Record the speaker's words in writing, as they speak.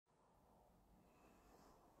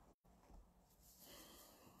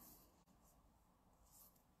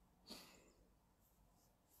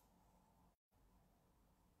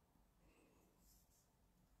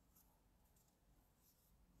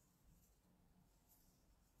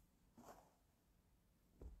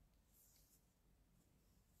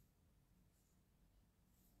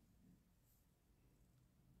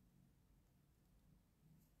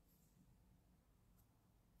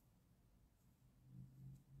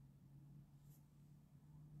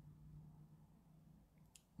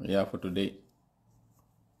Yeah, for today.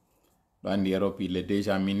 Dans l'Europe, il est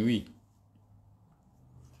déjà minuit.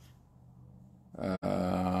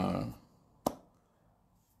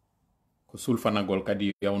 Ko sulfanagol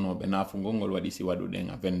kadi yawno be nafugol ngol wadi si wadu den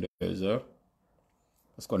à 22h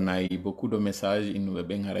parce qu'on a eu beaucoup de messages inube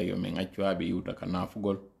ben hara yo men actua be yuta ka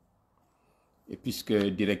nafugol et puisque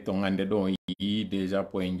direct on ande don yi déjà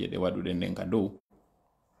point de wadu den den kado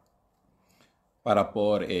par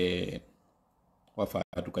rapport et wafa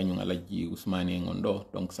atu kanyum alaji Ousmane ngondo,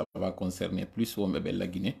 donc ça va concerner plus wombe be la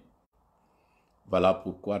Guinée. Voilà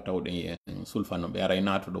pourquoi tawden sulfano be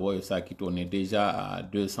arainato do woyo sakito on est déjà à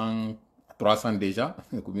 200 300 déjà,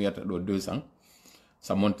 comme 200.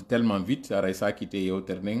 Ça monte tellement vite, Raisa qui était au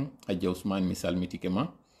terrain, Adja Ousmane misal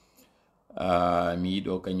mitikema. Mi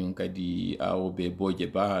do kanyun kadi AOB Boje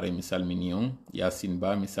Ba, Are misal minion, Yassine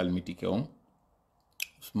Ba misal mitikeon.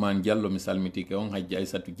 Ousmane Diallo misal mitikeon, Adja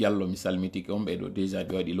Aissatou Diallo misal mitikeon, bedo déjà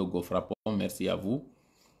du logo frappant, merci à vous.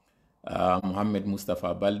 Mohamed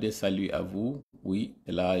Mustafa Balde, salut à vous. Oui,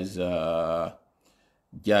 l'âge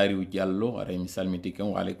Diariou Diallo, Are misal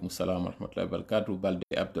mitikeon, wa alaikum salam wa rahmatullahi wa barakatuh. Balde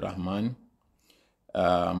Abdurrahman,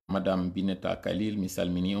 Madame Bineta Khalil, misal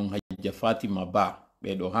minion, Hadja Fatima Ba,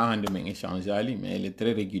 bedo ha hande men échangeali, mais elle est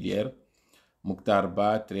très régulière. Mouktar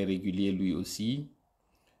Ba, très régulier lui aussi.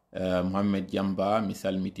 Mohamed Diamba,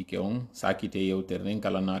 misal mitikeon, Sakite Yeuternen,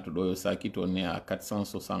 Kalanato Doyo Sakite, on est à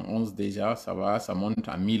 471 déjà, ça va, ça monte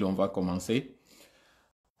à 1000, on va commencer.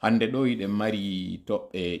 Hande do ide mari to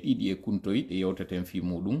idi e kunto ide yewteten fi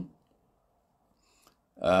mudum.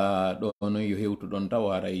 Do no yo hewtu don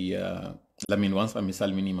tawaray Lamine Wansa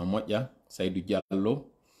misal minima moƴƴa, Saydou Diallo,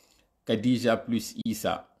 Khadija plus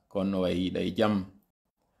Issa, kono way day jam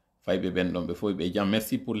faybe ben don be foy be jam.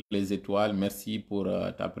 Merci pour les étoiles, merci pour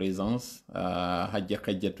ta présence. Hadja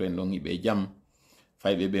Khadjato en don be jam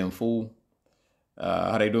faybe ben fo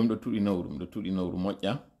haray dom do tudi nawrum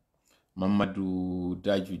moƴƴa. Mamadou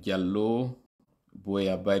Daju Diallo,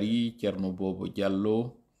 Boya Bari, Cerno Bobo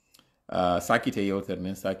Diallo, Sakite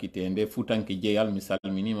yewterne Sakite nde futanke jeyal mi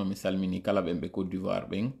salmini kala ɓen ɓe Côte d'Ivoire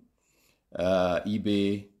ɓen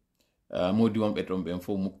ibe modi wonɓe ton ɓen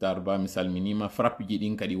fo Mouktar Ba mi salminima. Frappe ji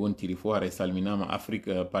ɗin kadi wontiri fo hara salminama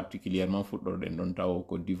Afrique particulièrement fuɗɗorɗen ɗon taw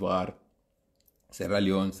Côte d'Ivoire, Sierra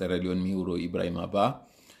Leone mi wuro Ibrahima Ba,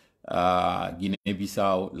 Guinée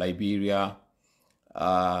Bissau, Liberia,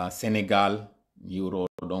 Sénégal mi wuro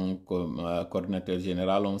donc coordinateur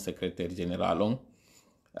général on, secrétaire général on,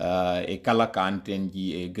 e kala ka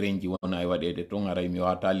antenji e grenji wona e waɗede ton aray mi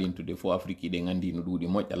wata lintude fo Afrique ɗe gandi no ɗuuɗi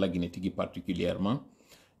moƴƴa lagine tigi particulièrement.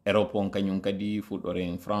 Europe on kañum kadi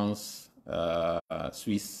fuɗɗoren France,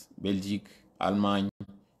 Suisse, Belgique, Allemagne,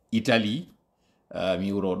 Italie,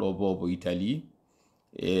 mi wuro ɗo bobo Italie,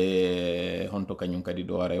 e honto kañum kadi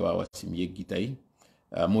ɗo aray wawa sim yeggitay.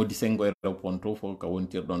 Modi sengo Europe on to fo ka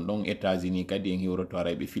wontirɗon ɗon. États-Unis kadi en hiwroto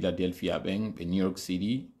aray ɓe Philadelphia ɓen, ɓe New York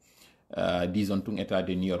City, disons tun état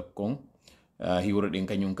de New York kon, hiwroɗen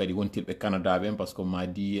kañum kadi wontirɓe Canada ɓen parce que ma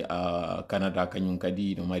di Canada kañum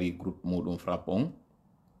kadi no mari groupe muɗum frappe on,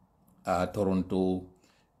 Toronto,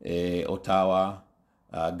 Ottawa,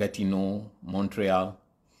 Gatineau, Montréal.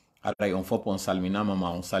 Haray on fop on salminama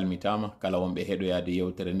ma on salmitama kala wonɓe heɗoyade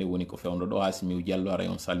yewtere nde woni ko fewndo ɗo Hasimiu Diallo, haray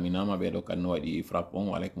on salminama ɓeɗo kanno waɗi frappe on.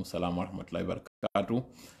 Wa aleykum salam wa rahmatullahi wa barakatuh.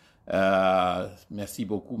 Merci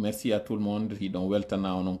beaucoup, merci à tout le monde hiɗon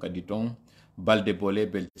weltana onon kadi ton. Balde Bolé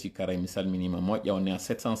Belgique, haray mi salminima moƴƴa, on est à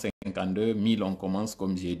 752 000, on commence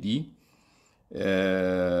comme j'ai dit.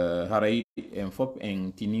 Haray en fop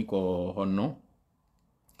en tini ko honno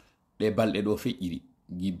ɗe balɗe ɗo feƴƴiri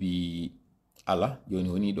gibi ala joni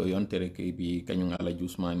woni ɗo yontere kebi kañum Alaji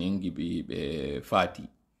Ousmane en gibi ɓe faati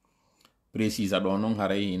précisa ɗo noon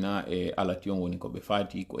haray hina e alati on woni ko ɓe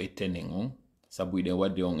faati ko e tenen on, sabu iɗen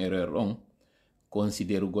wadde on erreur on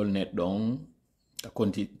considérugol neɗɗo on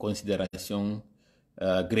considération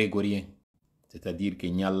grégorien, c'est-à-dire que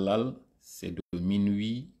ñallal c'est de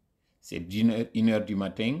minuit, c'est d'une heure du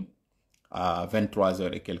matin à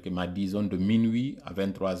 23h et quelques, ma disons de minuit à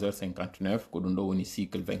 23h59 ko ɗum ɗo woni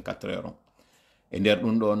cycle 24 heures on. E nder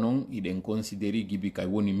ɗum ɗo noon iɗen considéri gibi kay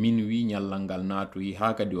woni minuit ñallal ngal natoyi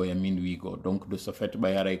ha kadi oya minuit go, donc de ce fait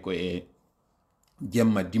ɓayaray ko e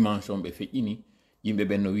jemma dimanche on ɓe feƴƴini yimɓe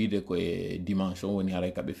ɓen no wiide ko e dimanche on woni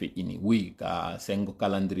haray ka ɓe feƴƴini. Oui, ka sengo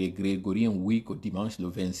calendrier grégorien, oui, ko dimanche le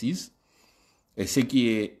 26. Et ce qui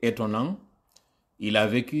est étonnant, il a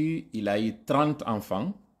vécu, il a eu 30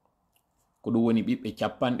 enfants, ko ɗum woni ɓiɓɓe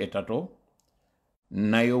capanɗe tato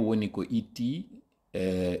nayo woni ko itti,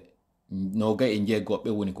 noga e jeegoɓe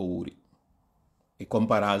woni ko wuuri. Et comme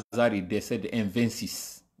par hasard il décède un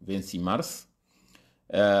 26 mars,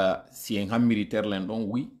 si en hammiri terlen ɗon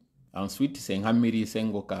wi ensuite si en hammiri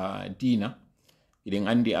sengo ka dina iɗen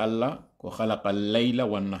andi Allah ko khalaqa layla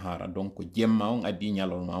wan nahara donc ko jemma on addi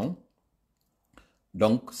ñalolma on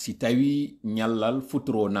donc si tawi ñallal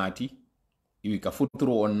futuro naati iwi ka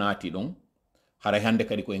futuro on naati ɗon haray hande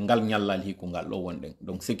kadi koye ngal ñallal hikkungal ɗo wonɗen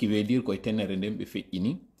donc ce qui veut dire koye tenere nden ɓe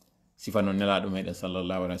feƴƴini sifa no nelaɗo meɗen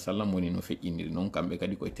sallallahu alaihi wa sallam woni no feƴƴiniri noon kamɓe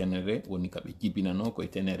kadi koye tenere woni kaɓe jibinano koye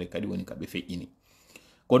tenere kadi woni kaɓe feƴƴini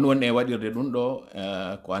kono wonɗe e waɗirde ɗum ɗo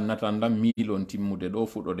ko annatan dam milon timmude ɗo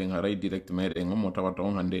fuɗɗoɗen haray direct meɗen on mo tawata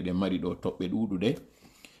on hande ɗen mari ɗo toɓɓe ɗuɗuɗe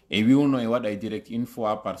e wiwno e waɗa direct une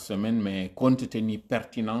fois par semaine mais compte tenu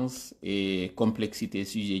pertinence et complexité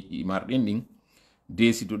sujet ji marɗen ɗin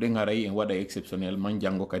desituɗen haray en waɗa exceptionnellement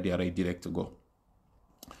janggo kadi haray direct go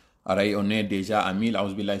haray on est déjà à 1000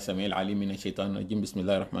 aouzubillahi samil alim min ashaitan rajim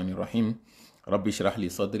bismillahi rahmani rahim rabbi shrah li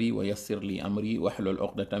sadri wa yassir li amri wahlul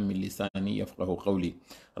uqdatan min lisani yafqahu qawli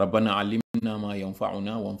rabbana allimna ma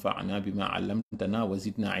yanfa'una wanfa'na bima 'allamtana wa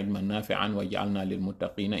zidna 'ilman nafi'an waj'alna lil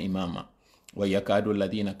muttaqina imama ويكاد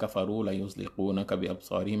الذين كفروا ليزلقونك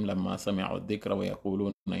بأبصارهم لما سمعوا الذكر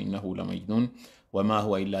ويقولون إنه لمجنون وما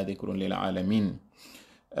هو إلا ذكر للعالمين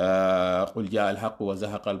قل جاء الحق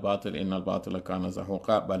وزهق الباطل إن الباطل كان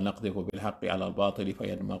زهوقا بل نقذف بالحق على الباطل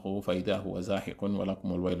فيدمغه فإذا هو زاهق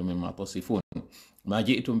ولكم الويل مما تصفون ما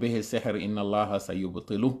جئتم به السحر إن الله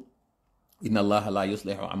سيبطله إن الله لا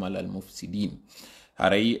يصلح عمل المفسدين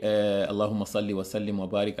هري اللهم صل وسلم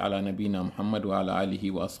وبارك على نبينا محمد وعلى آله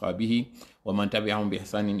وأصحابه ومن تبعهم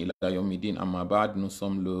بإحسان إلى يوم الدين أما بعد nous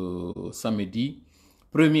sommes le samedi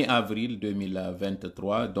 1er avril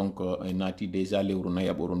 2023 donc nati déjà le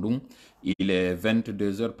Urunaya Borondung il est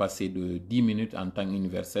 22 heures passées de 10 minutes en temps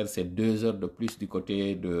universel c'est 2 heures de plus du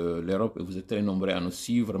côté de l'Europe et vous êtes très nombreux à nous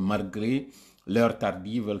suivre malgré l'heure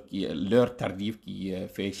tardive qui est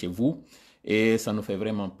fait chez vous. Et ça nous fait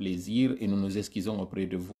vraiment plaisir et nous nous excusons auprès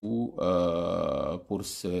de vous pour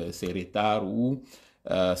ces retards ou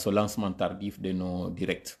ce lancement tardif de nos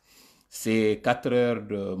directs. C'est 4 heures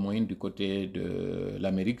de moyenne du côté de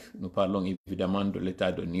l'Amérique. Nous parlons évidemment de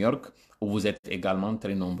l'État de New York où vous êtes également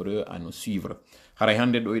très nombreux à nous suivre. Haray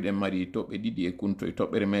hande ɗo eɗen mari toɓɓe ɗiɗi e kunto e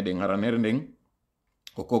toɓɓere meɗen aranere nden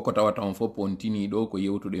ko tawata on fof pontini ɗo ko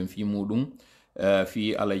yewtuɗen fi muɗum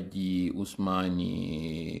fi alaji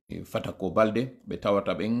Ousmani Fatako balde ɓe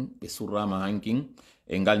tawata ɓen ɓe surrama hankin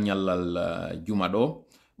e ngal ñallal juma ɗo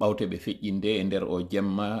ɓawte ɓe feƴƴinde e nder o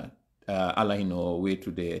jemma alayno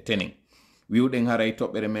wetude tenen wiwɗen haray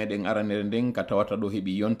toɓɓere meɗen aranere nden ka tawata ɗo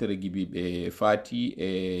heeɓi yontere gibi ɓe faati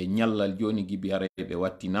e ñallal joni gibi haray ɓe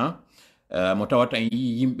wattina mo tawata en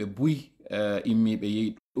yi yimɓe buy immiɓe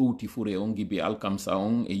yehi ɗowti fure on gibi alkamsa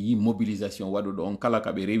on e yi mobilisation waɗuɗo on kala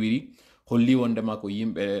ka ɓe rewiri holli wondema ko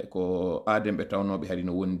yimɓe ko aadenɓe tawnoɓe hari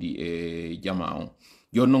no wondi e jama on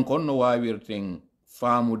joni noon ko on no wawirten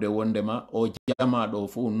faamude wondema o jama ɗo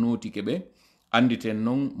fof notike ɓe anditen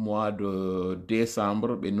noon mois de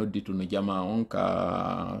décembre ɓe nodditu no jama on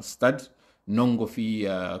ka stade nongo fi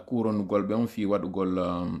couronugol ɓe on fi waɗugol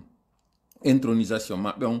intronisation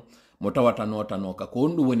maɓɓe on mo tawata notanoka ko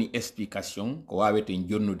on ɗum woni explication ko waweten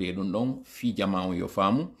jonnude ɗum ɗon fi jama on yo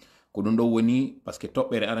faamu ko ɗum ɗo woni par ce que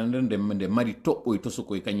toɓɓere aranere nde mari toɓɓoye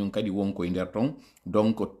tosokoye kañum kadi wonkoye nder ton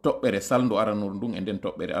donc toɓɓere saldo aranor ndun e nden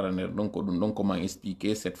toɓɓere aranere ɗon ko ɗum ɗon comment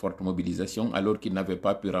expliquer cette forte mobilisation alors qu'il n'avait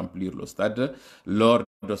pas pu remplir le stade lors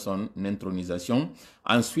de son intronisation.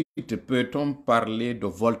 Ensuite peut-on parler de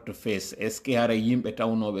volte-face est ce que hara yimɓe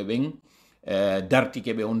tawnoɓe ɓen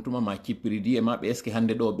dartike ɓe on tuma ma cippiridi e maɓɓe est ce que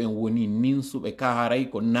hande ɗo ɓen woni ninsuɓe ka haray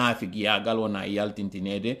ko naafi giyagal wona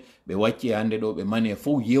yaltintinede ɓe wacci hande ɗo ɓe mane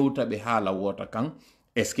fof yewta ɓe haala wota kan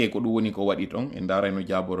est ce que ko ɗum woni ko waɗi ton e darayno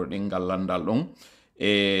jaboro ɗen ngal landal ɗon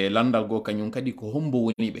e landal go kañum kadi ko hombo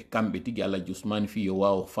woni ɓe kamɓe tigi Allah Ousmane fi yo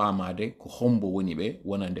wawa famade ko hombo woni ɓe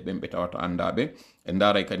wonande ɓen ɓe tawata andaɓe e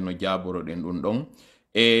daray kadi no jaboro ɗen ɗum ɗon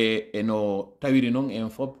e no tawiri noon en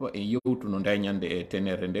fof en yewtu no dañande e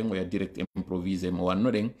tenere nden oya direct improvisé mo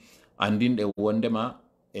wanno ɗen andinɗe wondema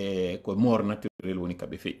ko mort naturel woni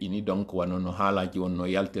kaɓe feƴƴini donc wano no haalaji wonno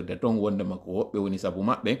yaltirde toon wondema ko woɓɓe woni saabu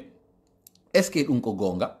maɓɓe est ce que ɗum ko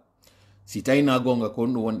gonga si tawina gonga ko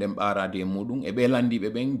ɗum wonɗen ɓarade e muɗum e ɓe landiɓe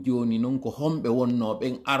ɓen joni noon ko homɓe wonno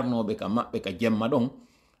ɓen arnoɓe ka maɓɓe ka jemma ɗon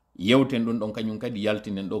yewten ɗum ɗon kañum kadi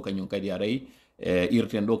yaltinen ɗo kañum kadi haray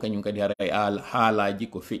irten ɗo kañum kadi haray haalaji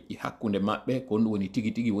ko feƴƴi hakkude maɓɓe ko ɗum woni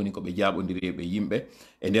tigi tigi woni koɓe jaɓodiri ɓe yimɓe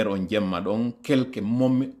e nder on jemma ɗon quelques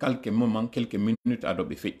minutes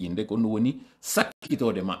adoɓe feƴƴinde ko ɗum woni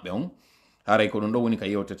sakkitode maɓɓe on haray ko ɗum ɗo woni ka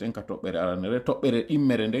yewteten ka toɓɓere aranere toɓɓere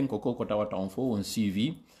immere nden ko tawata on fof on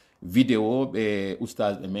suivi vidéo ɓe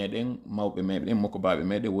oustage ɓe meɗen mawɓe meɗen moko baɓe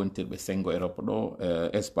meɗen wontirɓe sengo Europe ɗo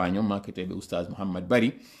Espagne makketeɓe oustage Mouhammad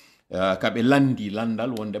Bari kaɓe landi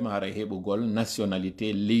landal wondema haray heɓugol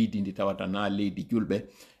nationalité leydi ndi tawata na leydi julɓe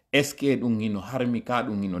est ce que ɗum hino harmi ka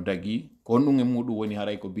ɗum hino dagi ko ɗum e muɗum woni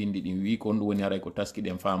haray ko bindi ɗin wi ko ɗum woni haray ko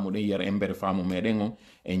taskiɗen famuɗen yara embere faamu meɗen o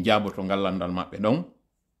en jaboto ngallandal maɓɓe ɗon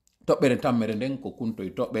toɓɓere tammere nden ko kuntoye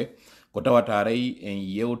toɓɓe ko tawata haray en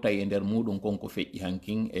yewtay e nder muɗum konko feƴƴi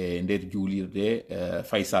hankin e nder juulirde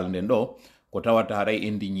faysal nden ɗo ko tawata haray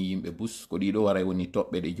en diñi yimɓe bus ko ɗiɗo haray woni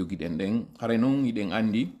toɓɓe ɗe jogiɗen ɗen haray noon iɗen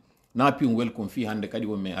andi na pium welcome fi hande kadi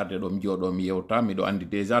wonmi arde ɗo mi jooɗo mi yewta miɗo andi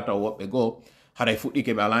déjà taw woɓɓe goo haray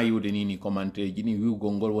fuɗɗike ɓe ala yiwde ni commentaire ji ni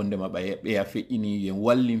wiwgol ngol wondema ɓeya feƴƴini yen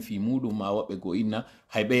wallin fi muɗum ma woɓɓe goo inna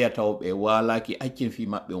hay ɓeya taw ɓe walaki accen fi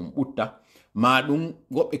maɓɓe on ɓutta ma ɗum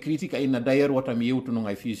goɓɓe critique a inna d'ailleurs wota mi yewtu noon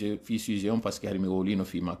hay fi sujet on par ce que hari mi wowlino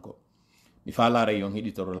fi makko mi faalaray yon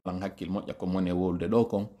heɗitorolan hakkil moƴƴa ko mone wolde ɗo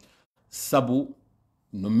kon sabu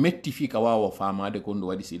no metti fi ka wawa famade kon ɗum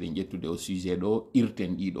waɗi siɗen ƴettude o sujet ɗo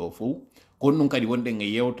irten ɗiɗo fof kon ɗum kadi wonɗen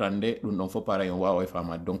e yewtande ɗum ɗon fof para on wawa e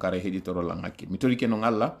famade donc ara heɗitorolan hakkil mi torike noon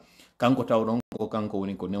Allah kanko tawɗon ko kanko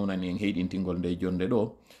woni ko newnani en heyɗintingol nde jonde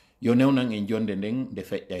ɗo yo newnan en jonde nden nde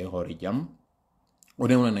feƴƴa e hoore jaam o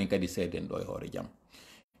newnanan kadi seeden ɗo e hoore jaam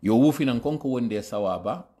yo wuufinan konko wondi e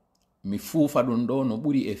sawaba mi fuufa ɗum ɗo no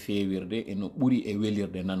ɓuri e fewirde e no ɓuri e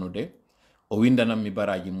welirde nanude o windanan mi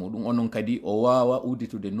baraji muɗum onon kadi o wawa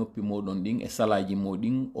uditude noppi moɗon ɗin e salaji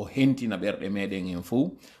moɗin o hentina ɓerɗe meɗen en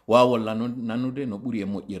fof wawol nanude no ɓuri e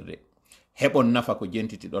moƴƴirde heɓon nafa ko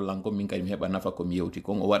jentitiɗon lanko min kadi mi heɓa nafa ko mi yewti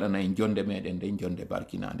kon o waɗana en jonde meɗen nden jonde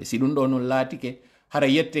barkinade si ɗum ɗo noon laatike hara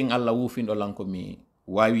yetten Allah wuufinɗo lanko mi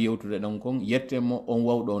wawi yewtude ɗon kon yettemo on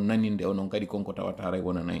wawɗo naninde onon kadi konko tawata haray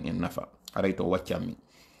wonana en nafa haray to waccanmi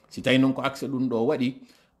si tawi noon ko accès ɗum ɗo waɗi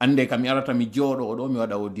ande kam mi arata mi jooɗo o ɗo mi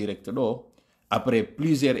waɗa o direct ɗo après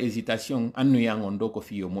plusieurs hésitations annuyan on ɗo ko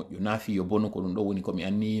fiyo moƴƴo na fiyo bonu ko ɗum ɗo woni komi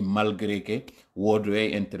anni malgré que wodo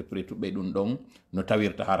e interprète ɓe ɗum ɗon no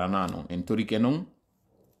tawirta harana noon en torike noon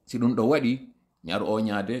si ɗum ɗo waɗi mi ar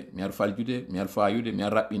oñade mi ar faljude mi ar fayude mi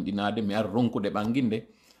ar raɓɓinɗinade mi ar ronkude ɓanginde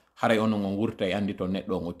haray onon on wurta e andi toon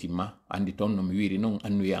neɗɗo on o timma andi toon no mi wiri noon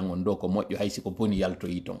annuyan on ɗo ko moƴƴo haysi ko boni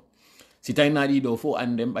yaltoyi toon si tawina ɗiɗo fof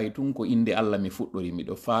anden ɓay tun ko inde Allah mi fuɗɗori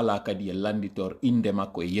miɗo faala kadi e landitor inde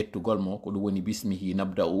makko e yettugol mo ko ɗum woni bismihi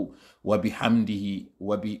nabda'u wa bihamdihi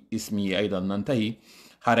wa bi ismihi aidan nan tahi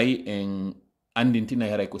haray en andintina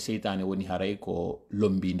haray ko seytane woni haray ko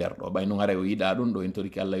lombi nder ɗo ɓay noon haray o yiɗa ɗum ɗo en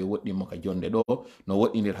toriki Allah yo woɗɗinmo ka jonde ɗo no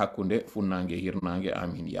woɗɗinir hakkunde funnange e hirnange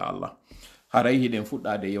amin ya Allah haray hiɗen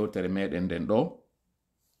fuɗɗade yewtere meɗen nden ɗo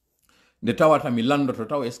nde tawata mi landoto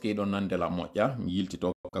taw est ce que ɗon nandela moƴƴa mi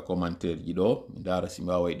yiltito ka commentaire ji ɗo mi dara si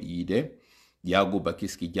mbawa ɗi yiide Yagouba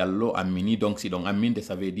Kiski Diallo ammini donc si ɗon amminde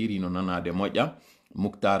ça veut dire ino nanade moƴƴa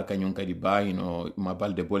Mouktar kañum kadi ba ino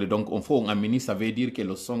mabalde bole donc on fof on ammini ça veut dire que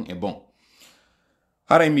le son est bon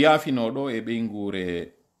haray mi yaafino ɗo e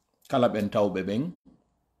ɓeygure kala ɓen tawɓe ɓen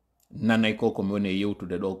nanay ko komi woni e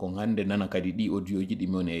yewtude ɗo kon hande nana kadi ɗi audio ji ɗi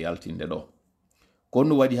mi woni e yaltinde ɗo ko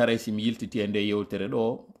ɗum waɗi haray si mi yiltiti e nde yewtere ɗo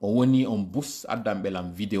o woni on bus addan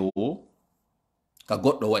ɓelam vidéo ka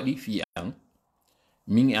goɗɗo waɗi fi an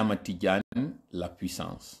min e Amad Tidiane la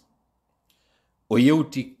puissance o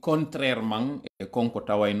yewti contrairement e konko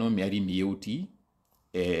tawayno mi ari mi yewti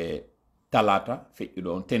e talata feƴƴuɗo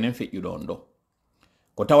on tenen feƴƴuɗo on ɗo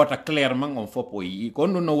ko tawata clairement on fof o yii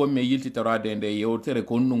kon ɗum no wonmi e yiltitorade nde yewtere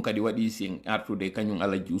kon ɗum kadi waɗi sin artude kañum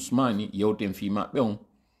Alaji Ousmani yewten fi maɓɓe on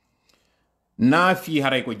na fi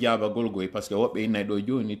haray ko jaabagol goy par ce que woɓɓe innay ɗo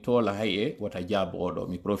joni Tola hay e wata jaabo oɗo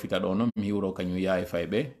mi profita ɗo noon mi hiwro kañum yaye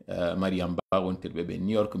fayɓe Mariam Ba wontirɓe ɓe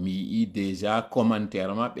New York mi yii déjà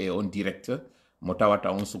commentaire maɓɓe on direct mo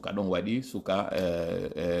tawata on suka ɗon waɗi suka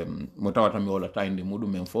mo tawata mi wolata inde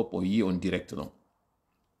muɗum men fof o yi on direct ɗon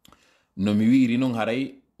no mi wiri noon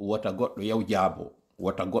haray wota goɗɗo yaw jaabo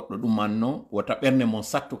wota goɗɗo ɗumanno wota ɓernde mon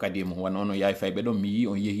sattu kadi mo wan ono yaye fayɓe ɗon mi yi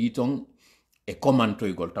on yeehi ton e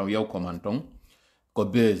commantoygol taw yaw commenton ko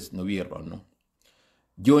buzz no wirɗon non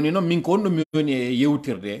joni noon min ko on ɗum mi woni e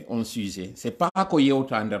yewtirde on sujet c'est pas ko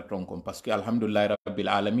yewta nder ton kon par ce que alhamdulillahi rabbil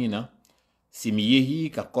alamina si mi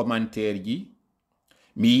yeehi ka commentaire ji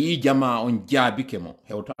mi yi jama on jaabike mo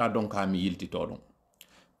hewta donc ha mi yiltito ɗum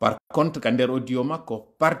par contre ka nder audio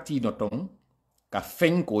makko partino ton ka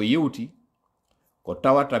fen ko yewti ko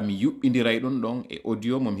tawata mi yuɓɓidiray ɗum ɗon e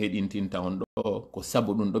audio mo mi heɗintinta on ɗo ko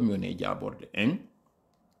sabu ɗum ɗo mi woni e jaaborde en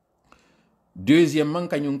deuxiémement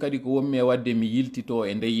kañum kadi ko wonmi e wadde mi yiltito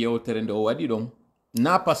e nde yewtere nde o waɗi ɗon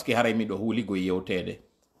na par ce que haray miɗo huuligo yewtede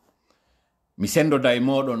mi sendoda e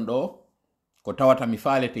moɗon ɗo ko tawata mi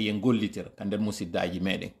faalete yen gollitir ka nder musiddaji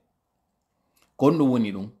meɗen kono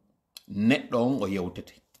woni ɗum neɗɗo on o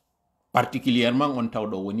yewtete particulièrement on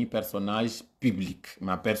tawɗo woni personnage public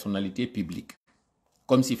ma personnalité publique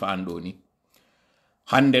comme si fa ando ni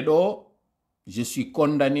hande ɗo je suis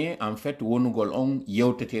condamné en fait wonugol on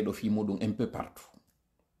yewteteɗo fi muɗum un peu partout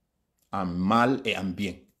en mal et en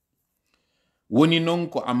bien woni non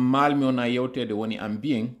ko en mal mi wona yewtede woni en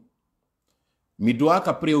bien mi doit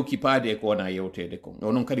ka préoccupade e ko wona yewtede kon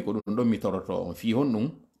onon kadi ko ɗum ɗon mi toroto on fi hon ɗum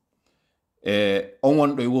on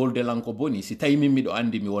wonɗo e woldelanko boni si tawi min miɗo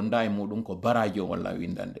andi mi wonda e muɗum ko baraji on walla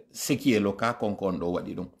windande ce qui est le cas konko on ɗo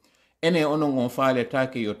waɗi ɗum ene onon on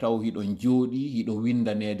faaletake yo taw hiɗon jooɗi hiɗo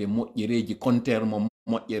windanede moƴƴereji enterrement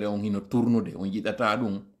moƴƴere on hino tournude on yiɗata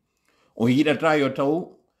ɗum on yiɗata yo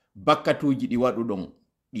taw bakkatuji ɗi waɗuɗon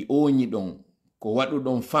ɗi oñi ɗon ko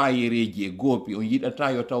waɗuɗon fayereji e goopi on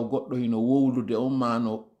yiɗata yo taw goɗɗo hino wowlude on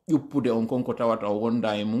mano ƴuppude on konko tawata o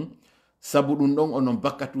wonda e mum sabu ɗum ɗon onon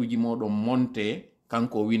bakkatuji moɗon monte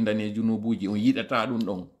kanko windane junubuji on yiɗata ɗum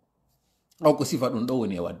ɗon o ko sifa ɗum ɗo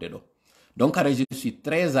woni e wadde ɗo donc ara je suis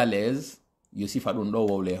très à l'aise yo sifa ɗum ɗo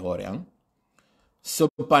wowle hoore an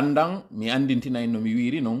cependant mi andintinay no mi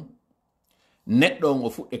wiri non neɗɗo on o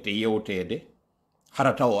fuɗɗete yewtede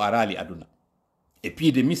hara taw o arali aduna e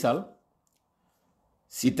piide misal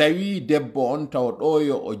si tawi debbo on taw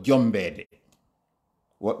ɗoyo o jombede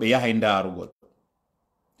woɓɓe yahay darugol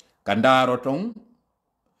ka daroton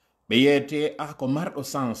ɓe yeyete ko marɗo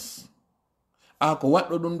sens ko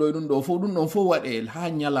waɗɗo ɗum ɗo e ɗum ɗo fof ɗum ɗon fof waɗe ha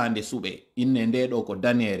ñalande suɓe inne nde ɗo ko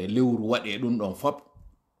danere lewru waɗe ɗum ɗon fop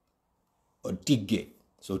o tigge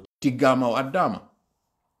so tiggama o addama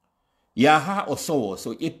ya ha o sowo so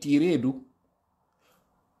ƴetti reedu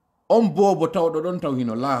on bobo tawɗo ɗon taw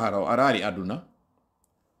hino lahara o arari aduna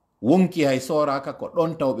wonki hay soraka ko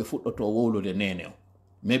ɗon taw ɓe fuɗɗoto wowlude nene o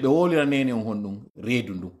mais ɓe wowlira nene on hon ɗum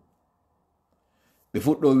reedu ndu ɓe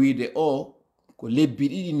fuɗɗo wiide ko lebbi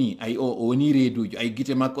ɗiɗi ni ay o woni reedujo ay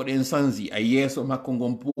gite makko ɗen sanzi ay yeeso makko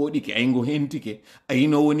ngon pooɗike ay ngo hentike ay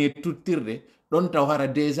no woni tuttirde ɗon taw hara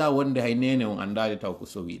déjà wonde hay nene on andade taw ko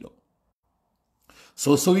sowiɗo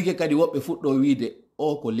so sowike kadi woɓɓe fuɗɗo wiide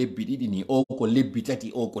ko lebbi ɗiɗi ni ko lebbi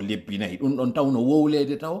tati ko lebbi nayi ɗum ɗon taw no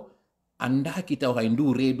wowlede taw andaki taw hay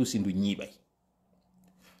ndu reedu si ndu ñiiɓay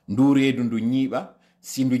ndu reedu ndu ñiiɓa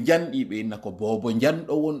si ndu janɗi ɓe inna ko bobo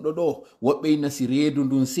janɗo wonɗo ɗo woɓɓe inna si reedu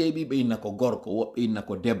ndun seeɓi ɓe inna ko gorko woɓɓe inna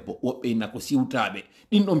ko debbo woɓɓe inna ko siwtaɓe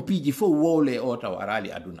ɗin ɗon piiji fof wowle o taw arali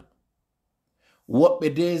aduna woɓɓe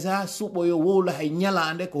déjà suɓoyo wowla hay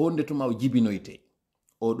ñalande ko honde tuma o jibinoyte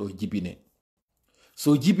oɗo jibine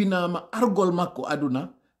so jibinama argol makko aduna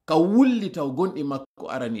ka wulli taw gonɗi makko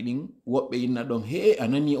arani ɗin woɓɓe inna ɗon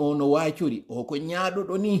anani o no wacori ko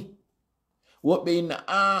ñaaɗuɗo ni woɓɓe inna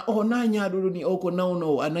na ñaaɗuɗo ni ko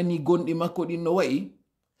nawnowo anani gonɗi makko ɗin no wayi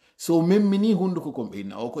so memmini hunduko kon ɓe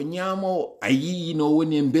inna ko ñaamowo a yii no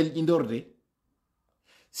woni e belƴidorde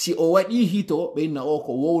si o waɗi hito ɓe inna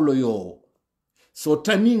ko wowloyowo so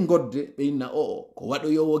tami godde ɓe inna ko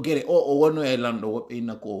waɗoyowo gere o wono e lanɗo woɓɓe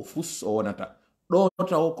inna ko fus o wonata ɗo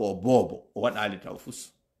taw ko boobo o waɗali taw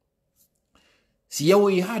fus si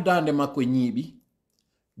yawoyi ha dande makko ñiiɓi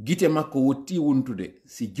gite makko wotti wontude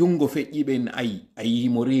si jungo feƴƴiɓe en a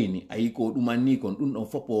yimo reeni a yi ko ɗumanni kon ɗum ɗon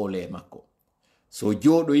fof wowle makko so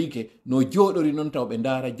jooɗoyike no jooɗori noon taw ɓe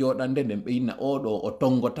ndaara jooɗande nden ɓe inna oɗo o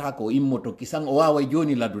tongotako o immoto kisan o wawa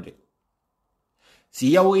joni ladude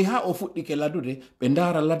si yawoyi ha o fuɗɗike ladude ɓe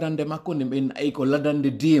ndaara ladande makko nden ɓe inna ayi ko ladande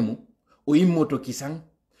deemu o immoto kisan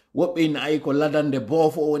woɓɓe inna ayi ko ladande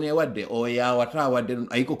boofo o woni e wadde o yawata wadde ɗum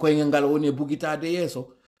ayi ko koyngal ngal woni e bugitade yeeso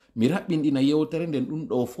mi raɓɓinɗina yewtere nden ɗum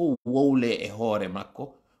ɗo fof wowle e hoore makko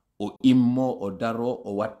o immo o daro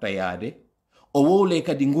o watta yaade o wowle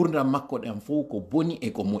kadi gurdam makko ɗen fof ko boni e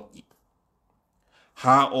ko moƴƴi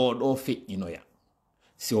ha o ɗo feƴƴinoya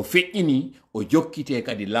si o feƴƴini o jokkite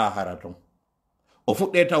kadi laahara ton o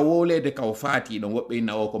fuɗɗe taw wowlede ka o faatiɗon woɓɓe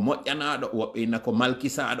inna ko moƴƴanaɗo woɓɓe inna ko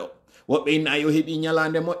malkisaɗo woɓɓe inna o heɓi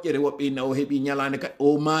ñalande moƴƴere woɓɓe inna o heɓi ñalande kadi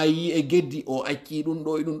o maayi e geddi o acci ɗum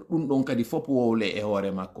ɗo e ɗum ɗon kadi fof wowle e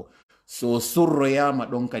hoore makko so surroyama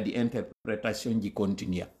ɗon kadi interprétation ji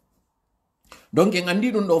continua donc en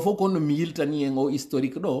andi ɗum ɗo fof kono mi yiltani en o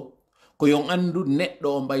historique ɗo ko yon andu neɗɗo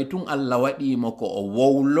o mbay tun Allah waɗimo ko o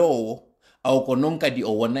wowlowo aw ko non kadi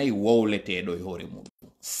o wonayi wowleteɗo e hoore muɗum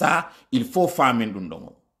ça il faut famen ɗum ɗon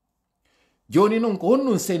o joni noon ko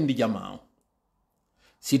honɗum sendi jama o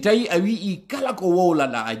si tawi a wi'i kala ko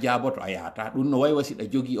wowlaɗa a jaaboto a yahata ɗum no wayi wasiɗa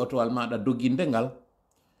jogii otowal maɗa dogginde ngal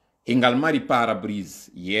hingal mari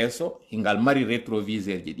parabrise yeeso hingal mari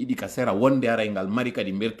rétroviseur je ɗiɗi ka sera wonde ara hingal mari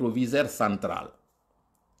kadi rétroviseur central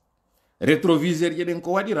rétroviseur je ɗen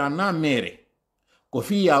ko waɗira na mere ko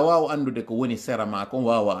fiya wawa andude ko woni sera ma kon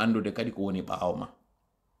wawa andude kadi ko woni ɓawo ma.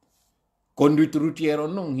 Conduite routière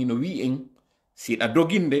on non hino wi en siɗa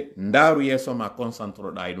doginde ndaru yeso ma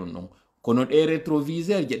concentroɗa e ɗum ɗon kono ɗe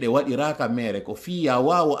rétroviseur je ɗe waɗiraka mere ko fiya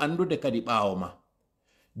wawa andude kadi ɓawo ma.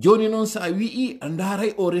 Joni noon sa wi'i a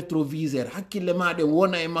ndaray o rétroviseur hakkille maɗe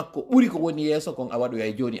wona e makko ɓuri ko woni yeso kon a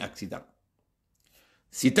waɗoya joni accident.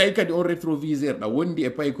 Si tawi kadi on rétroviseur ɗa wondi e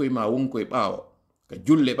paykoye ma wonko e ɓawo ka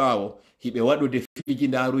julle ɓawo hiɓe waɗude fiji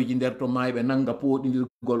ndaruji nder to mayɓe nanga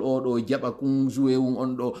poɗidirgol oɗo jaɓa kun joué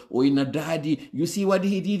on ɗo o ina daadi yusi waɗi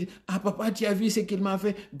hidide a papa ti a wi c'est qu'il m'a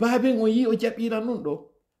fait baben o yi o jaɓira nun ɗo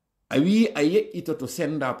a wi a yeƴƴito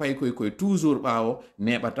senda paykoye koye toujours ɓawo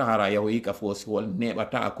neɓata hara yahoyi ka fosiwol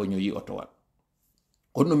neɓata a koñoyi otowal.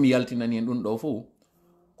 kono mi yaltinani en ɗum ɗo fo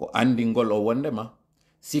ko andingol o wondema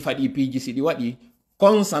sifa ɗi piiji siɗi waɗi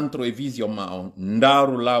concentre e vision ma on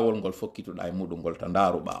ndaru lawol ngol fokkituɗa e muɗum ngol ta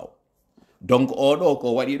ndaru ɓawo. Donc oɗo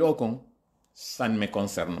ko waɗi ɗo kon ça ne me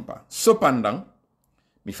concerne pas. Cependant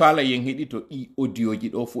mi faala yen heɗito ɗi audio ji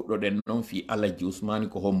ɗo fuɗɗoɗen noon fi Alaji Ousmani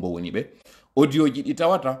ko hombo woni ɓe audio ji ɗi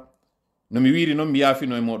tawata no mi wiri noon mi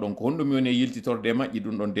yaafino e moɗon ko honɗum mi woni e yiltitorde majƴi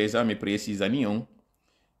ɗum ɗon déjà mi précise ani on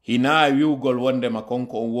hina wiwgol wondema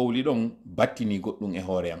konko on wowli ɗon battini goɗɗum e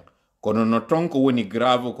hoore an kono no ton ko woni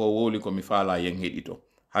grave ko wowli ko mi faala yen heɗito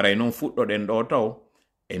haray noon fuɗɗoɗen ɗo taw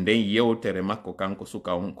e nden yewtere makko kanko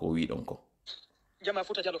suka on ko wiɗon ko jama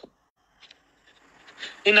Fuuta Jallo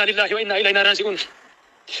inna lillahi wa inna ilayna raji'un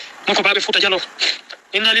noko baɓe Fuuta Jallo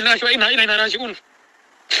inna lillahi wa inna ilayna raji'un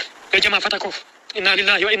yo jama Fatako inna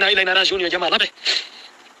lillahi wa inna ilayna raji'un yo jama laɓe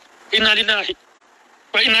inna lillahi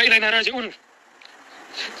wa inna ilayna raji'un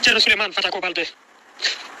ceerno Souleymane Fatako Balde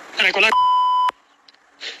aray ko la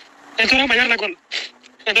en torama yarlagol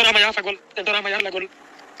en torama yafagol en torama yarlagol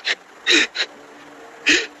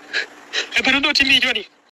e banon ɗo timmi joni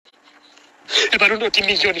e banon ɗo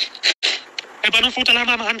timmi joni e banon Fuuta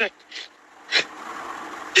lamama hande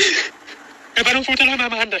e banon Fuuta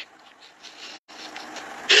lamama hande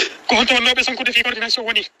ko honto wonnoɓe sonkude fi coordination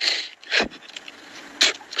woni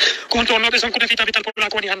ko honto wonnoɓe sonkude fi tabital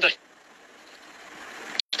pulako woni hande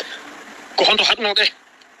ko honto haɗnoɓe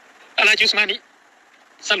Alaji Ousmani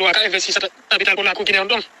salluwa ka investisata tabital pulako guinéen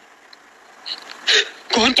ɗon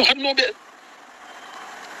ko honto haɗnoɓe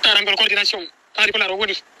tarangol coordination taali pularo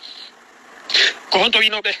woni ko honto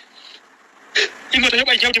winoɓe immoto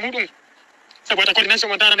yoɓa jawdi muɗum sabu wata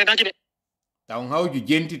coordination on darande dagine taw hawju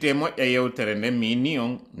jentite moƴƴa yewtere nden mi inni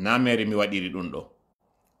on namere mi waɗiri ɗum ɗo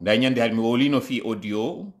nda ñande hade mi wowlino fi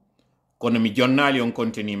audio kono mi jonnali on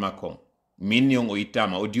contenu makko mi inni on o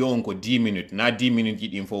ittama audio on ko 10 minutes na 10 minutes ji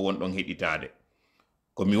ɗin fof wonɗon heɗitade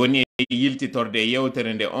ko mi woni e yiltitorde e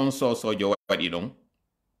yewtere nde on sosojo waɗi ɗon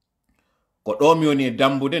ko ɗo mi woni e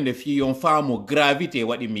dambude nde fi on faamo gravité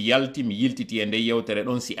waɗi mi yalti mi yiltiti e nde yewtere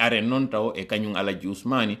ɗon si aren noon taw e kañum Alaji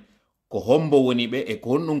Ousmani ko hombo woni ɓe e ko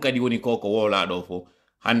honɗum kadi woni ko wowlaɗo fo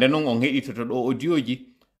hande noon on heɗitoto ɗo audio ji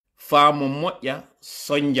faamo moƴƴa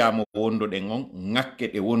soñjamo wonduɗen on ŋakke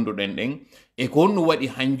ɗe wonduɗen ɗen e ko honɗum waɗi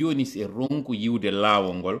han joni se ronku yiwde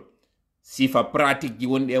laawol ngol sifa pratique ji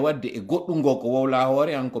wonɗi e wadde e goɗɗum ngo ko wowla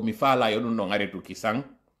hoore an ko mi faala yo ɗum ɗon aretuki san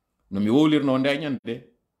no mi wowlirno nde ñande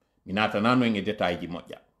mi natanano en e détail ji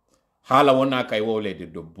moƴƴa haala wona kay wowlede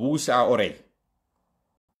de bouche à oreille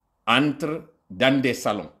entre dans des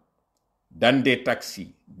salons dans des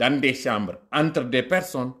taxis dans des chambres entre des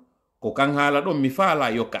personnes ko kan haala ɗon mi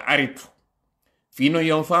faala yo ka aritu fino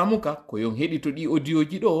yon faamuka ko yon heɗito ɗi audio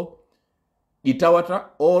ji ɗo ɗi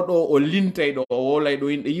tawata oɗo o lintay ɗo o wowlay ɗo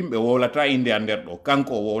inɗe yimɓe wowlata inde a nder ɗo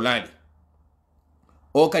kanko o wowlaali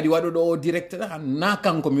o kadi waɗuɗo o direct ɗa na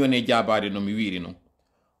kanko mi woni e jabade no mi wiri noon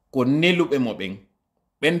ko neluɓe mo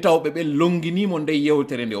ɓen tawɓe ɓe longinimo nde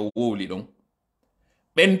yewtere nde o wowli ɗon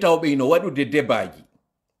ɓen tawɓe ino waɗude débaji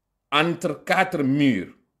entre 4 murs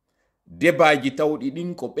débaji tawɗi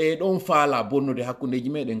ɗin ko ɓeɗon faala bonnude hakkundeji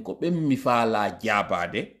meɗen ko ɓen mi faala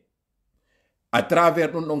jabade à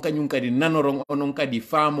travers ɗum ɗon kañum kadi nanoron onon kadi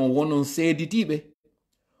faamo wonon seeditiɓe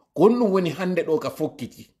ko honɗum woni hande ɗo ka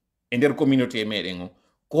fokkiti e nder communauté meɗen o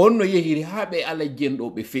ko honno yehiri ha ɓe Alajien ɗo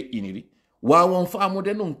ɓe feƴƴiniri wawon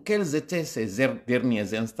faamude noon quels étaient ces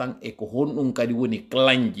derniers instants e ko honɗum kadi woni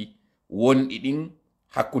clanji wonɗi ɗin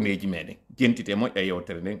hakkundeji meɗen jentite moƴƴa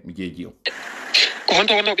yewtere nden mi jeeji on ko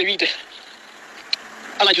honto wonnoɓe wiide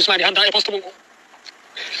Alaji Ousmani handa e poste mum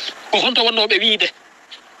ko honto wonnoɓe wiide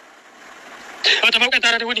wata mawɓe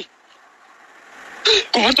darade woni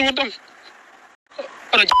ko honto won ɗon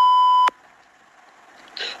oɗon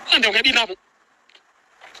hande on heeɓi laamu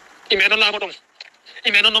ime noon laamu ɗon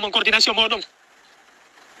ime noon nomon coordination moɗon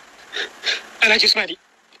Alaji Ousmani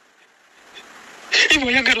imo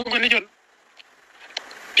yangaro golle jon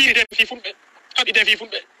piri de fi fulɓe abi de fi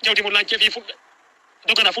fulɓe jawdi mum lanke fi fulɓe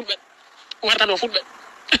dogana fulɓe wartano fulɓe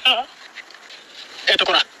e to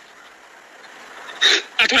kora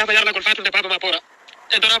aturama yarlagol fatunde baba ma bora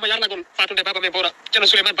e dorama yarlagol fatunde baba me bora ceerno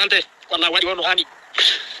Souleymane Balde wallah waɗi wono hani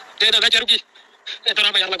dena gajarugi e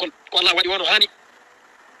dorama yarlagol wallah waɗi wono hani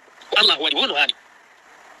wallah waɗi wono hani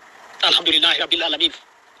alhamdulillahi rabbil alamin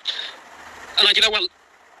alaji lawal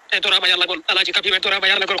e dorama yarlagol alaji kabiru e dorama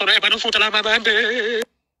yarlagol kono e banu fuutalama bande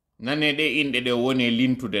nane ɗe inɗe ɗe woni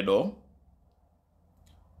lintude ɗo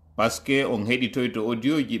parce que on heɗitoyto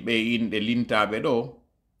audio ji ɓe inɗe lintaɓe ɗo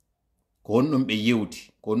ko honɗum ɓe yewti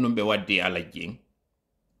ko honɗum ɓe waddi alaji en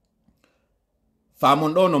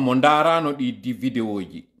famon ɗo no mo darano ɗi vidéo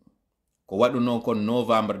ji ko waɗuno kon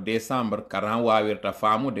novembre décembre karan wawirta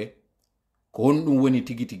famude ko honɗum woni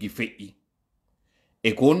tigi tigi feƴƴi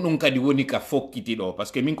et ko honɗum kadi woni ka fokkiti ɗo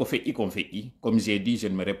parce que min ko feƴƴi kon feƴƴi comme j'ai dit je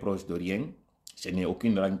ne me reproche de rien je n'ai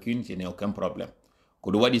aucune rancune je n'ai aucun problème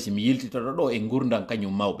ko ɗum waɗi somi yiltitoɗo ɗo e gurdan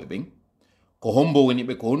kañum mawɓe ɓen ko hombo woni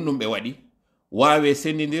ɓe ko honɗum ɓe waɗi wawe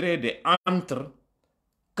sendidirede entre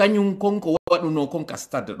kañum konko waɗuno kon ka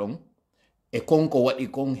stade ɗon e konko waɗi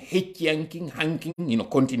kon hecciyankin hankin ino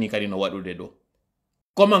continue kadi no waɗude ɗo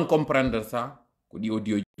comment comprendre ça ko ɗi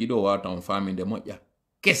audio ji ɗo wawata on faminde moƴƴa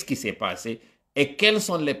qu'est-ce qui s'est passé et quelles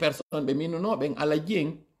sont les personnes ɓe minunoɓen alaji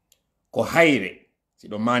en ko hayre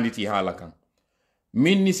siɗo manditi haala kan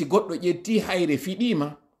min ni si goɗɗo ƴetti hayre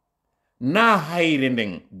fiɗima na hayre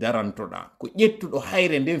nden darantoɗa ko ƴettuɗo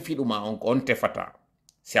hayre nden fiɗuma on ko on tefata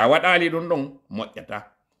si a waɗali ɗum ɗon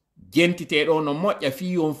moƴƴata jentiteɗo no moƴƴa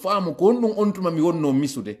fi on faamu ko honɗum on tuma mi wonno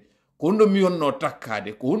misude ko honɗum mi wonno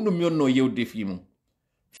takkade ko honɗum mi wonno yewde fi mum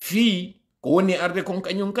fi ko woni arde kon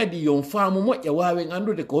kañum kadi yon faamu moƴƴa wawen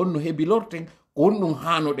andude ko honno heebi lorten ko honɗum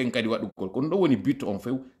hanoɗen kadi waɗugol ko ɗum ɗo woni but on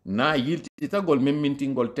few na yiltitagol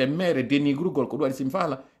memmintingol temmere dénigrugol ko ɗum waɗi sim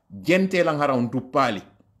faala jentelan hara on duppali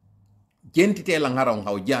jentitelan hara on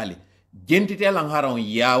haw jaali jentitelan hara on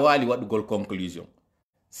yawali waɗugol conclusion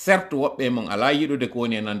certes woɓɓe mon ala yiɗude ko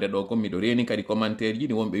woni e nande ɗo ko miɗo reni kadi commentaire ji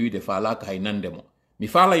ni wonɓe wiide faalaka hay nande mo mi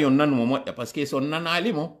faala yon nanmo moƴƴa par ce que son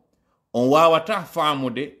nanali mo on wawata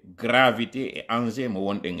faamude gravité et enjeu mo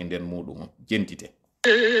wonɗen e nder muɗum on jentite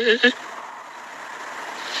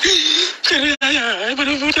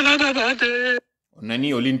on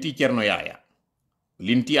nani o linti ceerno yaya o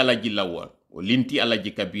linti alaji lawwal o linti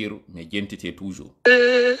alaji kabiru mais jentite toujours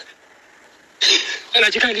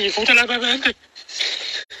alaji kali fuutalama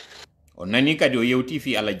on nani kadi o yewti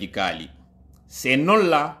fi alaji kaali c'est non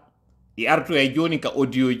là ɗi arto e joni ka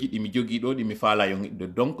audio ji ɗi mi jogui ɗo ɗi mi faala yo hiɗde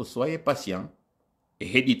donc soyez patient e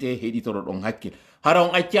heɗite heɗitoro ɗon hakkil hara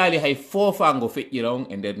on accali hay fofango feƴƴira on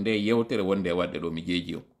e nder nde yewtere wonde e wadde ɗo mi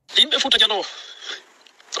jeeji on yimɓe Fuuta Jallo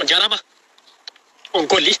on jarama on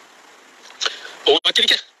golli o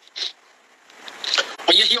wattirike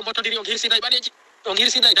on yeehi on mottodiri on hirsinayi ɓaɗeji on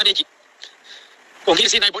hirsinayi daneji on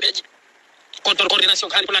hirsinayi boɗeji contrôle coordination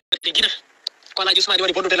haali ko laade guina ko alaji Ousmane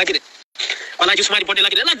woni bonnude lagguiɗe ko alaji Ousmane bonde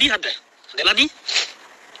lagguiɗe landi hadde nde landi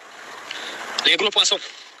les gros poissons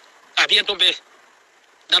a bien tombé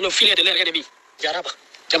dans le filet de leur ennemi jarama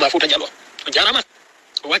jama Fuuta Jallo on jarama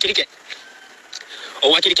o wattirike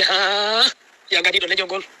ha ya gadiɗo leñol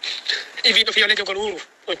ngol e wiɓe fiyo leñol ngol wuro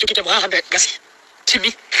on cukkitemo ha hande gasi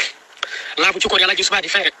timmi laabu cukkori alaji Ousmane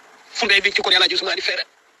feere funde e min cukkori alaji Ousmane feere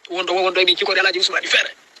wondo e min cukkori alaji Ousmane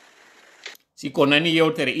feere si ko nani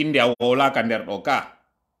yewtere inde a wowlaka nder ɗo ka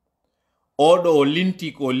oɗo o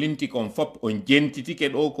linti kon fop on jentitike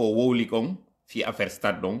ɗo ko wowli kon fi affaire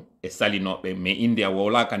stade ɗon e salinoɓe mais inde a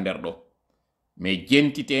wowlaka nder ɗo mais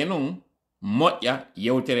jentite noon moƴƴa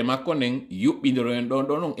yewtere makko nden yuɓɓidiroen ɗon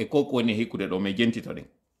ɗo noon e koko woni hikkude ɗo mais jentitoɗen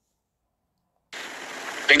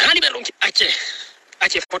ɓe haali ɓen ɗum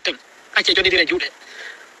acce fotten acce jodidire juuɗe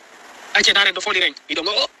acce daren ɗo foliren wiɗo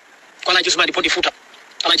ngo ko alaji Ousmane podi Fuuta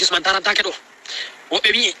alaji Ousmane darantake ɗo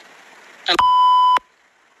woɓɓe wi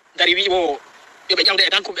dari wi o yoɓe ƴawde e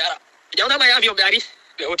dankumɓe ara ɓe ƴawnama e avion ɓe ari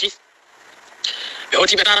ɓe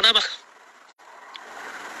hoti ɓe daranama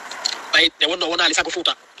ɓay nde wonno wona ali sago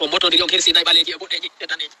Fuuta on mottodiri on hirsinayi ɓaleji e boɗeji e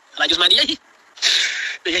daneji alaji Ousmane yeehi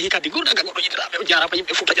ɓe yeehi kadi gurdagal goɗɗo yiɗiraɓe o jarama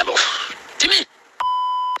yimɓe Fuuta Jallo timi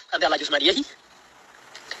hande alaji Ousmane yeehi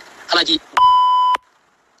alaji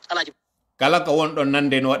kala ko wonɗon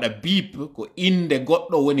nande no waɗa bip ko inde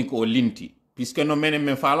goɗɗo woni ko o linti puisque no menen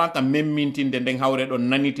min falaka memmintinde nden hawre ɗon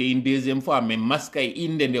nanite une deuxième fois min maska e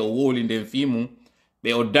inde nde o wowli nden fimum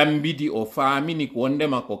ɓe o dambidi o faamini ko wonde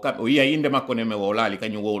makko kam o yiya inde makko nden mi wowlali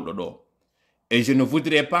kañum wowlɗo ɗo et je ne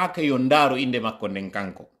voudrais pas que yo ndaaro inde makko nden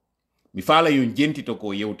kanko mi faala yon jentito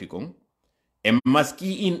ko yewti kon e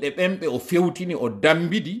maski inɗe ɓen ɓe o fewtini o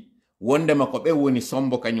dambidi wonde ma ko be woni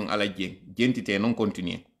sombo kanyum ala jeng jentite non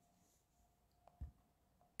continuer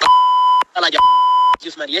ala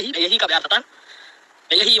jusman yehi ka be artata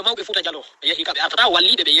be yehi yo mawbe futa jalo be yehi ka be artata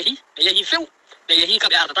walli be yehi few be yehi ka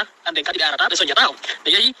be artata ande kadi be artata be sonjata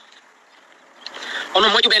be yehi ono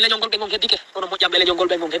moju be leñol gol be mom heddike ono moju be leñol gol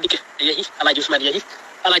be mom heddike be yehi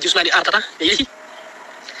ala jusman artata be yehi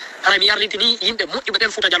ara mi yarlitini yimbe moju be den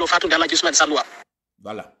futa jalo fatu ala jusman salwa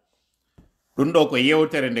voilà dun do ko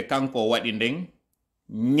yewtere nde kanko wadi nden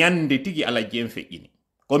nyande tigi ala jem feƴƴini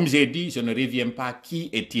comme j'ai dit je ne reviens pas qui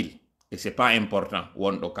est-il et c'est pas important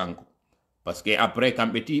wondo kanko parce que après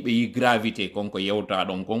kambe ti be yi gravité konko yewta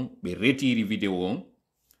don kon be retiri vidéo on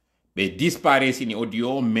be disparaît ni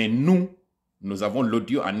audio mais nous avons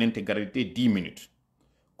l'audio en intégralité 10 minutes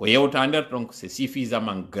ko yewta nder donc c'est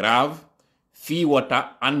suffisamment grave fi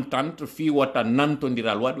wata entente fi wata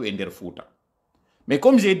nantondiral wadu e nder fuuta mais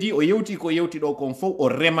comme j'ai dit o yewti ko yewti do kon fo o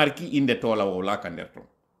remarque inde tola wawlaka nder ton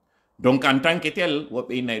donc en tant que tel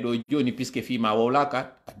wobe inay do joni puisque fi ma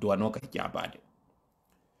wawlaka adwano ka jabade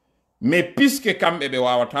mais puisque kambe be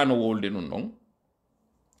wawata no wolde nun non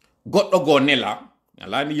goddo go nela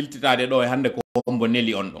ala ni yiltitade do e hande ko ombo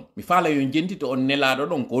neli on don mi fala yo jentito on nelado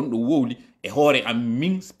don ko on do wowli e hore am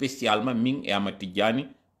min spécialement min e amatijani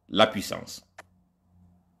la puissance.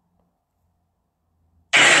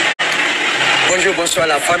 Bonjour, bonsoir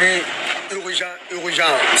la famille.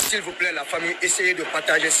 Urgent, s'il vous plaît la famille, essayez de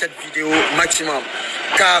partager cette vidéo maximum,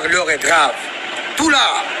 car l'heure est grave.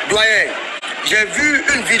 Tola, doyen, j'ai vu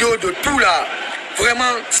une vidéo de Tola,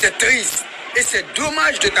 vraiment c'est triste et c'est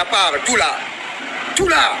dommage de ta part, Tola,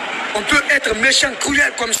 on peut être méchant,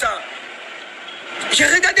 cruel comme ça. J'ai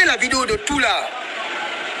regardé la vidéo de Tola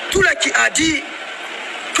qui a dit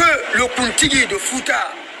que le Kuntigi de Fouta,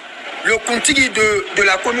 le Kuntigi de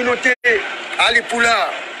la communauté Alipula,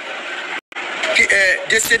 qui est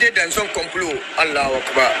décédé dans un complot. Allahu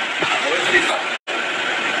Akbar.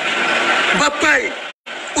 Bapay,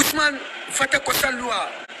 Ousmane Fatako Salwa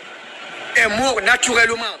est mort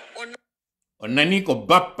naturellement. On a dit que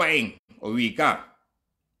Bapay, oui,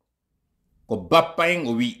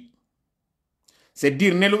 oui. C'est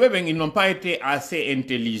dire, ils n'ont pas été assez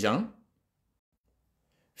intelligents.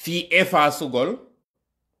 Fi efa sugol.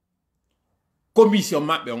 Commission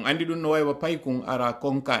mabbe on andi dun no way paykun ara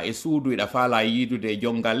konka e suudu da fala yidude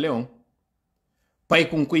jongal leon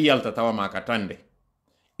paykun ku yalta tawa makatande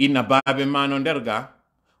inna babe mano derga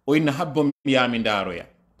o inna habbo miyami ndaroya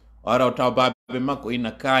ara taw babe makko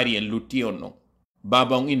inna kaari en lutti on no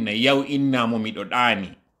baba on inna yaw inna mo mido dani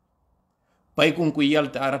paykun ku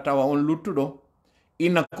yalta ara tawa on luttudo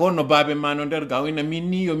inna kono babe mano derga o inna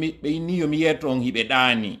minniyo mi yeto on hibe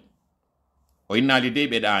dani o inna lide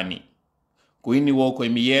be dani ko inni wo ko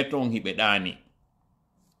mi yeto on hibe dani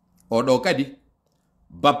o do kadi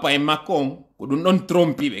bappa e makko ko dun don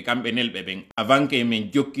trompi be kambe nelbe ben avant que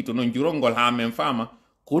men jokkito non jurongol ha men fama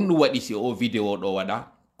ko ndu wadi si o video do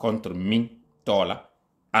wada contre min tola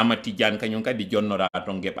amati jan kanyon kadi jonnora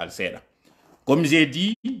ton gebal seda comme j'ai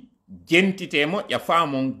dit jentitemo ya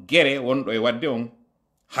famon gere wondo e wadde on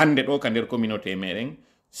hande do ka der communauté meden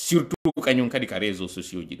surtout kanyon kadi ka réseaux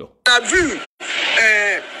sociaux ji do a vu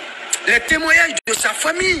les témoignages de sa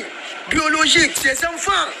famille biologique, ses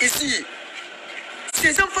enfants ici.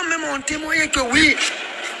 Ses enfants même ont témoigné que oui,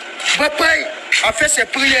 Bapay a fait ses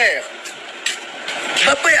prières.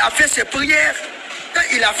 Bapay a fait ses prières. Quand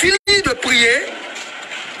il a fini de prier,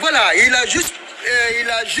 voilà, il a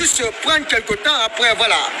juste pris quelque temps après,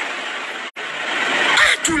 voilà.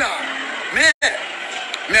 Ah, tout là. Mais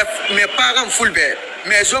mes parents Fulbert,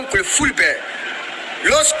 mes oncles Fulbert,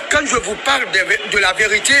 quand je vous parle de la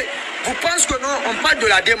vérité, vous pensez que non, on parle de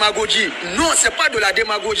la démagogie. Non, c'est pas de la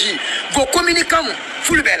démagogie. Vos communicants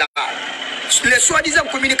Fulbert là, les soi-disant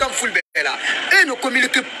communicants Fulbert là, ils ne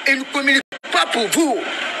communiquent pas pour vous.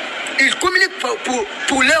 Ils communiquent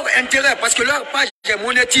pour leur intérêt, parce que leur page est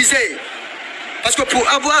monétisée. Parce que pour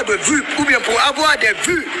avoir de vues, ou bien pour avoir des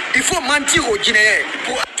vues, il faut mentir aux Guinéens.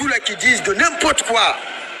 Pour tous les qui disent de n'importe quoi.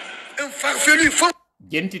 Un farfelu font.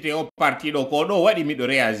 Gentite o parti do ko do wadi mi do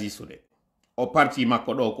réagisude o parti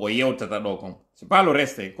makko do ko yewtata do kon c'est pas le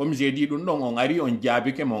reste comme j'ai dit dun don on ari on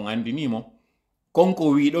jaabi ke mon andini mo konko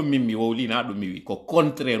wi do mimmi wowli na do mi wi ko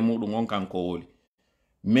contraire mudum on kanko woli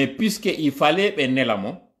mais puisque il fallait be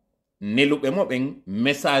nelamo nelube mo ben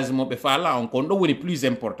message mo be fala on kon do woni plus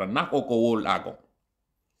important na ko wol ago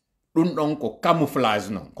dun don ko camouflage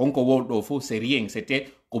non konko wol do fo c'est rien c'était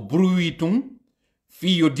ko bruitum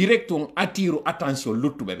fiyo direct on attire attention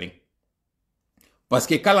luttube ben parce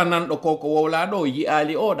que kala nan do koko wowla do yi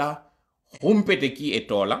ali oda humpete ki e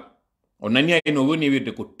tola o nani ay no woni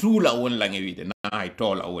wirde ko tuula won lange wiide na ay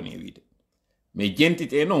tola woni wiide mais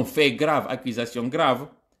jentite non fait grave accusation grave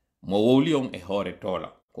mo wowli on e hoore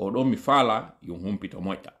tola ko do mi fala yo humpito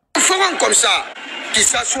moƴƴa. Feront comme ça, qui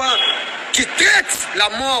s'assoient, qui traitent la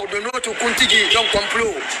mort de notre Kuntigi d'un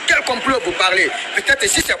complot. Quel complot vous parlez? Peut-être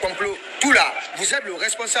si c'est un complot, tout là, vous êtes le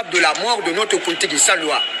responsable de la mort de notre Kuntigi, sans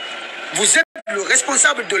loi. Vous êtes le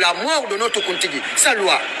responsable de la mort de notre Kuntigi, sans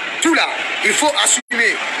loi. Tout là, il faut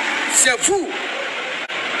assumer. C'est vous,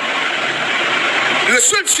 le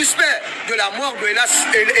seul suspect de la mort de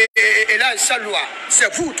Elas sans loi.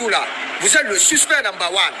 C'est vous, tout là. Vous êtes le suspect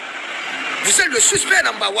number one. Vous êtes le suspect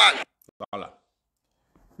number one. Voilà.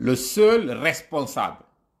 Le seul responsable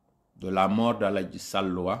de la mort d'Aladji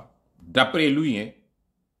Salloa, d'après lui, hein,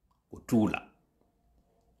 tout là,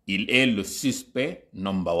 il est le suspect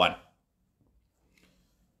number one.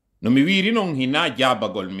 No mi wiri non hina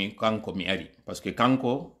jabagol mi kanko mi ari parce que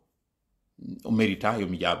kanko o merita yo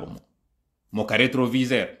mi jabo mo ka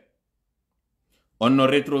rétroviseur onno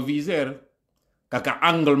rétroviseur kaka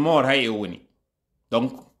angle mort hay woni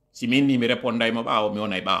donc si minni mi réponday mo baawo mi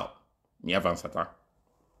wonay baawo mi avance ta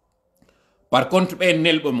par contre be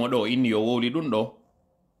nelbo mo do inni yo wowli dun do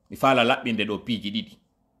mi fala labbinde do piiji didi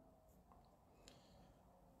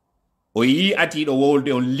o yi ati do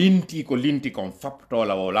wolde on linti kon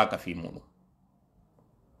faptola wala ka fi munu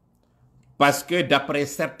parce que d'après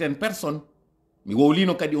certaines personnes mi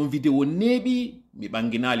wowlino kadi on vidéo nebi mi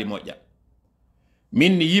banginali moƴƴa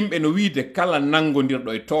min ni yimbe no wiide kala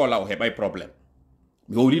nangodirdo e tola o hebay problème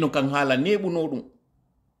mi wowlino kan haala nebuno dum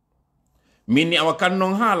min ni awa kan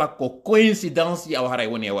non haala ko coïncidence yi awa haray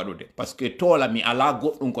woni e wadude parce que tola mi ala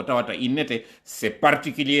goddum ko tawata innete c'est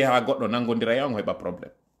particulier ha goddo nangodira yan o heba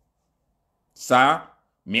problème sa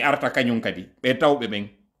mi arta kanyum kadi be tawbe ben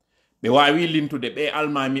be wawi lintude be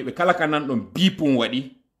almami be kala kanan don bipum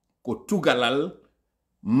wadi ko tugalal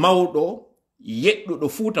mawdo yeddudo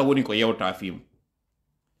fuuta woni ko yewta fim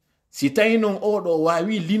si taynon odo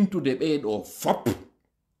wawi lintude be do fop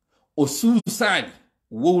o suusani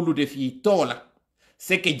wowlude fi tola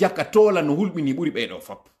seke jakka tola no hulbini buri be do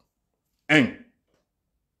fop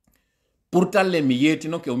pourtant le mi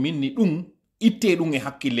yetino ke o minni dum itte dum e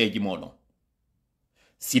hakkilleji modon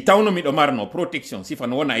si tawno mi do marno protection sifa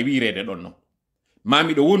no wona e wirede don no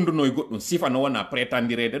mami do wonduno e goddum sifa no wona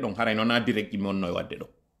prétendirede don haray no na direct mi wonno e wadde do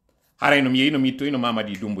haray no mi yeyino mi toyno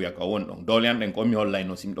mamadi dumbu yaka won don dole anden ko mi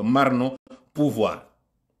hollayno sim do marno pouvoir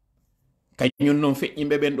kanyun non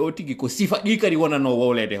feƴƴimbe ben do tigi ko sifa di kadi wona no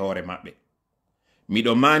wowlede hoore mabbe mi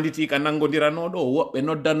do manditi ka nangodirano do wobbe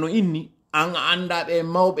noddanno inni an anda be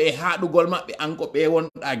mawbe haadugol mabbe an ko be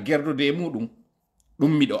wonda gerdude e mudum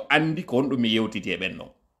dum mi do andi ko on dum mi yewtiti e ben no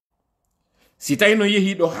si tayno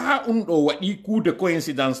yehi do ha do wadi coup de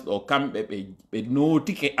coïncidence do kambe be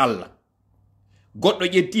notike alla goddo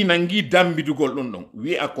jetti nangi dambidugol don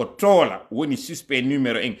wi ako tola woni suspect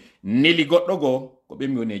numéro 1 neli goddo go ko be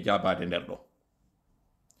mi woni jabade nder do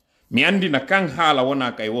mi andi na kan hala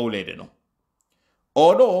wona kay wowlede no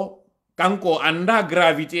odo kanko anda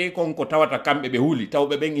gravité konko tawata kambe be huli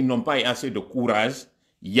tawbe ben in non pas assez de courage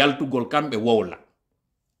yaltugol kambe wowla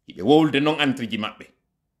be wowlde non entreji mabbe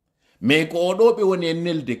mais ko odo be woni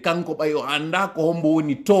nelde kanko bayo anda ko hombo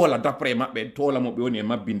woni tola d'après mabbe tola mo be woni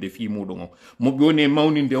mabbinde fi mudon mo be woni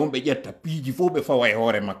mawninde on be jetta piiji fo be fawa e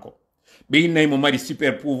hoore makko be inay mo mari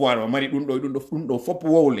super pouvoir mo mari dum do fop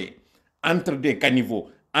wowle entre des caniveaux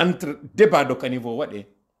entre débat do caniveau wade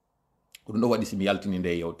ko dum do wadi simi yaltini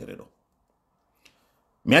nde yewtere do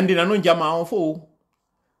mi andina non jama on fo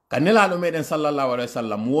kanelaɗo meɗen sallallahu alaihi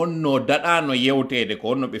wasallam wonno daɗano yewtede ko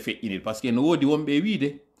wonno ɓe feƴƴinir par ce que no woodi wonɓe wiide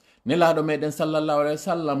nelaɗo meɗen sallallahu alaihi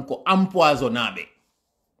wasallam ko empoisonnaɓe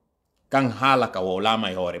kan haala ka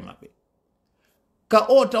wowlama e hoore maɓɓe ka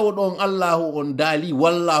o taw ɗon allahu on daali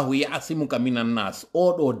wallahu yasimuka minan nas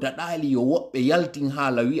oɗo daɗali yo woɓɓe yaltin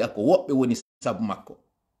haala wi'a ko woɓɓe woni sabu makko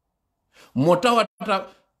mo tawata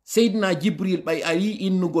seydina jibril ɓay ari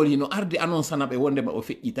innugol hino arde annonsana ɓe wondema o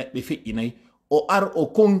ɓe feƴƴinayi o ar o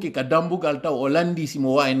konki ka dambugal taw o landi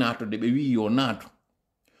simo wawi natode ɓe wi yo naatu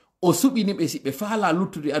o suɓini ɓe si ɓe faala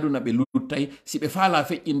luttude aduna ɓe luttay si ɓe faala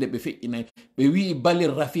feƴƴinde ɓe feƴƴinay ɓe wi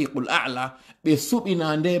balir rafiqul a'la ɓe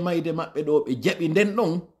suɓina nde mayde maɓɓe ɗo ɓe jaɓi nden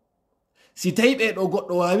ɗon si tawi ɓe ɗo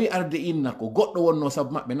goɗɗo wawi arde inna ko goɗɗo wonno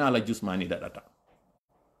sabu maɓɓe naala jusmani daɗata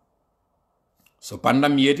so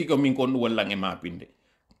pandam mi yeti ko min kon ɗum wallan e mapinde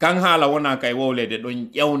kan haala wona kay wowlede ɗon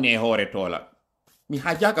ƴewne hoore tola mi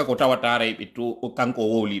hajaka ko tawatara e to kanko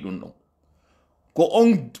wowli ɗum ɗon ko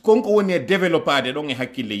on konko woni e développade ɗon e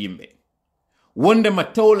hakkille yimɓe wondema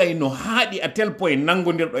tawlay no haaɗi à tel point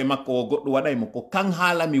nangodirɗo e makko o goɗɗo waɗaymo ko kan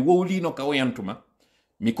haala mi wowlino ka o yantuma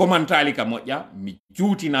mi komantali ka moƴƴa mi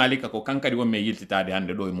juutinali ka ko kankadi won me yiltitade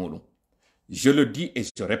hande ɗo e muɗum. Je le dis et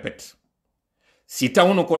je répète, si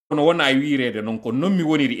tawno kono wona e wirede non ko non mi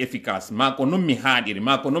woniri efficace ma ko non mi haaɗiri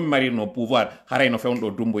ma ko non mi marirno pouvoir harayno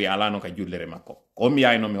fewnɗo dumbo ya alano ka jullere makko ko mi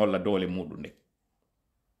yayno mi holla dole muɗum nde.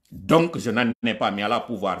 Donc je n'en ai pas, mi ala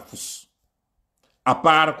pouvoir fus à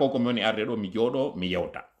part ko mi woni arde ɗo mi jooɗo mi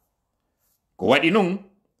yewta ko waɗi non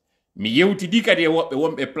mi yewtidi kadi e woɓɓe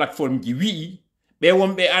wonɓe plateforme ji wi'i ɓe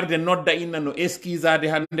wonɓe arde nodda inna no excusade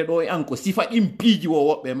hande ɗo e an ko sifa ɗin piiji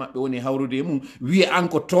wo woɓɓe maɓɓe woni hawrude e mum wi'a an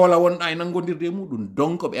ko toola wonɗa e nangodirde e muɗum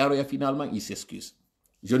donc ɓe aroya finalement il s'excuse.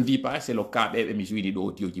 Je ne dis pas c'est le cas ɓeɓe mi joini ɗo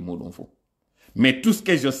audioji muɗum fo, mais tout ce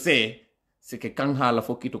que je sais c'est que kan haala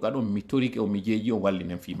fokkito ka ɗon mi torike o mi jeeji on walli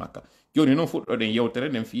nen fi makka. Joni noon fuɗɗoɗen yewtere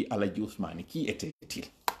nen fi Aladji Ousmane qui était-il?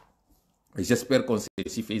 J'espère qu'on s'est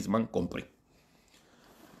suffisamment compris.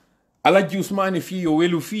 Aladji Ousmane fi yo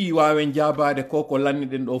welu fi wawen jabade koko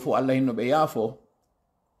lanniɗen ɗo fo Allah hinno ɓe yaafo.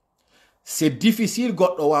 C'est difficile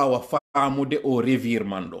goɗɗo wawa faamude o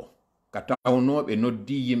revirement ɗo ka tawnoɓe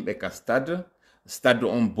noddi yimɓe ka stade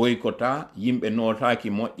on boycota yimɓe notaki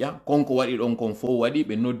moƴƴa konko waɗi ɗon kon fo waɗi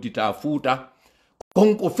ɓe noddita fuuta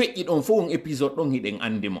konko feƴƴi ɗon fo on épisode ɗon hiɗen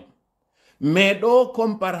andi mo, mais ɗo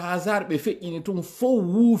comme par hasard ɓe feƴƴini tun fo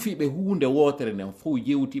wuufi ɓe hunde wotere nden fo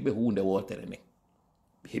yewtiɓe hunde wotere nden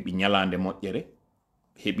ɓe heɓi ñalande moƴƴere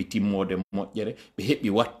ɓe heɓi timmode moƴƴere ɓe heɓi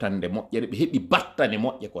wattande moƴƴere ɓe heɓi battane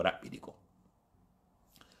moƴƴe ko raɓɓiɗi ko.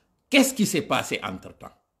 Qu'est-ce qui s'est passé entre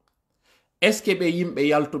temps? Est ce que ɓe yimɓe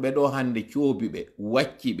yaltuɓe ɗo hande coobiɓe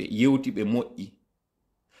wacciɓe yewtiɓe moƴƴi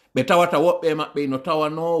ɓe tawata woɓɓe maɓɓe no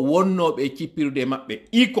tawano wonnoɓe cippirde maɓɓe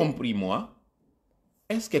y compris moi?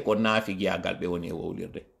 Est ce que ko naafigiyagal ɓe woni e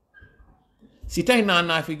wowlirde? Si tawi na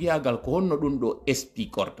naafigiyagal ko honno ɗum ɗo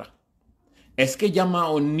explicorta? Est ce que jamma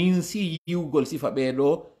on ninsi yiwgol sifa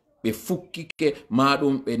ɓeɗo ɓe fukkike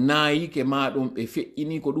maɗum ɓe naayike maɗum ɓe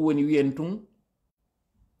feƴƴini ko ɗum woni wiyen tun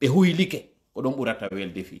ɓe huylike ko ɗon ɓurata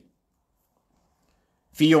welde fi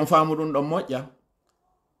fiyon faamu ɗum ɗon moƴƴa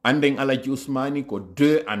anden Aladji Ousmane ko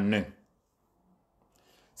 2 en 1,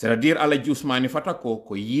 c'est à dire Aladji Ousmane Fatako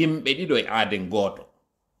ko yimɓe ɗiɗo e aaden gooto.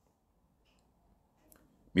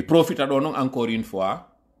 Mi profita ɗo non encore une fois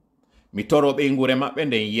mi toroɓe ngure maɓɓe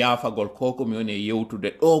nden yaafagol koko mi woni e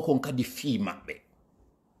yewtude ɗo kon kadi fii maɓɓe.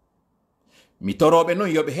 Mi toroɓe non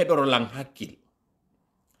yoɓe heɗoro lan hakkil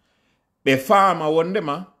ɓe faama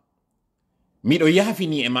wondema miɗo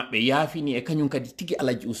yaafini e maɓɓe yaafini e kañum kadi tigi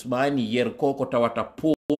Aladji Ousmane yer koko tawata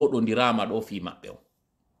poɗodirama ɗo fii maɓɓe o.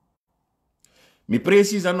 Mi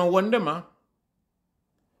précisa non wondema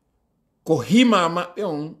ko hima maɓɓe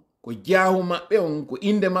on ko jaahu maɓɓe on ko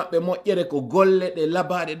inde maɓɓe moƴƴere ko golle ɗe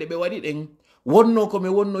labaɗe ɗe ɓe waɗi ɗen wonno komi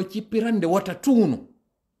wonno cippirande wata tuunu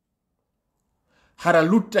hara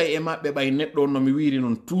lutta e maɓɓe ɓay neɗɗo no mi wiri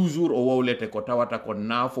non toujours o wowlete ko tawata ko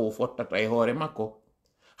naafo o fottata e hoore makko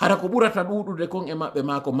hara ko ɓurata ɗuɗude kon e maɓɓe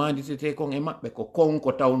ma ko manditete kon e maɓɓe ko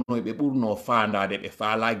konko tawno ɓe ɓurno fandade ɓe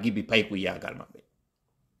faala gibi paykuyagal maɓɓe.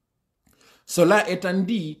 Cela étant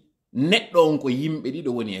dit neɗɗo on ko yimɓe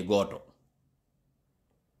ɗiɗo woni e gooto.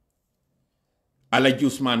 Aladji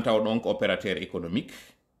Ousmane tawɗon ko opérateur économique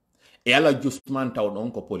e Aladji Ousmane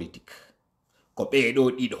tawɗon ko politique ko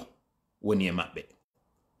ɓeeɗo ɗiɗo woni e maɓɓe.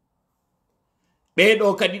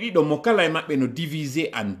 Ɓeeɗo kadi ɗiɗo mo kala e maɓɓe no divisé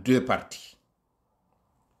en 2 parties.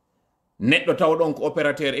 Neɗɗo tawɗon ko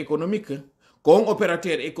opérateur économique ko on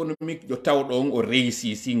opérateur économique jo tawɗon o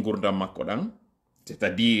réussi si gurdam makko ɗan, c'est à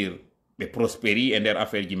dire ɓe prospéri e nder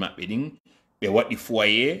affaire ji maɓɓe ɗin ɓe waɗi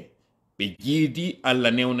foyer ɓe jiidi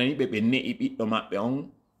Allah newnani ɓe ne'i ɓiɗɗo maɓɓe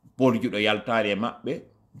on boljuɗo yaltali e maɓɓe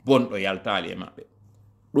bonɗo yaltali e maɓɓe.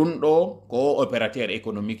 ɗum ɗo ko opérateur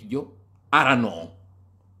économique jo arano on.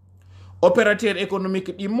 Opérateur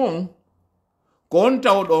économique ɗimmon ko on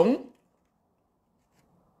tawɗon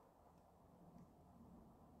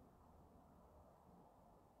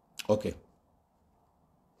ok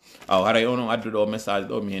aw haray onon adduɗo message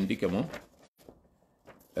ɗo mi hendike mo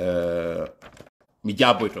mi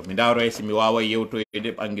jabboyto mi daro si mi wawa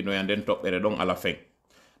yewtoyde ɓanginoya nden toɓɓere ɗon à la fin.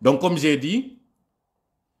 Donc comme j'ai dit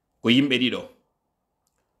ko yimɓe ɗiɗo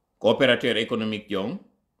ko opérateur économique jon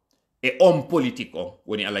et homme politique on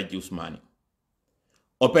woni Aladji Ousmane.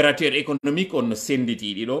 Opérateur économique on no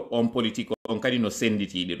senditi ɗiɗo, homme politique on kadi no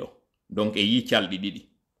senditi ɗiɗo, donc e yi calɗi ɗiɗi.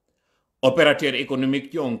 Opérateur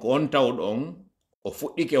économique jon ko on tawɗo on o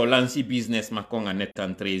fuɗɗike o lanci business makko en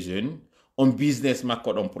étant très jeune, on business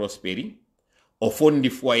makko ɗon prospéri, o fondi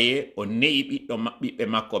foyer, o ne'i ɓiɓɓe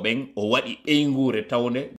makko ɓen, o waɗi ɓeygure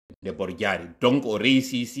tawde nde bor jaari, donc o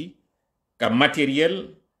réussisi ka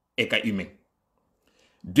matériel et ka humain.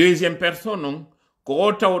 Deuxième personne on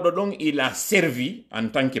ko tawɗo ɗon il a servi en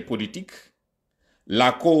tant que politique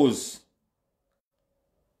la cause,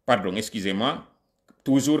 pardon, excusez-moi,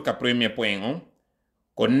 toujours ka premier point on,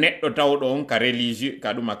 ko neɗɗo tawɗo on ka religieux,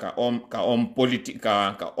 ka ɗuma ka homme politique,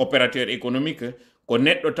 ka opérateur économique, ko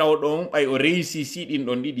neɗɗo tawɗo on ɓay o réussisi ɗin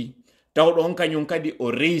ɗon ɗiɗi, tawɗo on kañum kadi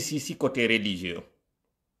o réussisi côté religieux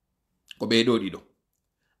ko ɓeɗo ɗiɗo.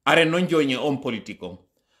 Are non joni homme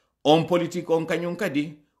politique on kañum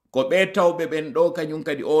kadi ko ɓe tawɓe ɓen ɗo kañum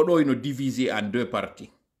kadi oɗo ino divisé en deux parties.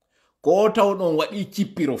 Ko tawɗon waɗi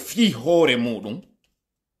cippiro fi hoore muɗum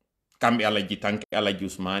kamɓe alaji tanke alaji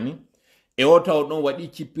Ousmani, e o tawɗon waɗi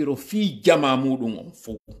cippiro fi jama muɗum on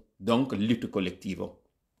fou, donc lutte collective.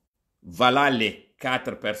 Voilà les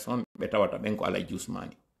 4 personnes ɓe tawata ɓen ko alaji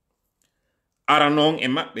Ousmani. Ara non e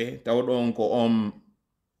maɓɓe tawɗon ko on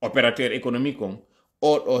opérateur économique on,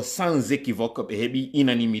 oɗo sans équivoque ɓe heɓi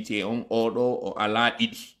unanimité on, oɗo o ala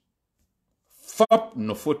ɗiɗi fop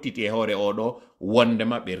no fottite hoore oɗo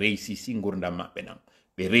wondema ɓe réussisi gurdam maɓɓe ɗam,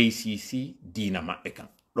 ɓe réussisi dina maɓɓe kan.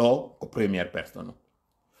 Ɗo ko première personne.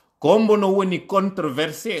 Kombo no woni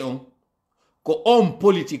controversé on ko on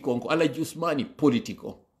politique on, ko alaji Ousmani politique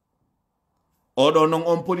on. Oɗo non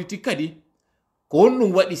on politique kadi ko on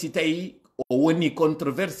ɗum waɗi si tawi o woni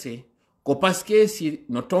controversé, ko parce que si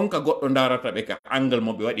no tonka goɗɗo darata ɓe ka angle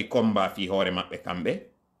mo ɓe waɗi combat fi hoore maɓɓe kamɓe,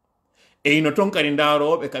 e no tonkani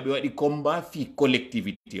daroɓe ka ɓe waɗi combat fi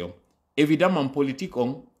collectivité on. Évidemment politique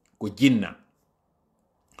on ko jinna.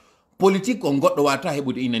 Politique on goɗɗo wata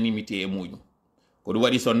heɓude unanimité e muɗum. Ko ɗum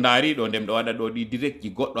waɗi so ndaari ɗo ndem ɗo waɗa ɗo ɗi direct ji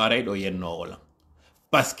goɗɗo aray ɗo yennowola.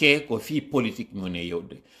 Parce que ko fi politique mi woni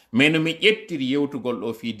yewde. Mais no mi ƴettiri yewtugol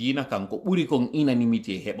ɗo fi dina kan ko ɓuri kon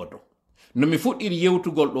unanimité heɓoto. No mi fuɗɗiri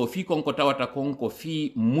yewtugol ɗo fi konko tawata konko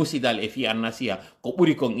fi musidal e fi annasiya ko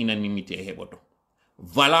ɓuri kon unanimité heɓoto.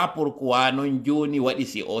 Voilà pourquoi non joni waɗi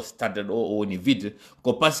si o stade ɗo o woni vide,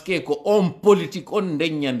 ko parce que ko on politique on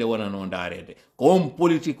ndeññande wona no darede, ko on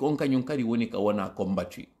politique on kañum kadi woni ka wona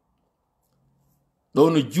combattu. Ɗo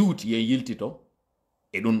no juuti e yiltito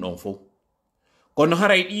e ɗum ɗon fof. Kono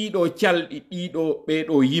haray ɗiɗo calɗi ɗiɗo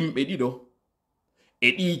ɓeɗo yimɓe ɗiɗo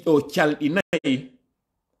e ɗiɗo calɗi nayi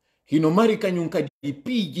hino mari kañum kadi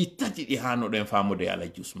piiji tati ɗi hanoɗen famude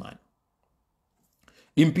alaji Ousmani.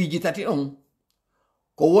 Ɗin piiji tati on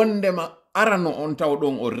ko wondema arano on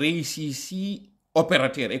tawɗon o réussisi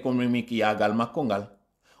opérateur économique yagal makko ngal,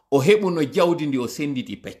 o heɓuno jawdi ndi o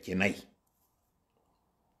senditi pecce nayi.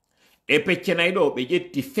 E pecce nayi ɗo ɓe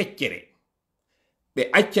ƴetti feccere ɓe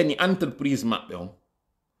accani entreprise maɓɓe on,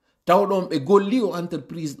 tawɗon ɓe golli o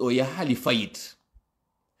entreprise ɗo yahali fayit.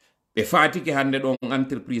 Ɓe fatike hande ɗon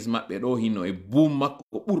entreprise maɓɓe ɗo hino e boom makko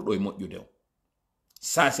ko ɓurɗo e moƴƴude o.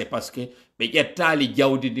 Ça c'est parce que ɓe ƴettali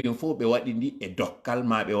jawdi ndin fof ɓe waɗi ndi e dokkal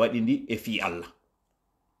ma ɓe waɗi ndi e fi Allah.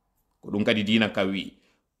 Ko ɗum kadi dina ka wi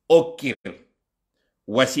okkir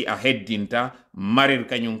wasi a heddinta, marir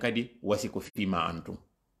kañum kadi wasi ko fima antum.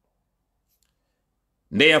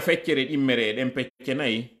 Ndeya feccere ɗimmere e ɗen pecce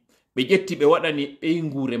nayi ɓe ƴetti ɓe waɗani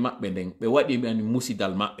ɓeygure maɓɓe nden, ɓe waɗi ɓani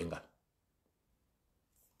musidal maɓɓe ngal.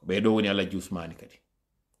 Ɓe ɗo woni alaji Ousmani kadi.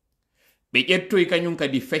 Ɓe ƴettoy kañum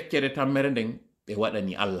kadi feccere tammere nden ɓe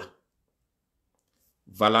waɗani Allah.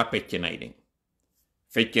 Voilà pecce nayi ɗen.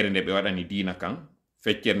 Feccere nde ɓe waɗani dina kan,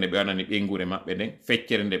 feccere nde ɓe waɗani ɓeygure maɓɓe nden,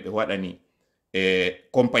 feccere nde ɓe waɗani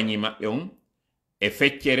compagnie maɓɓe on, e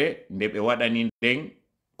feccere nde ɓe waɗani nden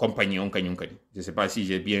compagnie on kañum kadi. Je ne sais pas si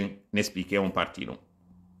j'ai bien expliqué on partie ɗon.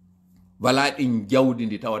 Voilà ɗin jawdi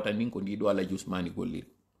ndi tawata ndin ko ndiɗo alaji Ousmani golliri.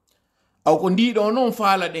 Aw ko ndiɗo noon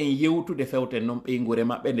faala ɗen yewtude fewten noon ɓeygure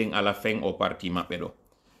maɓɓe nden ala fin o parti maɓɓe ɗo.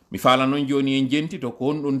 Mi faala noon joni en jentito ko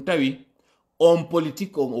on ɗum tawi on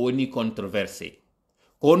politique on o woni controversé.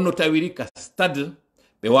 Ko honno tawiri ka stade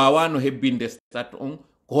ɓe wawano hebbinde stade on,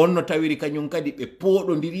 ko honno tawiri kañum kadi ɓe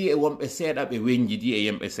poɗodiri e wonɓe seeɗa ɓe wenjidi e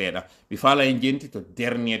yemɓe seeɗa. Mi faala en jentito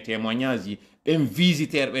dernier témoignage ji ɓen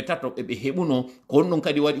visiteur ɓe tato ɓe heɓuno ko honɗum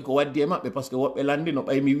kadi waɗi ko waddi e maɓɓe par ce que woɓɓe landi no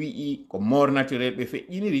ɓay mi wi'i ko mort naturel ɓe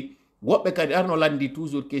feƴƴiniri. Woɓɓe kadi arno landi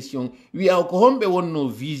toujours question wi'a ko homɓe wonno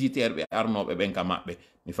visiteur ɓe arnoɓe ɓen ka maɓɓe.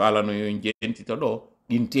 Mi falano yo jentito ɗo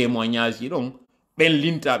ɗin témoignage ji ɗon ɓen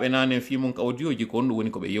lintaɓe nanen fimon ka audio ji ko honɗum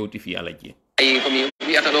woni ko ɓe yewti fi alaji. Komi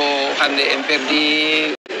wiyata ɗo hande en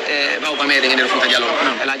perdi bawba meɗen e nder Fouta Diallo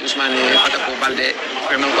Elaji Ousmane Fatako balde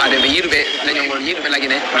vraiment ko adeɓe yiɗuɓe leñolngol yiɗuɓe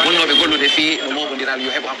lagine wonnoɓe gollude fi no moɓodiral yo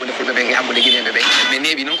heɓo hakkude fulɓe ɓen e hakkude guinéɓe ɓe mais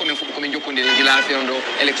neeɓi noon komin fuɗɗi komin jokkodiri gila fewndo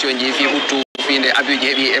élection ji fi ɓuttu finde abuji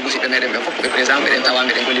heeɓi e musidɓe meɗen ɓen fof ɓe présent meɗen tawa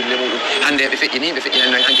meɗen gollirde muɗum hande ɓe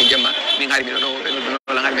feƴƴinani hanke jemma min haari miɗo ɗo ɓe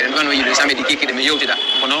noddunola haari meɗen ɗuwano yiide samedi kikkiɗe mi yewtida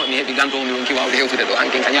kono mi heeɓi ganto mi wonki wawde hewtude ɗo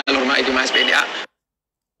hanke ka ñalorma e dimanche ɓe ndi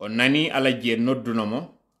on nani alaji en nodduno mo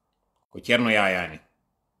ko Ceerno Yaya ni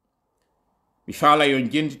mi faala yon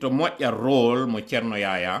jentito moƴƴa rôle mo Ceerno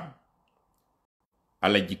Yaya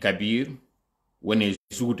Alaji Kabir woni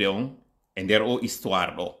juude on e nder o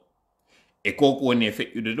histoire ɗo e koko woni e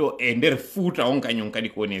feƴƴude ɗo e nder Fuuta on kañum kadi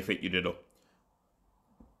ko woni e feƴƴude ɗo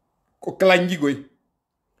ko klanjigoy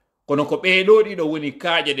kono ko ɓeeɗo ɗiɗo woni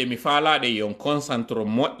kaaƴe ɗe mi faalaɗe yon concentre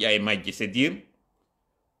moƴƴa e majje c'est dire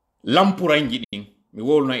lampuranji ɗin mi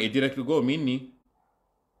wolno e direct go min ni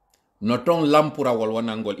no ton lampurawol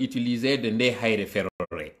wonangol utilisé de nde hayre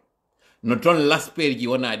ferore no ton lasperji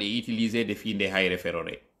wonaɗe utilisé de fi nde hayre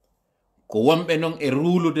ferore ko wonɓe non e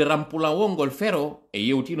rulude rampulawolngol fero e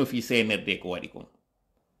yewtino fi CNRD ko waɗi kon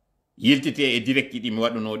yiltite e direct ɗi mi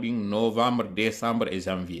waɗuno ɗin novembre décembre et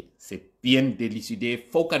janvier c'est bien délucidé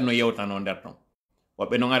fof kan no yewtano nder ton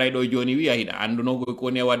woɓɓe non aray ɗo joni wiya hiɗa andunogo ko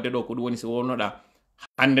woni wadde ɗo ko ɗum woni so wonnoɗa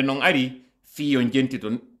hande non ari fi yon jentito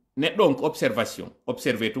neɗɗo on ko observation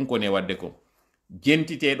observé tun ko ne wadde ko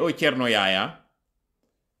jentite ɗo Ceerno Yaya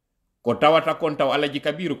ko tawata kon taw Alaji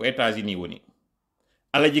Kabiru ko États-Unis woni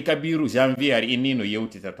Alaji Kabiru janvier ari inni no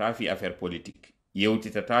yewtitata fi affaire politique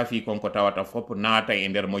yewtitata fi konko tawata fop naata e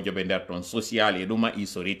nder mojoɓe nder ton social e ɗuma i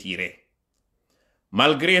so retiré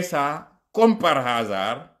malgré ça comme par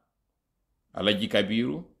hasard Alaji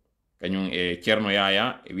Kabiru kañum e Ceerno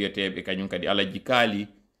Yaya e wiyeteɓe kañum kadi Alaji Kaali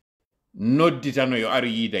nodditano yo aru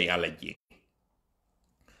yiida e Alaji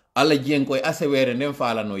Alaji en koye asewere nden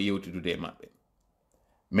faalano yewtitude e maɓɓe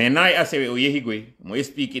mais nayi asewe o yehigoy mo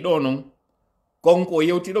explique ɗo non konko o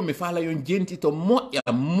yewti ɗo mi faala yon jentito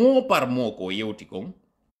moƴƴa mot par mot ko o yewti kon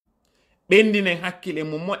ɓendinen hakkille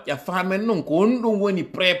mo moƴƴa faamen non ko on ɗum woni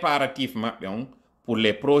préparatif maɓɓe on pour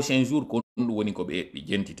les prochains jours ko on ɗum woni ko ɓe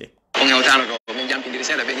jentite on hewtano ɗo min jampidiri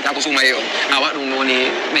seeɗa ɓe ka ko suuma e on awa ɗum woni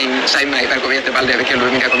min saymay kadi ko wiyette balde ɓe kello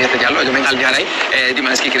min kay ko wiyette diallojo min haldi haray e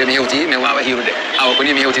dimanche kikire mi hewti min wawa hirude awa ko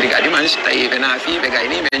ni mi hewtiri ga dimanche tawi ɓe naafi ɓe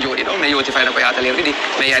gayni ɓe jooɗi ɗo mi yewti fayda ko yata ler ɗiɗi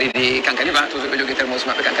mi yaridi kankani ba toujours ɓe jogui termos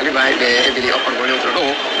maɓɓe kankani ba ɓe heɓiri okkongol yewtiro ɗo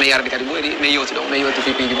mi yardi kadi ɓoyɗi mi yewti ɗo mi yewti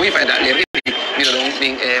fi piiji boyi fayda ler ɗiɗi mbiɗo ɗon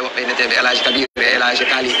ɗin e woɓɓe neteɓe Alaji Kabir e Alaji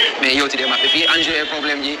Kaali mais yewtide maɓɓe fi enjeu e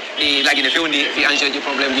probléme ji ɗi laguine fewndi fi enjeu ji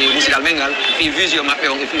probléme ji musidal mengal fi vision maɓɓe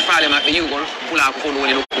on e fi faale maɓɓe yiwgol pulako fof ɗum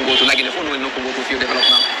woni nokku gotu laguine fof ɗum woni nokku gotu fiw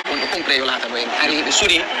développement wonɗo concret yo laatano en ari ɓe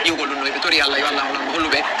suuri yiwgol ɗum ɗo eɓe tori Allah yo Allah holanmo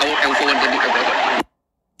holluɓe en fof wonde ɓiɓɓe goto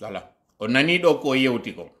voilà o nani ɗo ko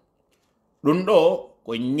yewti ko ɗum ɗo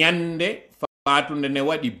ko ñande fatunde ne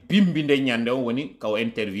waɗi bimbinde ñande on woni kawo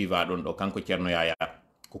interviva ɗon ɗo kanko Ceerno Yaya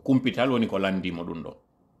ko kumpital woni ko landimo ɗum ɗo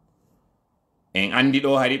en andi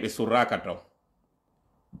ɗo hari ɓe surraka taw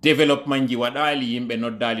développement ji waɗali yimɓe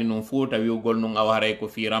noddali non Fuuta wiwgol nun awa haray ko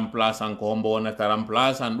fi remplaçant ko hombo wonata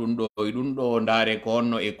remplaçant ɗum ɗo e ɗum ɗo ndaare ko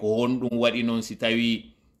honno e ko honɗum waɗi noon si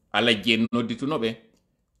tawi Alaji en nodditunoɓe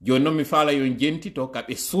joni noon mi faala yon jentito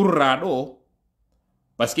kaɓe surra ɗo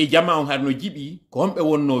par ce que jama on har no jiɓi ko homɓe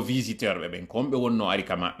wonno visiteur ɓe ɓen ko homɓe wonno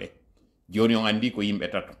arika maɓɓe joni on andi ko yimɓe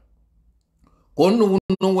tato ko honɗum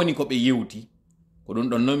non woni ko ɓe yewti ko ɗum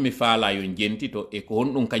ɗon noon mi faala yon jentito e ko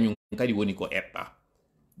honɗum kañum kadi woni ko eɓɓa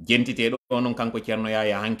jentite ɗo noon kanko Ceerno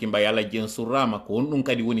Yaya hanki mbay Alaji en surrama ko honɗum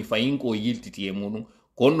kadi woni fayin ko yiltiti e muɗum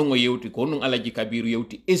ko honɗum o yewti ko honɗum Alaji Kabiru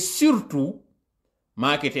yewti et surtout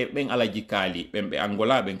maketeɓe ɓen Alaji Kaali ɓen ɓe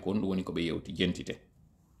Angola ɓen ko honɗum woni ko ɓe yewti jentite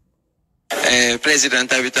président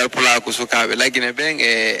tawital pulako sukaɓe laguine ɓen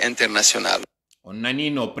e international on nani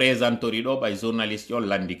no présentori ɗo ɓay journaliste on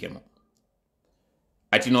landike mo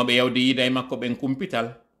atinoɓe yawde yiida e makko ɓen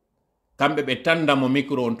kumpital kamɓe ɓe tandamo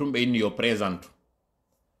micro on tum ɓe inni yo présente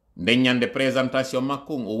nden ñande présentation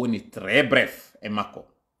makko o woni très bref e makko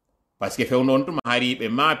par ce que fewno on tum haari ɓe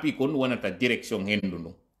maapi ko ɗum wonata direction hendu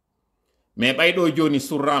ndum mais ɓayɗo joni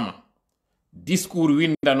surrama discours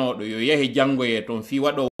windanoɗo yo yahi janngoye toon fi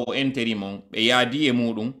waɗowo intérim on ɓe yaadi e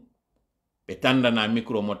muɗum ɓe tandana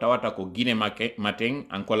micro mo tawata ko Guinée matin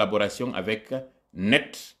en collaboration avec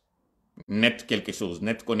net quelque chose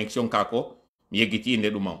net connexion kako mi yeggiti inde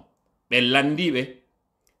ɗum on ɓe landiɓe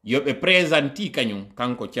yo ɓe présenti kañum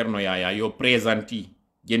kanko Ceerno Yaya yo présenti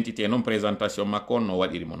jentite noon présentation makko on no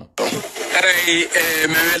waɗirimo noon aray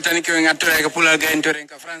mi weltani ko en attore ko pulal gayntoren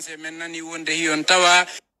ka français men nani wonde hiyon tawa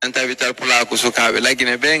tawital pulako sukaɓe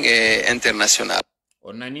laguine ɓen e international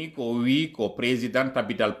o nani ko wi ko président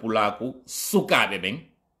tabital pulaku sukaɓe ɓen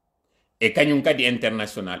e kañum kadi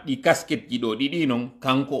international ɗi casquette ji ɗo ɗiɗi noon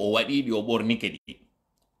kanko o waɗiɗi o ɓornike ɗi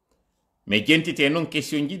mais jentite noon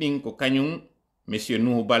question ji ɗin ko kañum monsieur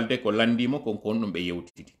Nuhu Balde ko landimo kon ɗum ɓe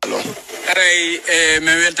yewtidi aray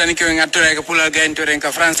min weltani ko ngattoreke pulal gayntoren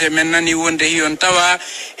ka français men nani wonde hiyon tawa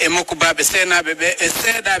e makko baɓe senaɓe ɓe e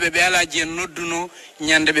seeɗaɓe ɓe alaji en nodduno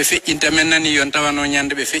ñande ɓe feƴƴinta men nani yon tawano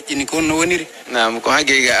ñande ɓe feƴƴini ko no woniri nam ko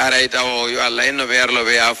haqiqa aray taw yo Allah innoɓe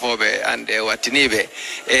yarloɓe yaafoɓe ande wattiniɓe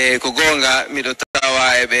e ko gonga miɗo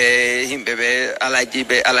tawa eɓe yimɓe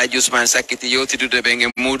ɓe alaji Ousmane sakkiti yewtidude ɓe nge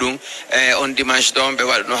muɗum on dimanche ɗon ɓe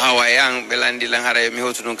waɗa no hawa e an ɓe landilan haray mi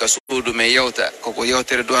hewtu ɗum ka suudu men yewta koko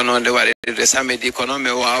yewtere duwanode waɗe de samedi kono me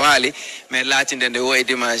wawali mais latinde nde woy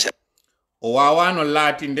dimanche o wawano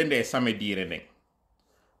latinde nde samedire nden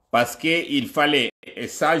parce que il fallait et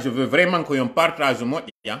ça je veux vraiment ko yon partage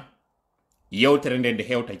moƴƴa yewtere nde nde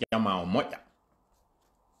hewta jama o moƴƴa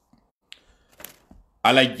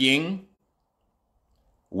Alaji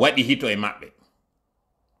waɗi hito e maɓɓe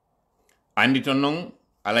andi ton non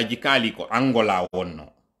Alaji Kali ko Angola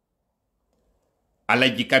wonno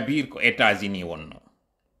Alaji Kabir ko États-Unis wonno.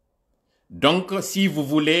 Donc, si vous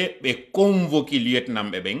voulez, be convoquer lieutenant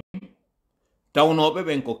ben, tawno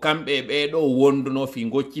ben ko kambe be do wonduno fi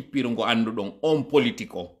ngo cippiro ngo andudon homme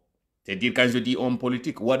politico. C'est-à-dire quand je dis homme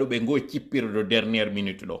politique, wado be ngo cippiro do dernière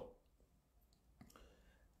minute do.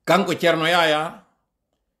 Kanko Cerno Yaya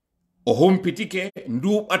o hompitike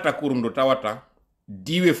nduɓata kurndo tawata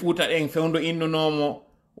diwe fuuta en fewndo innonomo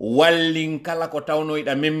wallin kala ko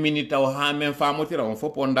tawnoyɗa memmini taw ha men famotira on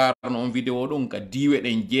fof o darno on vidéo ɗum ka diwe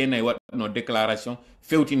ɗen jeenayi waɗno déclaration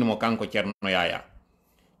fewtinimo kanko Cerno Yaya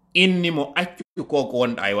innimo accu koko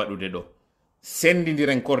wonɗa e waɗude ɗo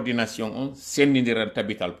sendidiren coordination on sendidiren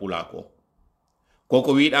tabital pula ko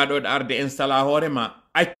koko wiɗa ɗo arde installa hoorema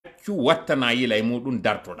accu wattana yila e muɗum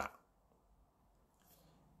dartoɗa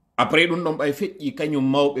après ɗum ɗon ɓay feƴƴi kañum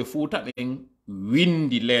mawɓe fuuta ɓen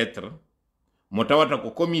windi lettre mo tawata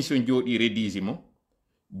ko commission jooɗi rédige mo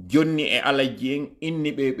jonni e alaji en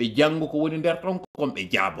inni ɓe janngo ko woni nder ton kon ɓe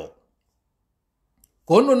jaabo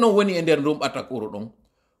ko honɗon noon woni e nder ndum ɓatakuro ɗon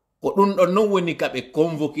ko ɗum ɗon noon woni ka ɓe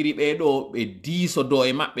convoquiri ɓe ɗo ɓe diiso do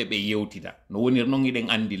e maɓɓe ɓe yewtida no wonir noon iɗen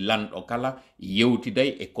andi lanɗo kala yewtiday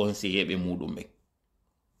e conseiller ɓe muɗum ɓe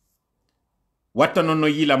watta noon no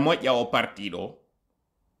yila moƴƴa o parti ɗo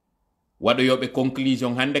waɗoyoɓe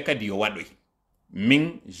conclusion hande kadi yo waɗoy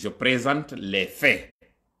min je présente les faits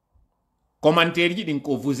commentaire ji ɗin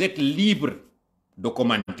ko vous êtes libre de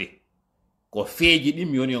commenter ko feeji ɗin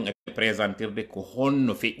mi woni on e présentirde ko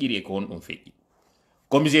honno feƴƴiri e ko honɗum feƴƴi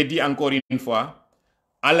comme j'ai dit encore une fois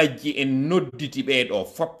alaji en nodditi ɓeɗo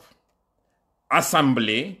fop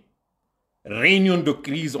assemblée réunion de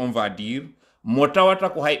crise on va dire mo tawata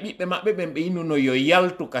ko hay ɓiɓɓe maɓɓe ɓen ɓe innuno yo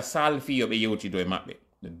yaltu ka sal fi yo ɓe yewtido e maɓɓe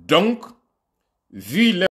donc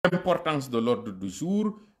vu l'importance de l'ordre du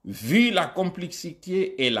jour, vu la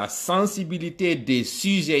complexité et la sensibilité des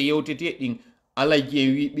sujets yewtete ɗin alaji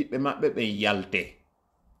wi ɓiɓɓe maɓɓe ɓe yalte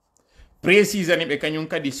précisani ɓe kañum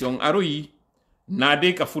kadi si on aroyi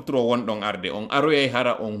naade ka futuro wonɗon arde on aroye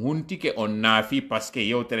hara on huntike on naafi parce que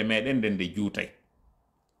yewtere meɗen nde juutay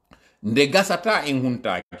nde gasata en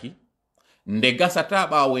huntaki nde gasata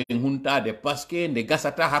ɓawo en huntade parce que nde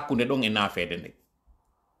gasata hakkunde ɗon e naafede nde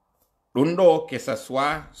ɗum ɗo que ça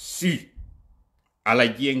soit su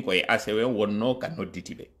alaji en koye ACW wonno ka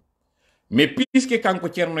nodditi ɓe mais puisque kanko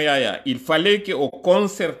Cerno Yaya il fallait que o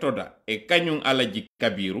concertoda e kañum alaji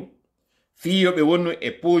Kabiru fiyoɓe wonu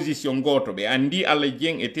e position goto ɓe andi alaji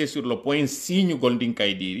en était sur le point signugol ndin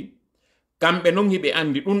kaydiri kamɓe noon hiɓe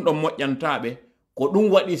andi ɗum ɗon moƴƴantaɓe ko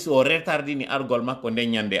ɗum waɗi so retardini argol makko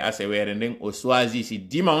nden ñande ACWR nden o choisi si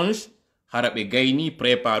dimanche hara ɓe gayni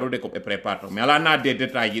préparude ko ɓe prépare mais ala nadde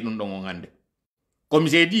détail ji ɗum ɗon on hande comme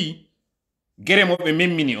j'ai dit gere mo ɓe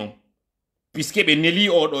memmini on puisque ɓe neli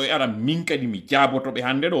oɗo e ara min kadi mi jaabotoɓe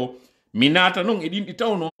hande ɗo mi naata noon e ɗinɗi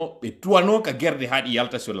tawno ɓe tuwano ka gerde haɗi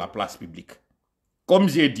yalta sur la place publique comme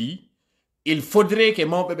j'ai dit il faudrait que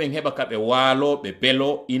mawɓe ɓen heɓa ka ɓe waalo ɓe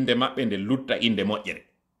belo inde maɓɓe nde lutta inde moƴƴere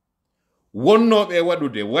wonnoɓe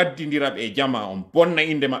waɗude waddidiraɓe e jama on bonna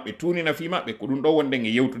inde maɓɓe tunina fi maɓɓe ko ɗum ɗo wonɗen e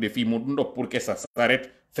yewtude fi muɗum ɗo pour que ça s'arrête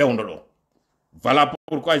fewndo ɗo voilà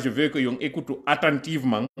pourquoi je veux que yon écoute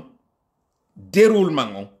attentivement déroulement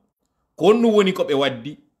on ko honɗum woni ko ɓe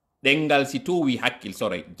waddi ɗengal si to wi hakkil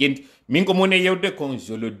soray jenti min ko moni yewde kon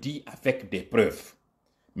je le dis avec des preuves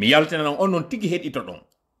mi yaltinan on noon tigi heɗito ɗon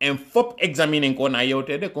en fop examinen ko wona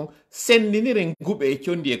yewtede kon sendiniren guɓe e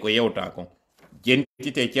condi e ko yewta kon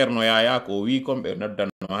jentite Cerno Yaya ko wi kon ɓe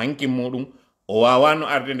noddanno hanki muɗum o wawano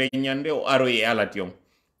arde nde ñande o aroy e alati on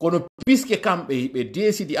kono puisque kamɓe ɓe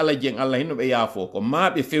desidi alaji en Allah hinno ɓe yaafo ko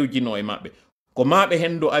maɓe fewjino e maɓɓe ko maɓe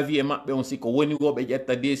hendo avis e maɓɓe on siko woni wo ɓe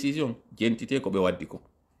ƴetta décision jentite ko ɓe waddi ko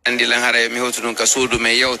andi lan hara mi hotu dun ka suudu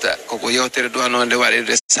me yewta koko yewtere do nonde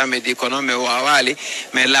waɗede samedi kono me wawali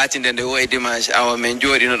mais latinde nde woy dimanche awa men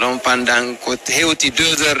jooɗino ɗon pendant ko hewti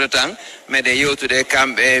 2 heures de temps meɗe yewtude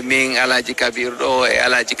kamɓe min alaji kabir ɗo e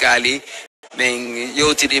alaji kaali men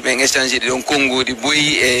yewtidi men échange ɗi ɗon konngudi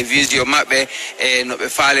boyi e vision maɓɓe e no ɓe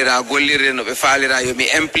faalira gollirde no ɓe faalira yomi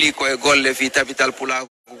implique e golle fi tabital pulaku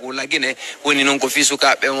lagine woni non ko fi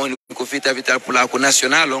sukaɓe woni ko fi tabital pulaku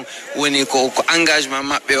national on woni ko engagement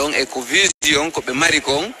maɓɓe on e ko vision ko ɓe mari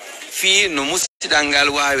kon fi no musidal ngal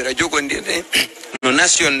wawira jogondirde no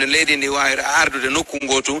nation no leydi ndi wawira ardude nokku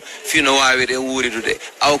ngotu fi no wawire wuridude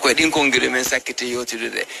aw koye ɗin konngiri men sakkiti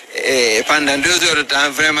yewtidude e pendant 2 heures de temps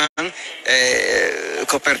vraiment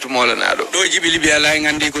ko perte molanaɗo ɗo jiɓi libi ala en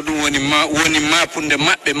andi ko ɗum woni mapunde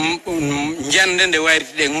maɓɓe jande nde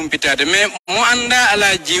wayritiɗe humpitade mais mo anda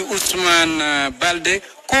alaji Ousmane Balde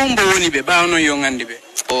ko mbo woni ɓe ɓawa noon yo gandi ɓe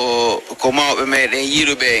ko mawɓe meɗen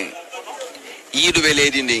yiɗuɓe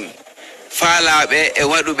leydi ndin faalaɓe e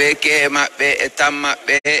waɗuɓe ke maɓɓe e tam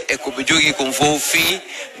maɓɓe e koɓe jogui kon fof fi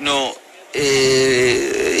no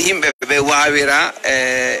yimɓe ɓe wawira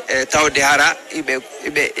tawde hara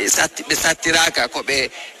ɓe sattiraka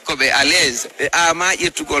koɓe à l'aise ɓe ama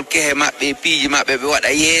ƴettugol kehe maɓɓe piiji maɓɓe ɓe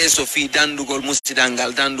waɗa yeeso fi dandugol musidal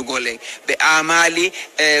ngal dandugol en ɓe amali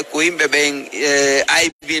ko yimɓe ɓen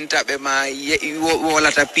aybinta ɓe ma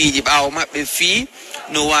wolata piiji ɓawo maɓɓe fi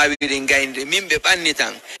no wawiri gayde min ɓe ɓanni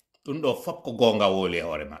tan ɗum ɗo fof ko gonga woli e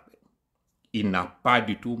hoore maɓɓe. Il n'a pas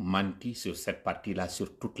du tout menti sur cette partie-là,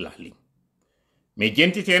 sur toute la ligne. Mais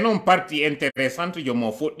jentite non partie intéressante je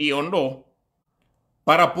mo fuɗɗi on ɗo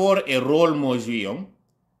par rapport e rôle mo jouи on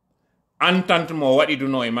entente mo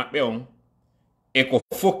waɗiduno e maɓɓe on e ko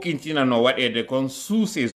fokkintina no waɗede kon sous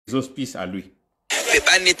ses auspices à lui. ɓe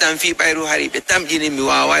ɓannitan fi ɓayru hari ɓe tamƴini mi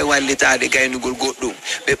wawawi wallitade gaynugol goɗɗum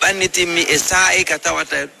ɓe ɓannitinmi e sa'i ka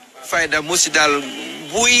tawata fayda musidal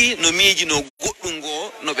buyi no miijino goɗɗum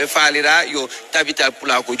ngo no ɓe faalira yo tabital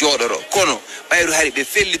pulako jooɗoro kono ɓayru hari ɓe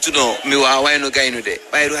fellituno mi wawayno gaynude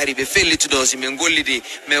ɓayru hari ɓe fellituno si min gollidi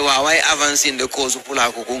mi waway avancinde cause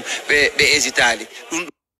pulako kon ɓe hésitali ɗum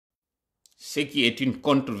ce qui est une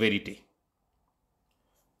contre-vérité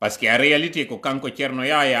parce que en réalité ko kanko Ceerno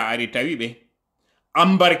Yaya ari tawi ɓe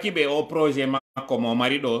embarki ɓe o projet makko mo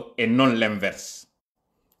mari ɗo e non l'inverse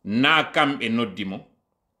na kamɓe noddimo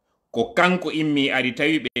ko kanko immi ari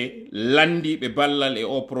tawi ɓe landi ɓe ballal e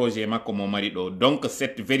o projet makko mo mari ɗo. Donc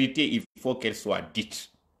cette vérité il faut qu'elle soit dite,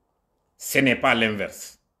 ce n'est pas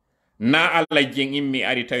l'inverse. Na Allah Dieng immi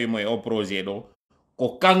ari tawi mo e o projet ɗo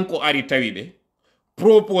ko kanko ari tawi ɓe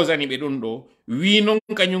proposani ɓe ɗum ɗo wi non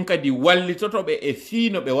kañum kadi wallitotoɓe e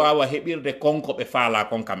fiino ɓe wawa heɓirde konko ɓe faala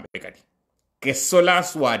kon kamɓe kadi. Que cela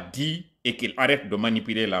soit dit et qu'il arrête de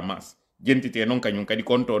manipuler la masse. Jentite non kañum kadi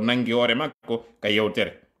konto nangi hoore makko ka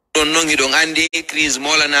yewtere. ɗon noon hiɗon andi crise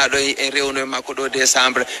molanaɗo e rewno e makko ɗo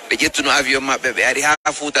décembre ɓe ƴettuno avion maɓɓe ɓe ari ha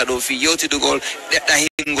Fuuta ɗo fi yewtidugol ɗeɗɗa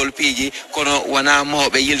hingol piiji kono wona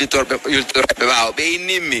mawɓe yilditorɓe ɓawo ɓe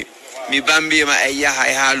innimmi mi bambima e yaha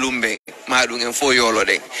e ha lumbe maɗum en fo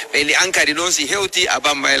yoloɗen ɓe ndi ankadi noon si hewti a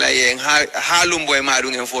bambayla en ha lumbo e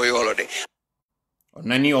maɗum en fo yoloɗen o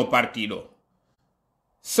nani o parti ɗo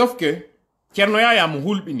sauf que Ceerno Yaya mo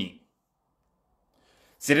hulɓini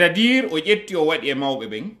c'est-à-dire o ƴetti o waɗi e mawɓe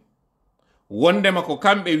ɓen wondema ko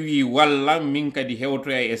kamɓe wi walla min kadi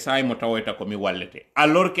hewtoya e sayi mo tawoyta komi wallete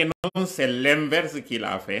alors que non c'est l'inverse qu'il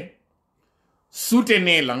a fait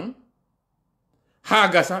soutenelan ha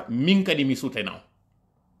gasa min kadi mi soutenan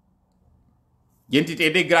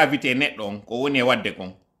jentite de gravité neɗɗo on ko woni e wadde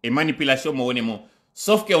kon e manipulation mo woni mo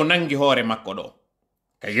sauf que o nangi hoore makko ɗo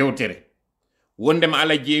ka yewtere wondema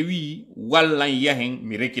ala jeewi wallan yahen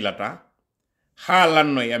mi rekilata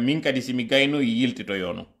haalannoya min kadi simi gaynoyi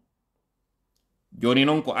yiltitoyono joni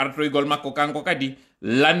noon ko artoygol makko kanko kadi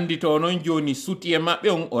landito noon joni suti e maɓɓe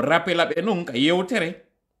on o rappela ɓe noon ka yewtere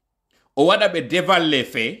o waɗa ɓe devant les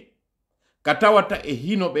faits ka tawata e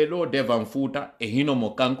hino ɓe ɗo devant Fuuta e hino mo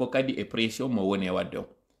kanko kadi e pression mo woni e wadde o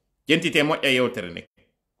jentite moƴƴa yewtere nde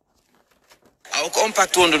aw ko on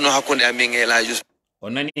pacte wonduno hakkunde amin e la just o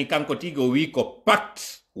nani kanko tigi o wi ko pacte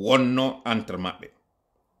wonno entre maɓɓe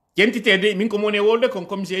jentitede min ko moni e wolde kon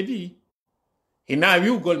comme j'ai dit hina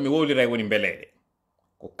wiwgol mi wowliray woni mbeleɗe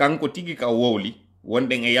ko kanko tigi ka wowli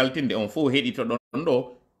wonɗen e yaltinde on fof heɗito ɗon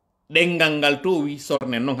ɗo ɗengal ngal to wi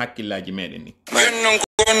sornen noon hakkillaji meɗen ni jon noon ko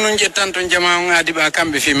on noon ƴettan toon jama on aadiɓa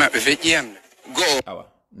kamɓe fi maɓɓe feƴƴiyande goo awa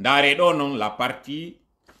ndaare ɗo noon la partie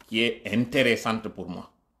qui est intéressante pour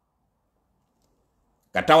moi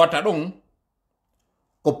ka tawata ɗon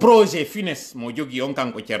ko projet finesse mo jogi on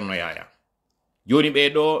kanko Ceerno Yaya joni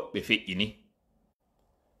ɓeɗo ɓe feƴƴini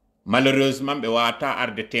malheureusement ɓe wata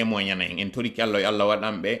arde témoignana en toriki Allah yo Allah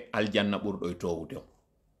waɗanɓe aljanna ɓurɗo e towude o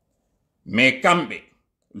mais kamɓe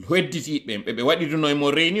hedditiɓe ɓe waɗiduno e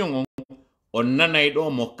mo réunion on on nanay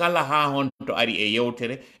ɗo mo kala ha honto ari e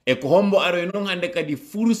yewtere e ko hombo aroy noon hande kadi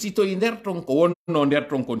fursitoye nder ton ko wonno nder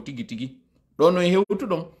ton kon tigi tigi ɗo no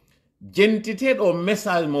hewtuɗon jentiteɗo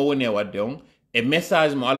message mo woni e wadde on e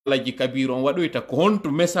message mo Allahji Kabiru on waɗoyta ko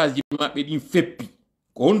honto message ji maɓɓe ɗin feppi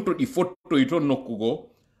ko honto ɗi fottoy ton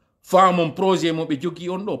nokkugo faamon projet mo ɓe jogi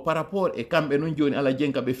on ɗo par rapport e kamɓe noon joni Alhaji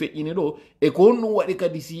en ka ɓe feƴƴini ɗo e ko honɗum waɗi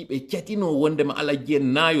kadi si ɓe catino wondema Alhaji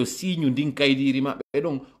en nayo signe ndin kaydiri maɓɓe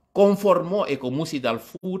ɗon conforme e ko musidal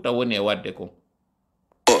Fuuta woni e wadde kon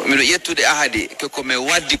miɗo ƴettude ahadi ko mi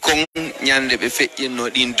waddi kon ñande ɓe feƴƴinno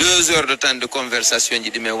ɗin 2 heures de temps de conversation ji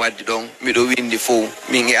ɗi min waddi ɗon miɗo windi fof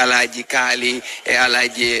min e Alhaji Kaali e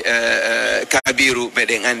Alhaji Kabiru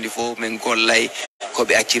meɗen andi fof min gollay ko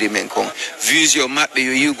ɓe acciri men kon vision maɓɓe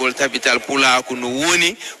yo yigol tabital pulaku no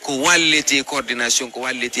woni ko walliti coordination ko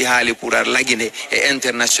walliti haali pourar lagine e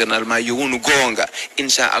international ma yo wonu gonga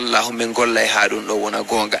inchallahu min gollay ha ɗum ɗo wona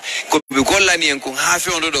gonga ko ɓe gollani en kon ha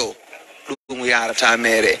fewndo ɗo ɗum yarata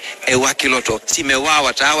mere e wakkiloto si mi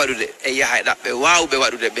wawata waɗude e yaha ɗaɓɓe wawɓe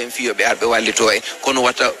waɗude ɓen fiyo ɓe arɓe wallito en kono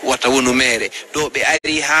wata wonu mere ɗo ɓe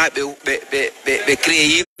ari ha ɓe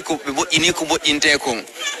créyi ko ɓe moƴƴini ko moƴƴinte kon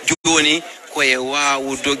joni koye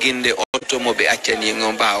wawu doginde otto mo ɓe accani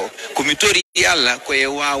on mbawo komi tori Allah koye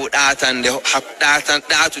wawu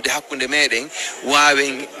ɗatude hakkude meɗen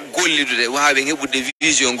wawen gollidude wawen heɓude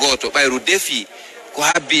vision goto ɓayru défi ko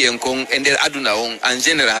habbi en kon e nder aduna on en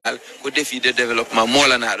général ko défi de développement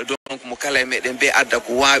molanaɗo donc mo kala e meɗen be adda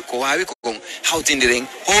ko wawi ko kon hawtidiren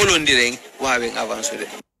holodiren wawen avancude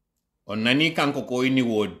on nani kanko ko woni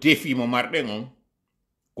wo défi mo marɗen on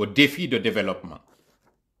ko défi de développement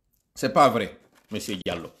c'est pas vrai monsieur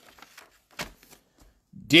Diallo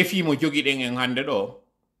défi mo jogiɗen en hande ɗo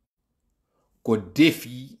ko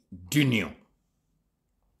défi d'union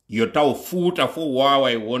yo taw Fuuta fo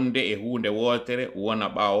waway wonde e hunde wotere wona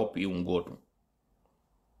ɓawo piyum gotum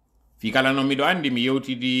fi kala no miɗo andi mi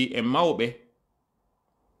yewtidi e mawɓe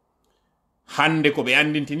hande ko ɓe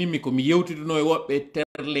andintinimi ko mi yewtiduno e woɓɓe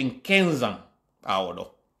terlen 15 ans ɓawo ɗo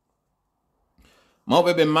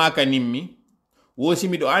mawɓe ɓe makanimmi wosi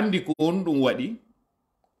miɗo andi ko on ɗum waɗi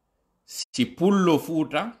si pullo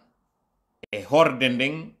Fuuta e horde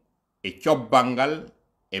nden e cobbal ngal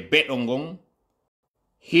e beɗo ngon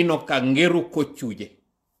hino ka ngeru koccuje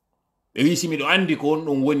ɓe wi si miɗo andi ko on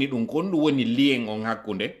ɗum woni ɗum ko on ɗum woni lien on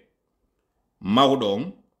hakkunde mawɗo on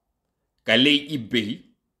ka ley ƴibbehi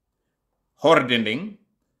horde nden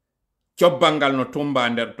cobbal ngal no tumba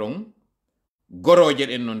nder ton goroje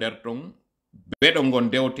ɗen no nder ton beɗo ngon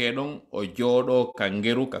dewteɗon o jooɗo ka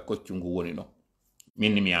ngeru ka koccungu woni ɗon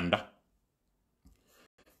minni mi anda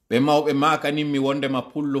ɓe mawɓe makanin mi wondema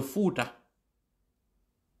pullo Fuuta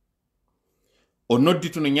o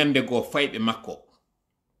noddituno ñande goo fayɓe makko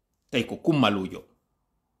tawi ko kummalujo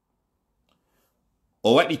o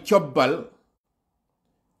waɗi cobbal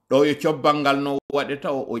ɗo yo cobbal ngal no waɗeta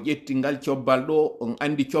o ƴetti ngal cobbal ɗo on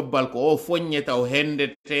andi cobbal ko o foññeta o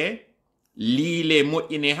hendete liile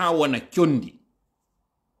moƴƴine ha wona condi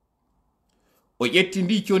o ƴetti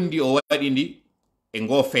ndi condi o waɗi ndi e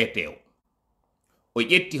ngo feetewo o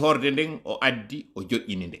ƴetti horde nden o addi o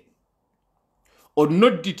joƴƴini nde o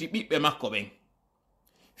nodditi ɓiɓɓe makko ɓen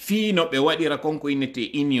fii no ɓe waɗira konko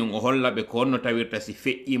innete union o holla ɓe ko honno tawirta si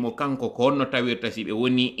feƴƴimo kanko ko honno tawirta si ɓe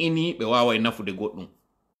woni ini ɓe wawa nafude goɗɗum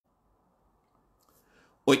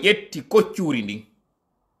o ƴetti koccuri ndin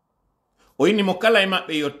o inni mo kala e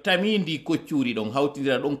maɓɓe yo tami ndi koccuri ɗon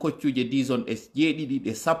hawtidira ɗon koccuje dison ɗe 7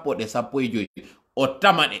 ɗe 10 ɗe 15 o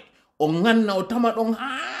tama ɗe o ganna o tama ɗon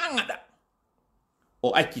ha gaɗa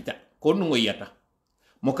o accita ko ɗum o yiyata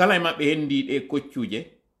mo kala e maɓɓe hendi ɗe koccuje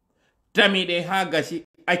tami ɗe ha gasi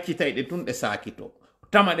accitay ɗe tun ɗe sakito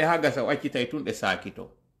tama ɗe ha gasa o accitay tun ɗe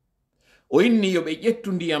sakito o inni yo ɓe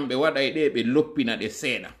ƴettu ndiyam ɓe waɗa e ɗe ɓe loppina ɗe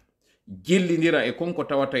seeɗa jillidira e konko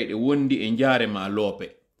tawatay ɗe wondi e jaare ma loope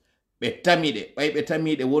ɓe tami ɗe ɓay ɓe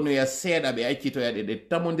tami ɗe wonoya seeɗa ɓe accitoya ɗe ɗe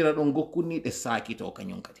tamodira ɗon gokkunni ɗe sakito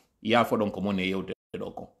kañum kadi yaafo ɗon ko mon e yewte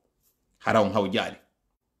ɗo kon hara on hawjaali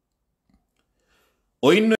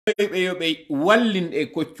o innoyɓe yo ɓe wallin e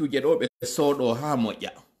koccuje ɗo ɓe sooɗo ha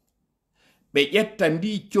moƴƴa ɓe ƴetta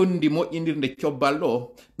ndi condi moƴƴindirde cobbal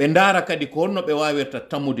ɗo ɓe ndaara kadi ko honno ɓe wawirta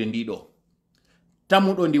tamude ndi ɗo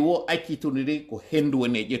tamuɗo ndi wo accitude ko hendu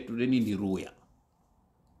woni e ƴettude ndi ruuya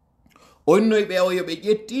o innoyɓe o yo ɓe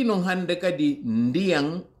ƴetti non hande kadi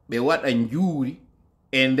ndiyam ɓe waɗa njuuri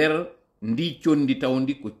e nder ndi condi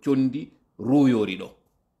tawndi ko condi ruuyori ɗo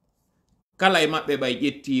kala e maɓɓe ɓay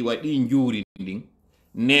ƴetti waɗi njuuri ndin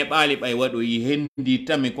neɓali ɓay waɗoyi hendi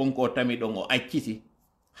tami konko tami ɗon o acciti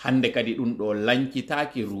hande kadi ɗum ɗo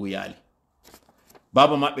lancitaki ruyali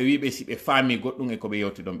baba maɓɓe wiɓe si ɓe faami goɗɗum e ko ɓe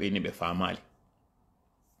yewti ɗon ɓeyni ɓe famali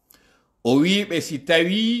o wiɓe si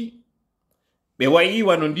tawi ɓe wayi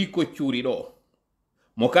wano ndi koccuri ɗo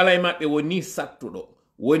mo kala e maɓɓe woni sattuɗo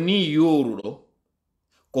woni yoruɗo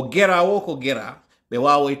ko gera wo ko gera ɓe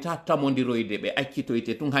wawoyta tamodiroyde ɓe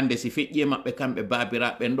accitoyte tun hande si feƴƴi e maɓɓe kamɓe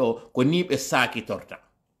babiraɓen ɗo ko ni ɓe sakitorta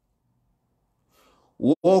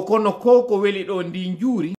wo kono ko weli ɗo ndi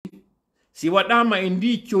juuri si waɗama e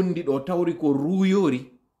ndi condi ɗo tawri ko ruyori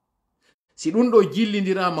si ɗum ɗo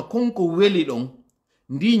jillidirama konko weli ɗon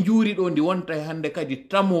ndi juuri ɗo ndi wonta e hande kadi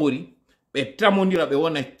tamori ɓe tamodira ɓe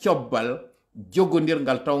wona cobbal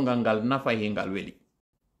jogodirgal tawgal ngal nafa he ngal weli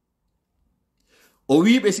o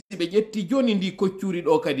wiɓe si ɓe ƴetti joni ndi koccuri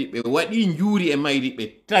ɗo kadi ɓe waɗi juuri e mayri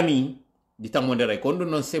ɓe tami di tamodira kon ɗum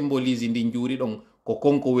noon symbolise ndi juuri ɗon ko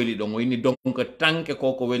konko weli ɗon o yini donc tanke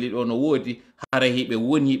koko weli ɗo no woodi hara hiɓe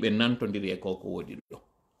woni ɓe nantodiri e koko woodi ɗo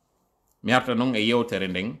mi harta noon e yewtere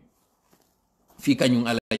nden fi kañum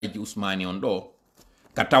Alaji Ousmane on ɗo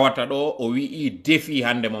ka tawata ɗo o wi'i défi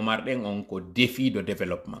hande mo marɗen on ko défi de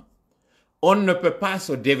développement on ne peut pas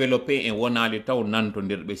se développer en wonali taw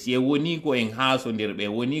nantodirɓe si e woni ko en haasodirɓe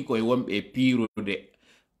woni ko e wonɓe piirude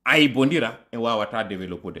aybodira en wawata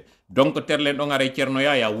développude donc terlen ɗon ara Ceerno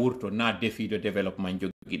Yaya wurto na défi de développement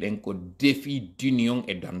jogiɗen ko défi d'union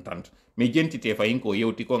et d'entente mais jentite fayin ko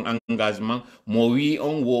yewti kon engagement mo wi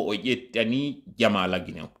on wo o ƴettani Jamala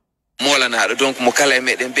Guinée molanaɗo donc mo kala e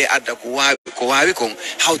meɗen be adda ko wawi kon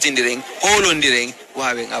hawtidiren holodiren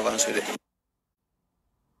wawen avancude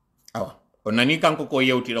awa o nani kanko ko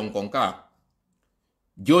yewti ɗon kon ka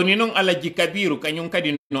joni noon Alaji Kabiru kañum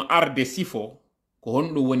kadi no arde sifo ko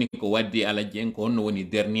honɗum woni ko waddi Alaji en ko honno woni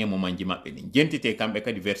dernier moment ji maɓɓe ɗin jentite kamɓe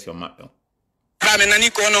kadi version maɓɓe on ɓaɓe nani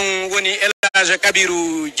ko onon woni Elage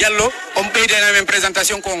Kabiru Diallo on ɓeydena men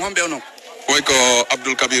présentation ko on homɓe onon koy ko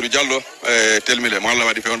Abdoul Kabiru Diallo telmile mo Allah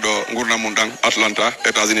waɗi fewndo gurdam mum ɗan Atlanta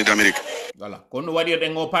États-Unis d'Amérique voilà kono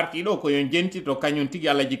waɗirɗen o parti ɗo koyon jentito kañum tigi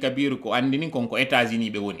Alaji Kabiru ko andini kon ko États-Unis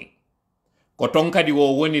ɓe woni ko ton kadi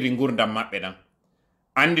wo woniri gurdam maɓɓe ɗan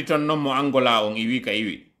andi ton noon mo Angola on iwi ka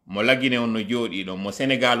iwi mo lagine on no jooɗi ɗon mo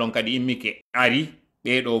Sénégal on kadi immike ari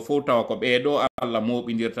ɓeɗo fof tawa ko ɓeɗo Allah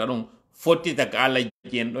moɓidirta ɗon fottita ka Alaji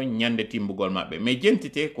en ɗon ñande timbugol maɓɓe mais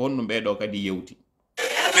jentite ko honɗum ɓeɗo kadi yewti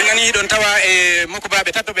min nani ɗon tawa e makko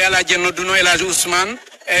baɓe tattoɓe Alaji en nodduno Elage Ousmane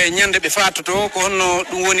e ñande ɓe fatoto ko honno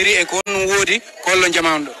ɗum woniri e ko honno woodi ko hollo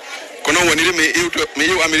jamanu ɗo ko noon woniri mi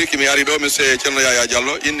yiw Amérique mi ari ɗo monsieur Ceerno Yaya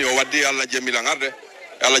Diallo inni o waddi Alaji en milan arde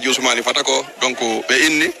Alaji Ousmane Fatako donc ɓe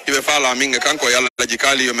inni hiɓe faala minge kanko e Alaji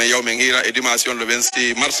kaali yo men yaw men hira e dimension le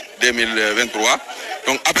 26 mars 2023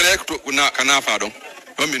 donc après ka naafa ɗon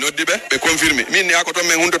ɗon mi noddi ɓe confirme min ni ako toon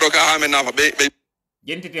men huntoto ka ha men naafa ɓe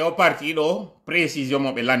jentite o parti ɗo précision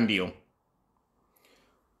mo ɓe landi on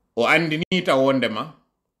o andini taw wondema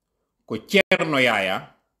ko Ceerno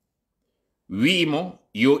Yaya wi'imo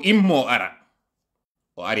yo immo ara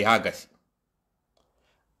o ari ha gasi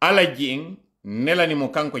Alaji en nelanimo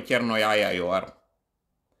kanko Ceerno Yaya yo ar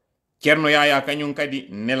Ceerno Yaya kañum kadi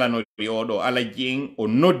nelanori oɗo Alaji en o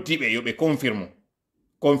noddi ɓe yo ɓe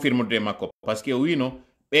confirmude makko par ce que o wino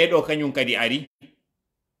ɓeɗo kañum kadi ari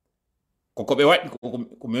koko ɓe waɗi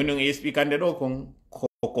ko mi woni explicande ɗo kon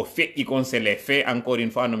ko feƴƴi kon c'est les faits encore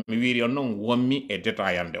une fois no mi wiri on noon wonmi e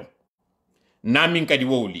détaillande o namin kadi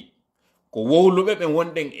wowli ko wowluɓe ɓe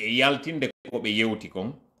wonɗen e yaltinde ko ɓe yewti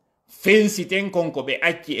kon fensiten kon ko ɓe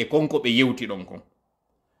acci e kon ko ɓe yewti ɗon kon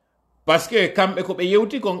parce que kamɓe ko ɓe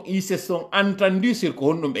yewti kon ils se sont entendus sur ko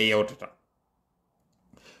honɗum ɓe yewtata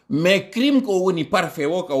mais crime ko woni parfait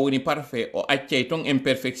wo ka woni parfait o accay ton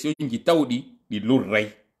imperfection ji tawɗi ɗi lurray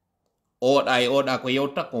oɗa e oɗa ko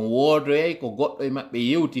yewta kon woodoyay ko goɗɗo e maɓɓe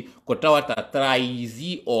yewti ko tawata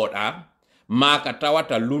trahisi oɗa maka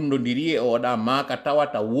tawata lundodiri e oɗa maka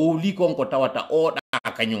tawata wowli kon ko tawata oɗa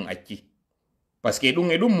kañum acci par ce que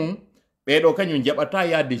ɗum e ɗum mum ɓeɗo kañum jaɓata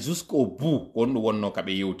yaade jusqu'au bout ko honɗum wonno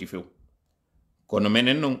kaɓe yewti few kono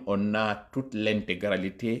menen noon on a toute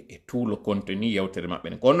l'intégralité et tout le contenu yewtere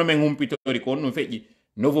maɓɓe ko honno men humpitori ko honɗum feƴƴi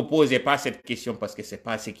ne vous posez pas cette question parce que c'est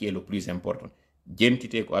pas ce qui est le plus important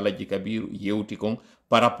jentite ko Alaji Kabiru yewti kon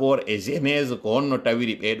par rapport e genèse ko honno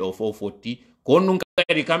tawiri ɓeɗo fof fotti ko honɗum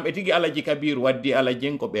kadi kamɓe tigi Alaji Kabiru waddi Alaji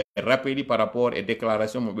en ko ɓe rappeli par rapport e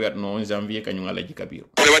déclaration mo ɓe waɗno 1 janvier kañum Alaji Kabiru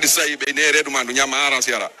ɓe waɗi sayi ɓe ne reeduma ndu ñamma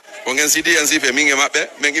arance yara ko gen sidi en sife min e maɓɓe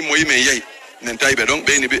min immo yimen yeehi min tawi ɓe ɗon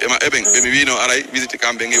ɓeyni e maɓɓe ɓen ɓe mi wino aray visite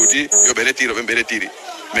kamɓe gewti yoɓe retiro ɓe ɓe retiri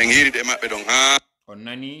min hiiride e maɓɓe ɗon ha on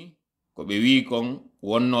nani ko ɓe wi kon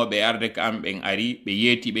wonnoɓe arde kam ɓen ari ɓe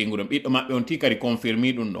yeeti ɓe nguɗon ɓiɗɗo maɓɓe on ti kadi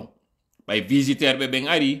confirmi ɗum ɗon ɓay visiteur ɓe ɓen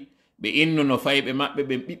ari ɓe innuno fayɓe maɓɓe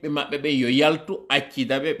ɓen ɓiɓɓe maɓɓe ɓen yo yaltu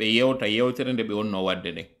accidaɓe ɓe yewta yewtere nde ɓe wonno wadde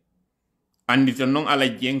nde andi ton noon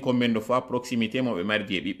alaji en combien de fois proximité mo ɓe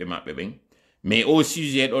mardi e ɓiɓɓe maɓɓe ɓen mais au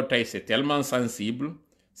sujet ɗo tawi c'est tellement sensible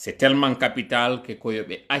c'est tellement capital que koyo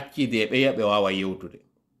ɓe accide ɓeya ɓe wawa yewtude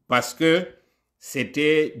parce que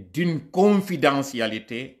c'était d'une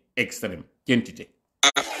confidentialité extrême quantité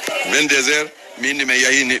 22h mi indi men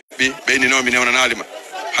yahini ɓeynino mi newnanalima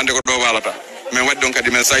hande ko ɗo walata min waɗi ɗon kadi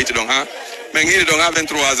min sayti ɗon ha min guiri ɗon ha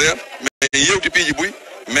 23h min yewti piiji buy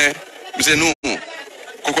mais monsieur nous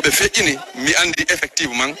koko ɓe feƴƴini mi andi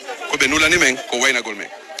effectivement ko ɓe nulani men ko waynagol men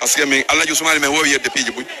par ce que min allah jusumani min wowi yedde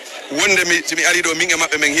piiji buy wonde somi ari ɗo min e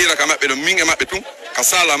maɓɓe min hiira ka maɓɓe ɗon min e maɓɓe tun ka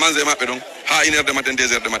sala mange e maɓɓe ɗon ha 1h de matin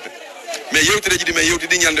 2h de matin mais yewtireji ɗi min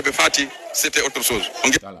yewtiɗi ñande ɓe faati c'était autre chose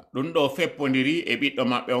voilà ɗum ɗo feppodiri e ɓiɗɗo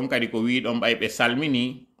maɓɓe on kadi ko wiɗon ɓay ɓe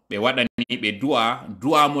salmini ɓe waɗani ɓe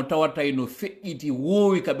du'a mo tawatay no feƴƴiti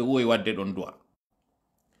wowi ka ɓe wowi wadde ɗon du'a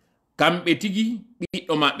kamɓe tigi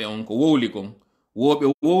ɓiɗɗo maɓɓe on ko wowli kon woɓe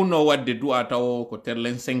wowno wadde du'a taw ko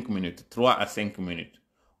terlen 5 minutes 3 à 5 minutes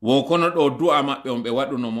wo kono ɗo du'a maɓɓe on ɓe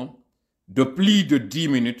waɗuno mo de plus de 10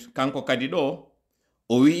 minutes kanko kadi ɗo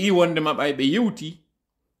o wi'i wonde maɓɓay ɓe yewti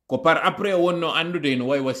ko par après wonno andude no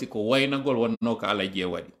way wasi ko waynagol wonno ko alaji e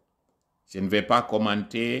waɗi je ne vais pas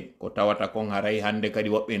commenter ko tawata kon haray hande kadi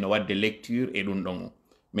woɓɓe no wadde lecture e ɗum ɗon o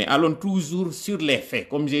mais allons toujours sur les faits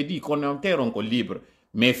comme j'ai dit commentaire on ko libre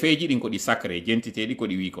mais feeji ɗin ko ɗi sacré jentiteɗi ko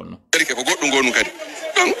ɗi wi kon non ko goɗɗum gonu kadi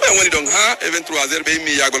donc ɓen woni donc ha e 23h ɓe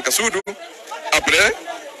yimmi yagol ka suudu après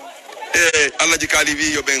e allahji kaali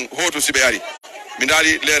wi yo ɓen hoto si ɓe ari mi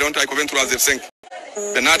daali leere on tawi ko 23h05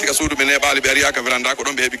 ɓe naati ka suudu ɓe neɓaali ɓe ari ha ka véranda ko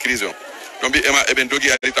ɗon ɓe heeɓi crise on ɗon mbi ema eɓen dogi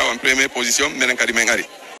ari taw en première position minen kadi min ari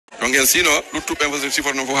donc en sino luttuɓe ɓen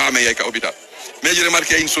siforno fof ha min yey ka hôpital mais je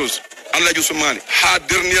remarqué une chose allah jusumani ha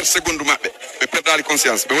dernière seconde maɓɓe ɓe perdali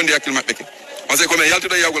conscience ɓe wondi hakkille maɓɓe ke par ce que komin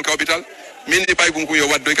yaltuɗo yawgol ka hôpital min ɗi paygum kum yo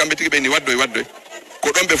waddoy kamɓe tigi ɓe ni waddoy ko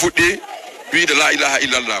ɗon ɓe fuɗɗi wiide la ilaha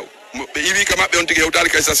illallah ɓe iwi ka maɓɓe on tigi hewtali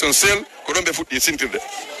ka station sel ko ɗon ɓe fuɗɗi sintirde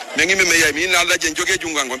min gimmi mi yeey mi inna allah jen jogue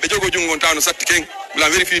jungo ngon ɓe jogo jungo on tawno satti keng la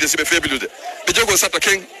vérifiede si ɓe faibliude ɓe jogo satta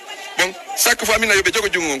keng bon chaque fois mina yoɓe jogo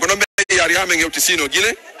jungo ngon ko ɗon ɓe yaari ha min hewti sino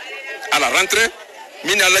guine à la rentrée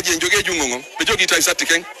min allah jen jogue jungo ngon ɓe jogi tawi satti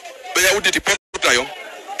keng ɓe ya udditi porta yo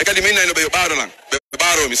e kadi min nayno ɓe yo ɓaarolan ɓe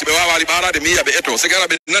ɓaaromi si ɓe wawali ɓaarade mi yiya ɓe eto so gara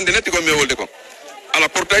ɓe nande netti kon mi wolde kon ala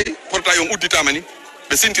portail on udditama ni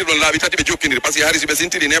ɓe sintiri ɗon laaɓi tati ɓe jokkidiri par ce que hari si ɓe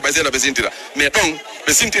sintiri neɓa seeɗa ɓe sintira mais ɗon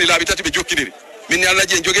ɓe sintiri laaɓi tati ɓe jokkidiri minni allah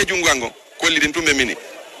ji en jogue jungal ngon kollidin tum ɓe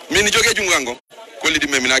minni jogue jungal ngon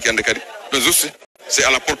kollidin ɓe minaki hande kadi ɗo juste c'est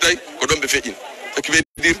à la portail ko ɗon ɓe feƴƴin ce qui veut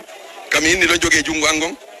dire kami inni ɗon jogue jungal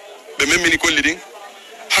ngon ɓe memmini kollidin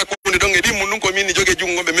hakkude ɗon e ɗimmum ɗum ko minni jogue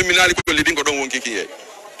jungo ɓe memminali kollidin ko ɗon wonki kiyeey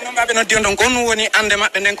no mbaɓe noddi on ɗon ko ɗum woni ande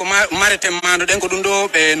maɓɓe nden ko mareten mando ɗen ko ɗum ɗo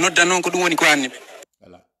ɓe nodda noon ko ɗum woni ko anni ɓe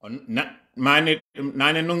voilà on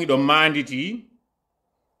nane nongi ɗo manditi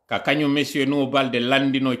ka kañum monsieur no balde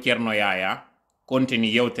landino ceerno yaya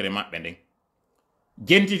kontini yewtere maɓɓe nden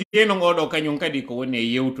jentiteno oɗo kañum kadi ko woni e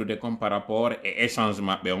yewtude comme par rapport e échange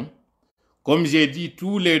maɓɓe on comme j'ai dit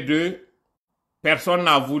tous les deux personne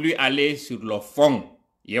n'a voulu aller sur le fond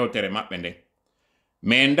yewtere maɓɓe nden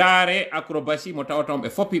mais ndaare acrobatie mo tawata ɓe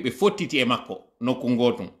foppi ɓe fottiti e makko nokku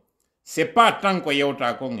gotum c'est pas tant ko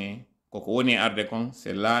yewta kon e koko woni arde kon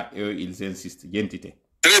c'est là ils insistent jentite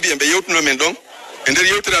très bien ɓe yewtuno men ɗon e nder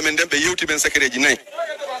yewtere amen nden ɓe yewti men secret ji nayyi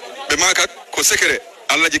ɓe maka ko secret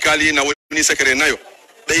allah ji kaali na woni secret nayo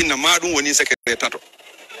ɓe inna ma ɗum woni secret tato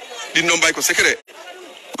ɗin ɗon mbay ko secret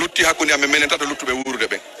lutti hakkude amen menen tato luttuɓe wuurde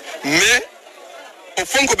ɓen mais o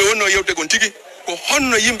fonko ɓe wonno yewte gon tigi ko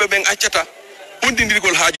honno yimɓe ɓen accata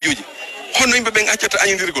bondidirgol haajuji honno yimɓe ɓen accata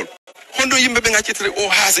añidirgol honno yimɓe ɓen accitata o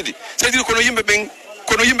haasidi c'est à dire kono yimɓe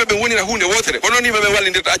ɓen wonira hunde wotere ko noon yimɓe ɓen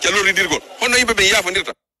wallidirta acca loridirgol honno yimɓe ɓen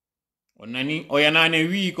yaafodirta on nani o yanane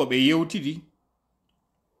wi ko ɓe yewtidi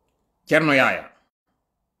ceerno yaya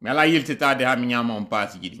mi ala yiltitade ha mi ñama on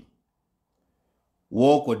paasiji ɗin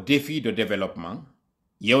wo ko défi de développement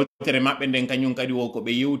yewtere maɓɓe nden kañum kadi wo ko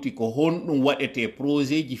ɓe yewti ko honɗum waɗete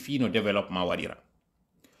projet ji fino développement waɗira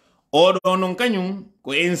oɗo noon kañum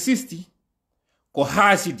ko insisti ko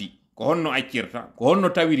haasidi ko honno accirta ko honno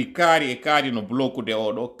tawiri kaari e kaari no bloqude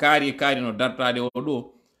oɗo kaari e kaari no dartade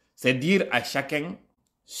oɗo c'est dire à chacun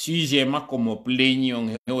sujet makko mo pleñi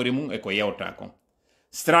on hewre mum e ko yewta kon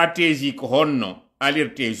stratégie ko honno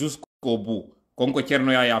alirte jusqu'au bout konko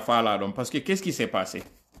ceerno yaya faala ɗon parce que qu'est-ce qui s'est passé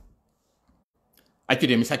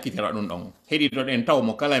accude mi sakkitira ɗum ɗon heɗitoɗen taw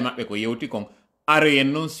mo kala e maɓɓe ko yewti kon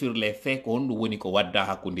aroyen non sur les faits ko honɗum woni ko wadda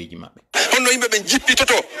hakkundeji maɓɓe. Honno yimɓe ɓen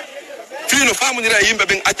jippitoto fiino famodira e yimɓe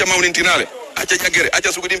ɓen acca mawnintinale acca jaggere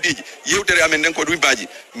acca sugodimtiji yewtere amen nden ko ɗumbaji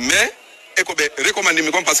mais e ko ɓe recommandi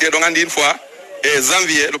mi kon par ce que ɗon andi une fois e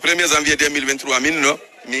janvier le 1er janvier 2023 min no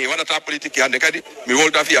mi waɗata politique hande kadi mi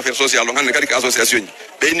wolta fi affaire sociale ɗon hande kadi ko association ji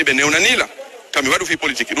ɓe inni ɓe newnanila kam mi waɗu fi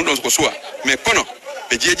politique ɗum ɗon ko suwa mais kono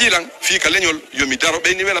ɓe jeejilan fi ka leñol yomi daro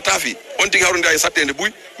ɓe inni welata fi on tigi hawrude e sattede buy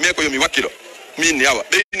mais ko yomi wakkilo min ni yawa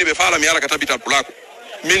ɓe inni ɓe faala mi yara ka tabital pulako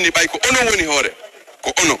min ni ɓay ko onon woni hoore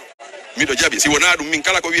ko onon miɗo jaɓi si wona ɗum min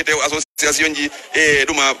kala ko wiyete association ji e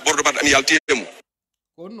ɗuma bordo baɗɗa mi yaltiyemu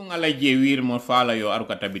ko ɗum ala je wirmo faala yo aru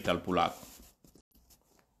ka tabital pulako.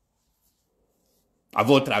 À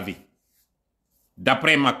votre avis,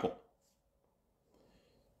 d'après Mako,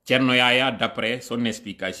 Thierno Yaya, d'après son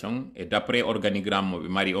explication et d'après organigramme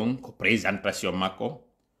Marion, ko présentation Mako,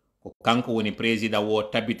 ko kanko woni président wo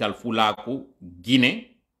tabital fulaku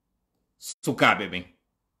Guinée sukaɓe ɓen.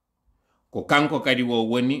 Ko kanko kadi wo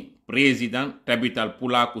woni président tabital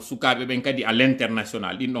pulaku sukaɓe ɓen kadi à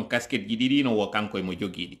l'international. Ɗin ɗon casquette ji ɗiɗi no wo kanko e mo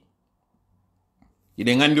jogiɗi.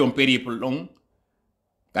 Iɗen gandi on périple ɗon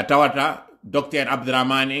ka tawata docteur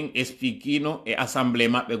Abdraman en expliquino e assemblée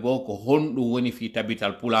maɓɓe goo ko honɗum woni fi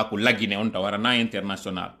tabital pulaku lagine on tawarana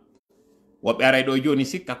international. Woɓɓe aray ɗo joni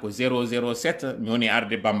sikka ko 007 mi woni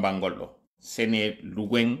arde bambal ngol ɗo. Sene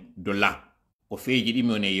loin de là. Ko feeji ɗi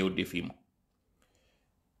mi woni yewde fimo.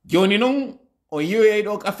 Joni non o yeyoy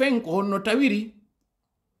ɗo ka fen ko honno tawiri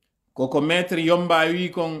koko maître Yomba wi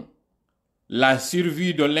kon la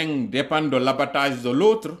survie de l'un dépend de l'abattage de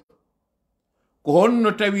l'autre. Ko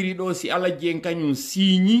honno tawiri ɗo si alaji en kañum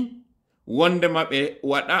siñi wonde maɓɓe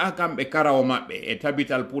waɗa kamɓe karawo maɓɓe e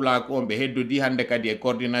tabital pulako on ɓe heddodi hande kadi e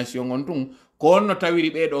coordination on tun ko honno tawiri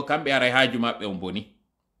ɓeɗo kamɓe aray haaju maɓɓe on boni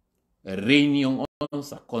réunion on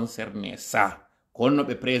ça concerne ça ko honno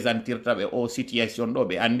ɓe présentirta ɓe o situation ɗo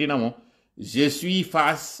ɓe andinamo je suis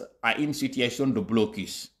face à une situation de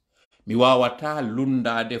blocus mi wawata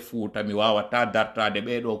lundade Fuuta mi wawata dartade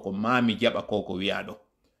ɓeɗo ko mami jaɓa koko wiyaɗo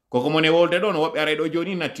koko mone wolde ɗo no woɓɓe aray ɗo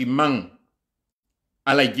joni nati man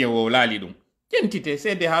ala jewo laali ɗum jentite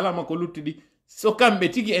seede haalama ko luttiɗi so kamɓe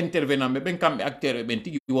tigi intervenant ɓe ɓen kamɓe acteur ɓe ɓen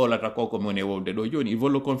tigi wolata koko mone wolde ɗo joni il faut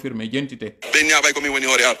le confirmer jentite ɓe inni aɓay komin woni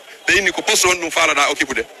hoore ar ɓe inni ko poste on ɗum faalaɗa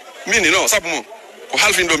occupude min ni non sabu mo ko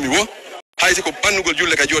halfin ɗon mi wo haysi ko bannugol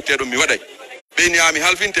julle ka jotte ɗum mi waɗay ɓe inni mi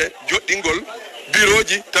halfinte joɗɗingol bureau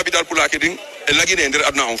ji tabital pulake ɗin e lagine e nder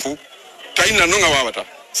aduna on fou ta innan noon a wawata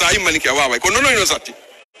sa immaniki a waway ko nonoyno satti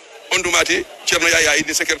on ɗumati ceerno Yaya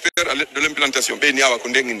inni secrétaire de l'implantation ɓe ni awa ko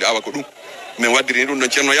ndenginde awa ko ɗum min waddiri ɗum ɗon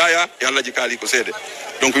ceerno Yaya e Allaji kaali ko seede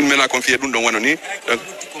donc min mela confié ɗum ɗon wano ni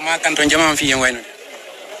ko ma kanto jamam fi en wayno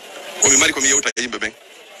komi mari komi yewta e yimɓe ɓen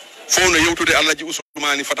fof no yewtude Allaji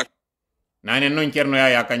usmani Fatako nane noon ceerno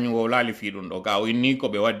Yaya kañum o laali fi ɗum ɗo ka o inni ko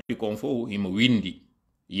ɓe waddi kon fof himo windi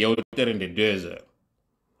yewtere nde 2 heures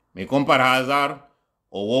mais comme par hasard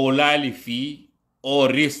o wowlaali fi o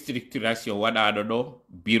restructuration waɗaɗo ɗo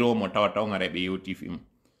bureau mo tawata on ara ɓe yewti fimo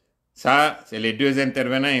ça c'est les deux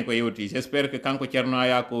intervenants en ko yewti j'espère que kanko ceerno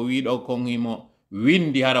Yaya ko wiɗo kon himo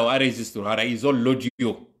windi hara o enregistre hara isole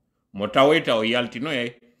l'audio mo tawoyta o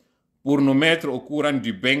yaltinoye pour nous mettre au courant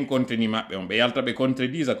du bien contenu maɓɓe on ɓe yalta ɓe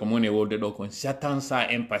contredisa ko moni wolde ɗo kon j'attends ça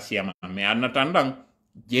impatiemment mais en attendant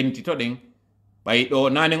jentitoɗen ɓay ɗo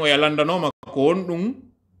nanen o yalandanoma ko on ɗum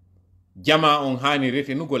jama on hani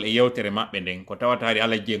retenugol e yewtere maɓɓe nden ko tawata hari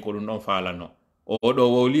alaji en ko ɗum ɗon falano o ɗo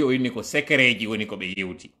wowli o inni ko secret ji woni ko ɓe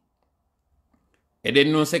yewti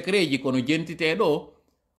eɗen noon secret ji kono jentite ɗo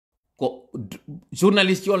ko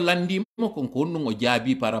journaliste on landimo kon ko honɗum o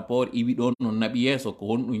jaabi par rapport iwi ɗon non naɓi yeeso ko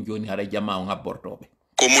honɗum joni hara jama on habbortoɓe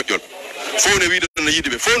ko moƴƴol fof no wiɗon no yiɗi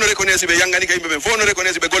ɓe fof no reconnaisse ɓe yangani ka yimɓe ɓen fof no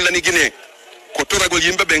reconnaisse ɓe gollani Guinée ko toragol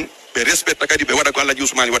yimɓe ɓen ɓe respecta kadi ɓe waɗa ko Allaji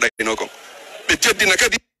Usmani waɗayno kon ɓe teddina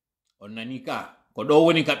kadi on nani ka ko ɗo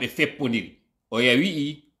woni ka ɓe feppodiri o ya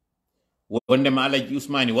wi'i wondema Allaji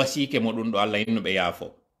Usmani wasike mo ɗum ɗo Allah inno ɓe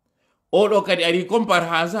yaafo oɗo kadi ari comme par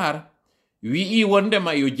hasard wi'i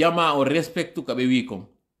wondema yo jama o respectu ka ɓe wi kon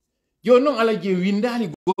joni noon Alaji windali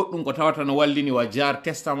goɗɗum ko tawata no wallini wa jar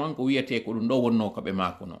testament ko wiyete ko ɗum ɗo wonno ko ɓe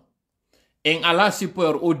mako no en ala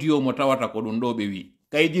support audio mo tawata ko ɗum ɗo ɓe wi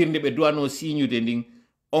kaydirnde ɓe duwano signude ndin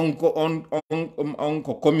on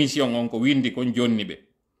ko commission on ko windi kon jonni ɓe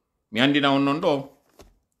mi andina on non ɗo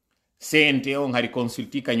CNT on hari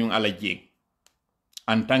consulti kañum Alaji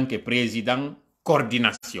en tant que président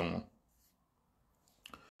coordination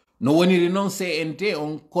no woniri noon CNT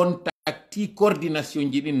on contacti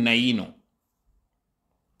coordination ji ɗin nayino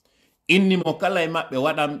inni mo kala e maɓɓe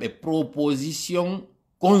waɗanɓe proposition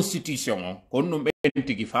constitution on kon ɗum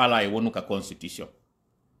tigi fala e wonuka constitution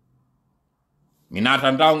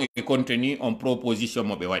minata ndaw e contenu on proposition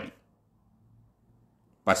mo be wadi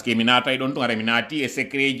parce que minata e don to ara minati e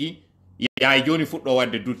secret ji yaay joni fuddo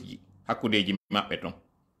wadde dutji hakkudeji mabbe ton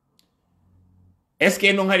est ce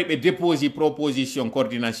que non hari be déposer proposition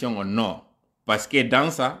coordination on non parce que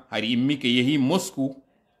dans ça hari immi ke yehi Moscou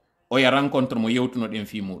o ya rencontre mo yewtuno den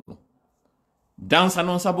fi mudum dans ça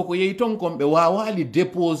non sabu ko yehi ton kombe wawali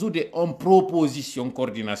déposer on proposition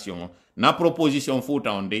coordination na proposition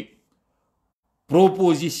futa on de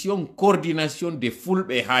proposition coordination de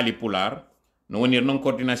fulbe hali pular no woni non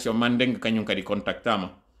coordination mandeng kanyum kadi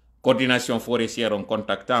contactama coordination forestière on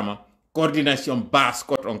contactama coordination basse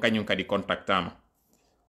côte on kanyum kadi contactama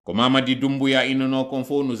ko Mamadi Doumbouya inono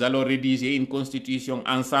confo nous allons rédiger une constitution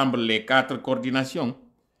ensemble les 4 coordinations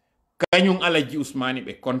kanyum alaji Ousmani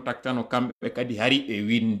be contactano kambe kadi hari be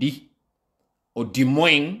windi o di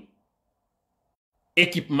moins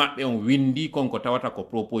équipe mabbe on windi konko tawata ko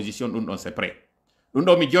proposition dun don c'est prêt dun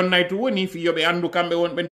do mi jonnay to woni fi yobe andu kambe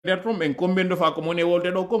won be der ton ben kombendo fa ko mone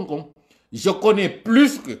wolde do konkon je connais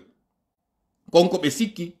plus que konko be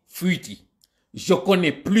sikki fuiti je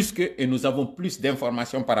connais plus que et nous avons plus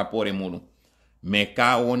d'informations par rapport à monu mais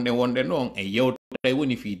ka wonde non e yewtay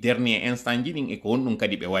woni fi dernier instant jinin e ko won dum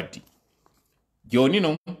kadi be waddi joni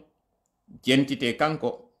non jentite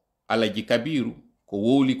kanko alaji kabiru ko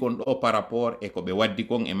wowli kon do par rapport e ko be waddi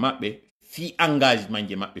kon e mabbe fi engagement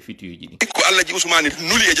je mabbe fituji ni ko alaji Ousmane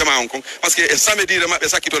nuli e jama on kon parce que e samedi de mabbe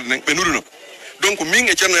sakitode nen be nuluno donc min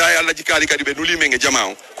e cerno yaay alaji kali kadi be nuli men e jama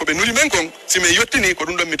on ko be nuli men kon si me yottini ko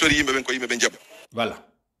dum don mi tori yimbe ben ko yimbe ben jaba voilà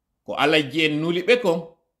ko alaji en nuli be kon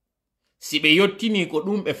si be yottini ko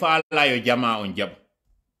dum be faala yo jama on jaba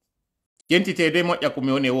jentite de moƴƴa ko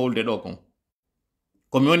mi woni wolde do kon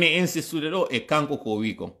ko mi woni insistude do e kanko ko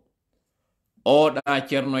wi kon o da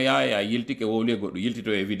cerno yaaya yiltike wowle goddo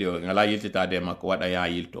yiltito e video ngala yiltitade makko wada ya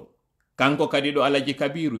yilto kanko kadi do alaji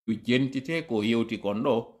kabiru jentite ko yewti kon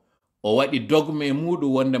do o wadi dogme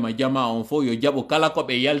mudu wonde ma jama on fo yo jabo kala ko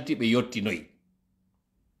be yalti be yottinoy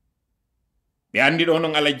be andi do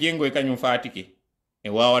non ala jengo e kanyum fatike e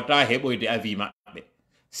wawata heboyde avi mabbe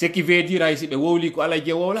ce qui veut dire ay si be wowli ko ala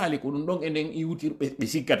je wowlali ko dum don enden iwtir be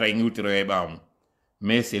sikkata e iwtiro e baamu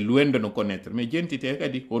mais c'est loin de nous connaître mais jentite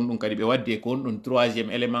kadi kon dum kadi be wadde kon dum troisième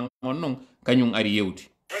élément on non kanyum ari yewti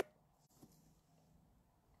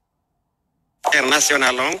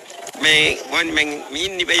international on mais won men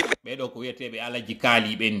minni be do ko wiyetebe alaji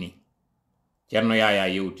kaali benni cerno yaaya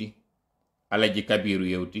yewti alaji kabiru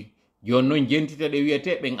yewti jon non jentite de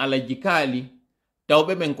wiyetebe alaji kaali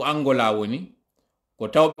tawbe ben ko angola woni ko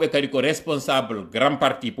tawbe kadi ko responsable grand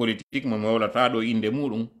parti politique mo wawlata do inde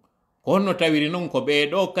mudum kono tawiri non ko be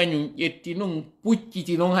do kanyum yetti non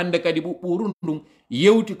pucciti non hande kadi bubburun dum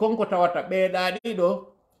yewti konko tawata be daadi do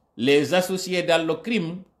les associés dans le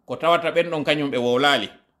crime ko tawata ben don kanyum be wowlali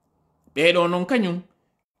be do non kanyum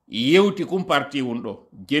yewti kum parti wundo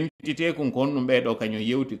jentite kun kon be do kanyum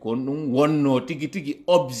yewti kon dum wonno tigi tigi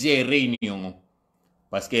objet réunion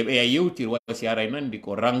parce que be yewti wasi aray nandi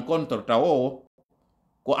ko rencontre tawo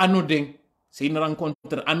ko anodin c'est une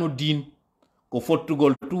rencontre anodine ko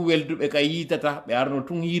fottugol tout weldube kay yitata be arno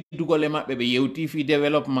tun yidugol e mabbe be yewti fi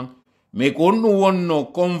développement mais ko on wonno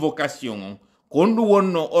convocation on ko on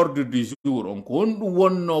wonno ordre du jour on ko on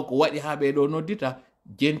wonno ko wadi habe do noddita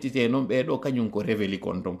jentite non be do kanyum ko révéli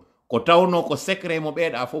kon ton ko tawno ko secret mo be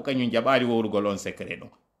da fo kanyum jabari wowrugol on secret do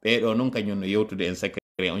be do non kanyum no yewtude en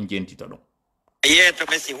secret on jentito do yeto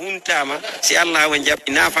be si huntama si Allah won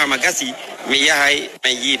jabbi nafama gasi mi yahay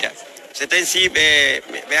mi yida c'est ainsi be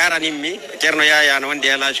aranimmi cerno yaaya no wonde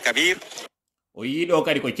elage kabir o yido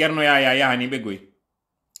kadi ko cerno yaaya yahani be goy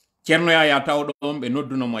cerno yaaya tawdo on be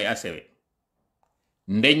nodduno mo e asewe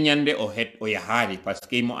ndenyande o het o yahali parce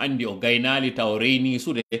que mo andi o gaynali taw reyni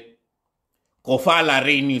sude ko faala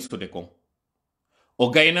reyni sude kon o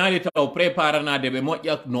gaynali taw préparanade be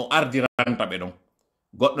moƴƴa no ardiranta be don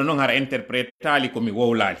goddo non har interprétali ko mi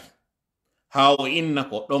wowlali ha o inna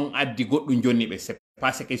ko don addi goddu jonni be c'est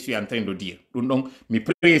pas ce que je suis en train de dire dum don mi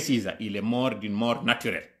précise il est mort d'une mort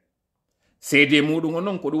naturelle c'est des mudum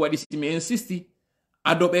non ko du wadi si mi insisti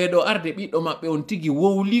ado be do arde biddo mabbe on tigi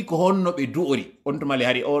wowli ko honno be duori on to mali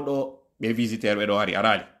hari o do be visiteur be do hari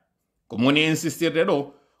arali ko moni insistirde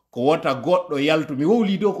do ko wota goddo yaltu mi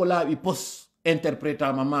wowli do ko laabi pos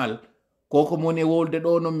interprétama mal ko moni wolde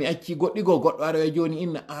do non mi acci goddi go goddo ara joni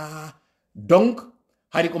inna donc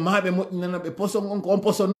hari ko maabe moƴƴinana be poson on ko on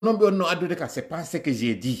poson non be onno addude ka c'est pas ce que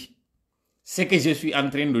j'ai dit ce que je suis en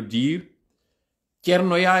train de dire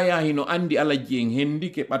cerno yaaya hino andi alaji en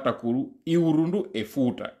hendi ke batakuru iwrundu e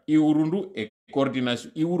fuuta iwrundu e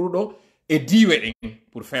coordination iwrudo e diwe ɗen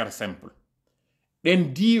pour faire simple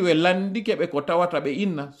ɗen diwe landike ɓe ko tawata ɓe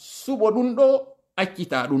inna suɓo ɗum ɗo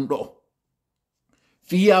accita ɗum ɗo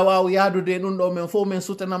fiya waw yadude ɗum ɗo men fof men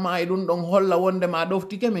sutanama e ɗum ɗon holla wonde ma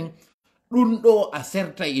ɗoftike men ɗum ɗo a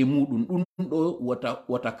serta e muɗum ɗum ɗo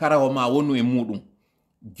wata karawo ma wonu e muɗum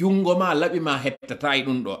jungo ma laɓi ma hettata e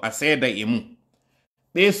ɗum ɗo a seeda e mum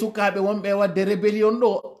ɓe sukaɓe wonɓe wadde rébellion ɗo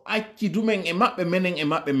acci dumen e maɓɓe menen e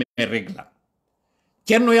maɓɓe men régla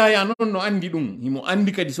ceerno yaya noon no andi ɗum himo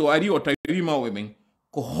andi kadi so ari o tawi mawɓe ɓen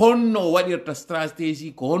ko honno o waɗirta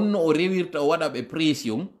stratégie ko honno o rewirta o waɗa ɓe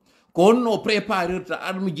pression ko honno o préparirta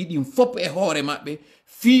armuji ɗin fop e hoore maɓɓe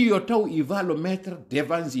fiyo taw il va le mettre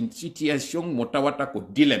devant une situation mo tawata ko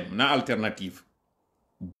dilemme na alternative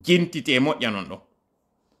jentite moƴƴa non ɗo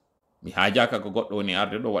mi haajaka ko goɗɗo woni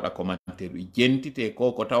arde ɗo waɗa commentaire wi jentite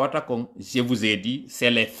ko tawata kon je vous ai dit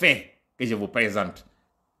c'est les faits que je vous présente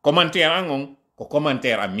commentaire an on ko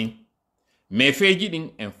commentaire am min mais feeji ɗin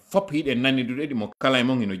en fop hiɗen naniduɗe ɗi mo kala e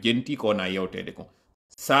mon ino jenti ko wona yewtede kon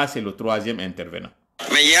ça c'est le troisième intervenant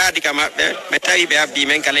mi yaadi ka maɓɓe mi tawi ɓe abdi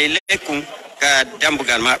men kala e lekkum ka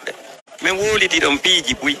dambugal maɓɓe min wolidi ɗon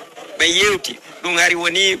piiji buy ɓe yewti ɗum ari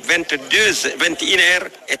woni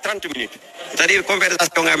 21h30 c'est-à-dire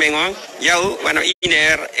conversation amen on yaw wano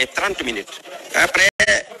 1h30 après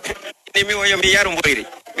mi o yomi yaru mboyri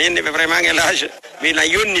min ɓe vraiment élage mina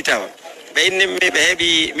yonni tawa ɓe inni mi ɓe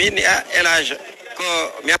heeɓi min élage ko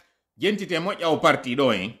mi jentite moƴƴa o parti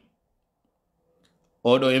ɗo en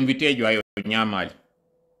oɗo invité jo ayo ñamali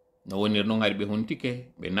no wonir noon hari ɓe huntike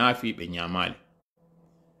ɓe naafi ɓe ñamali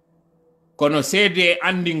kono seede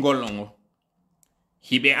andingol on o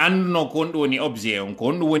hiɓe anduno ko honɗum woni objet on ko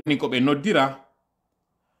honɗum woni ko ɓe noddira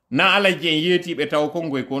na alaji en yeetiɓe taw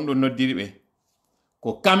kongoy ko honɗum noddiri ɓe ko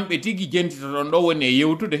kamɓe tigi jentita ɗon ɗo woni e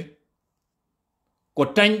yewtude ko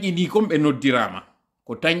tañƴini kon ɓe noddirama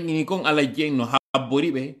ko tañƴini kon alaji en no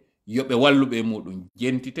habbori ɓe yoɓe walluɓe muɗum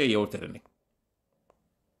jentite yewtere nde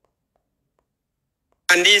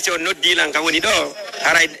andi so noddilan ka woni ɗo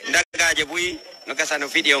haray daggaje buy no gasa no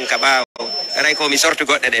fiɗi on ka ɓaawo haray komi sortu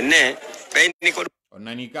goɗɗe ɗen ne ɓeyni ko on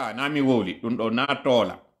nani ka na mi wowli ɗum ɗo na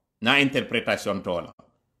toola na interprétation toola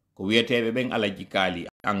ko wiyeteɓe ɓen alaji kaali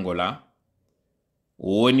angola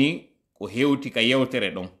woni ko hewti ka yewtere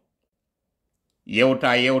ɗon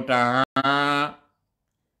yewta ha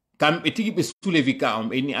kamɓe tigi ɓe soulevi ka on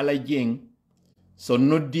ɓenni alaji en so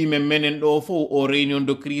noddimen menen ɗo fof o réunion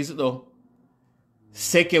de crise ɗo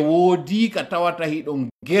seke woodi ka tawata hiɗon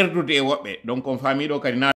gerdude e woɓɓe donc on faamiɗo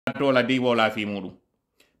kadi na toola dey wola fi muɗum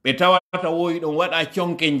ɓe tawata woyi ɗon waɗa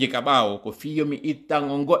conkenje ka ɓaawo ko fiyo mi ittan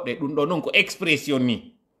on goɗɗe ɗum ɗo noon ko expression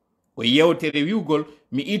ni ko yewtere wiwgol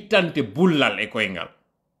mi ittante bullal e koyngal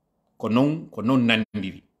ko noon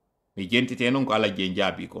nandiri mi jentite noon ko Allah je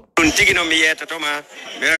jaabi ko ɗum tigi noon mi yettotoma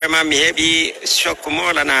vraiment mi heeɓi choc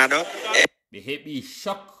molanaɗo ɓe heeɓi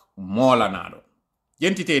choc molanaɗo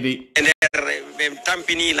jentitede e nder ɓe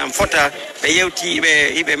tampinilan fota ɓe yewti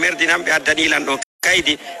ɓe merdinam ɓe addanilan ɗo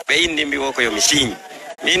kaydi ɓe inni mbi wo ko yomi signe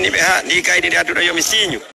mi inni ɓe ha ndi kaydi ndi adduɗo yomi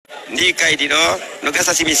signe ndi kaydi ɗo no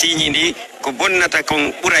gasa simi signe ndi ko bonnata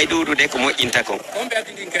kon ɓuray ɗuɗude ko moƴƴinta kon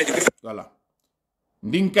voilà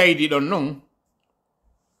ndin kaydi ɗon noon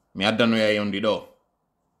mi addanoya yondi ɗo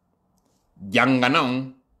jangana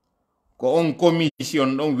on ko on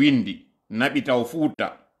commission ɗon windi naɓi taw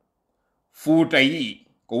fuuta yii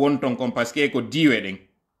ko wonton kon par ce que ko diwe ɗen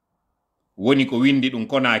woni ko windi ɗum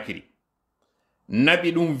Konakiri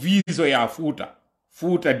naɓi ɗum visoya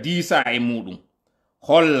fuuta diisa e muɗum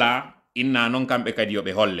holla inna noon kamɓe kadi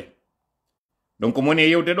yoɓe holle donc moni e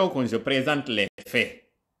yewde ɗo kon je présente les faits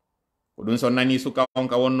ko ɗum so nani suka on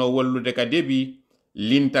ka wonno wollude ka début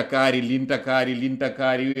linta kaari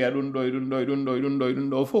wiya ɗum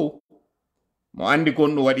ɗo fof mo andi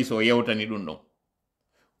kon ɗum waɗi so yewtani ɗum ɗon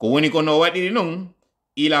ko woni ko no waɗiri non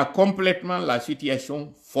il a complètement la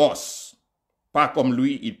situation fausse pas comme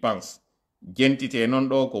lui il pense jentite non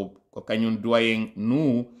ɗo ko kañum doyen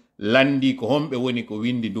nous landi ko homɓe woni ko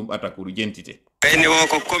windi ɗum atakuru jentite ɓeyni o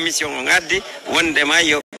ko commission o gaddi wondema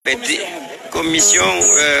yoɓe commission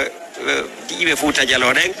diiwe Fouta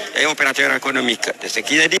Diallo ɗen e opérateur économique de ce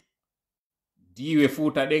qui est dit diiwe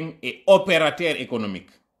Fouta ɗen e opérateur économique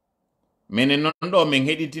minen noon ɗo min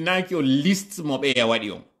heɗitinaki o liste mo ɓeya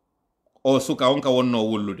waɗi on o suka on ka wonno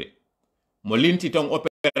wullude mo linti ton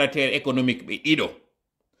opérateur économique ɓe ɗiɗo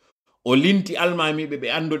o linti almamiɓe ɓe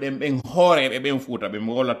anduɗen ɓen hooreɓe ɓen Fouta ɓe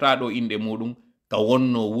wolata ɗo inde muɗum ka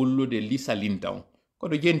wonno wullude lisa linta on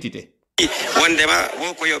koɗo jentite wondema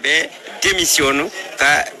woko yoɓe démission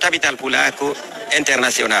ka capital pulako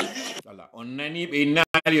international voilà on nani ɓe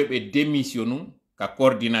naali yoɓe démission ka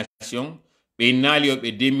coordination ɓe naali o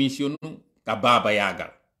ɓe démission ka baba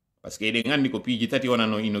yagal parce que eɗen andi ko piiji tati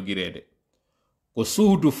wonano inogirede ko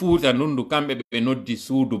suudu fuuta nundu kamɓe ɓe noddi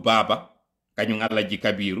suudu baba kañum Alhaji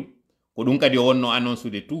Kabiru ko ɗum kadi o wonno annonce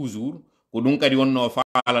de toujours ko ɗum kadi wonno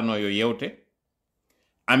faalano yo yewte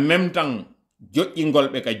en même temps joƴƴingol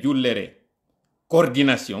ɓe ka jullere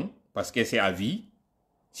coordination parce que c'est à vie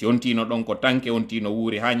si on tino ɗon ko tanke on tino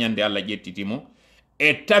wuuri ha ñande Allah ƴettitimo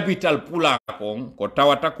e tabital pulako on ko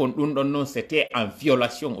tawata kon ɗum ɗon non c'était en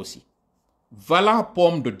violation aussi voilà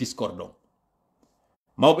pomme de discorde on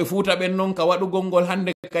mawɓe fuuta ɓen noon ka waɗugol ngol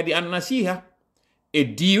hande kadi an nasiha e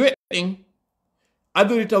diwe ɗen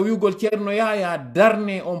adori taw wiugol ceerno yaya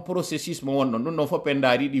darne on processus mo wonɗon ɗum ɗon fof en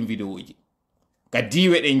daari ɗin vidéo ji ka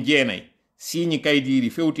diwe ɗen jeenayi signe kaydiri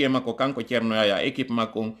fewti e makko kanko ceerno yaya équipe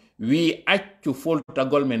makko on wi accu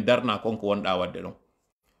foltagol men darna konko wonɗa wadde ɗon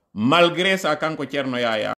malgré ça kanko ceerno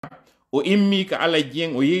yaya o immi ka Alhaji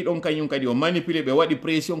en o yehi ɗon kañum kadi o manipulé ɓe waɗi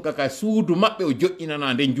pression kaka suudu maɓɓe o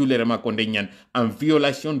joƴƴinana nden jullere makko nden ñan en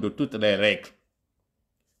violation de toutes les règles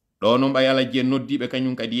ɗo noon ɓay Alhaji en noddiɓe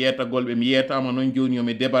kañum kadi yetagol ɓe mi yetama noon joni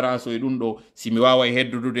yomi débarrasse e ɗum ɗo simi wawa e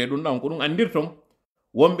heddudude ɗum ɗon ko ɗum andirton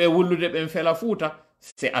wonɓe wullude ɓen fela fuuta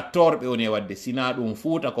c'est à torɓe woni e wadde sina ɗum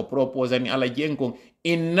fuuta ko proposani Alhaji en kon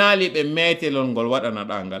innaali ɓe metelol ngol waɗana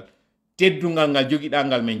ɗangal teddungal ngal jogiɗa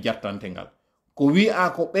ngal men jartante ngal ko wi'a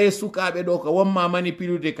ko ɓe sukaɓe ɗo ko wonma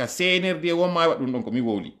manipulude ka CNRD wonma waɗ ɗum ɗon ko mi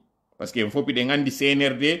wowli parce que en fopi ɗen andi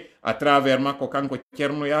CNRD à travers makko kanko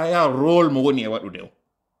ceerno yaya rôle mo woni e waɗude o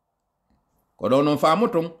ko ɗo noon faamo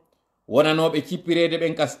ton wonanoɓe cippirede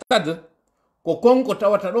ɓen ka stade ko konko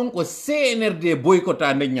tawata ɗon ko CNRD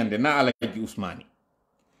boykota nden ñande na Alhaji Ousmani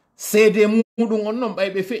seede muɗum on noon ɓay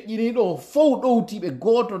ɓe feƴƴini ɗo fof ɗowtiɓe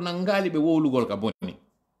goto nangali ɓe wowlugol ka bonni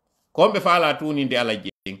komɓe faala tuninde Alhaji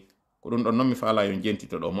en ko ɗum ɗon noon mi faala yo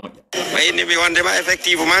jentito ɗo moƴƴa wayni ɓe wondema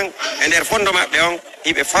effectivement e nder fondo maɓɓe on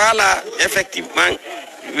hiɓe faala effectivement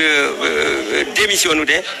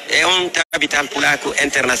démissionnude e on tabital pulako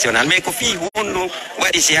international mais ko fi honno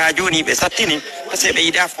waɗi si ha joni ɓe sattini par ce que ɓe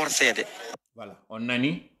yiɗa forcéde voilà on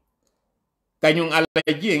nani kañum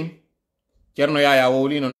Alhaji en ceerno yaya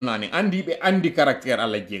wowlino nane andi ɓe andi caractère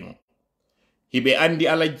Alhaji en o hiɓe andi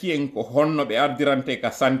Alhaji en ko honno ɓe ardirante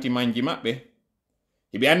ka sentiment ji maɓɓe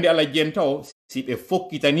hiɓe andi Alhaji en taw si ɓe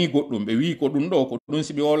fokkitani goɗɗum ɓe wi ko ɗum ɗo ko ɗum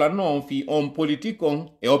si ɓe wolanno on fi on politique on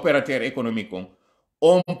e opérateur économique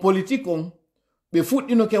on politique on ɓe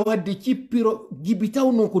fuɗɗinoke wadde cippiro gibi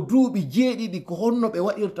tawno ko duuɓi jeeɗiɗi ko honno ɓe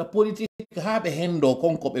waɗirta politique ha ɓe hendo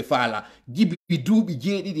konko ɓe faala gibi duuɓi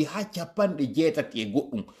jeeɗiɗi ha capanɗe jeetati e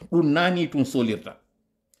goɗɗum ɗum nani tun solirta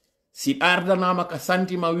si ardanama ka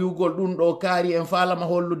sentiment wiugol ɗum ɗo kaari en faalama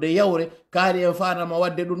hollude yawre kaari en faanama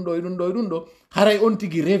wadde ɗum ɗo e ɗum ɗo e ɗum ɗo haray on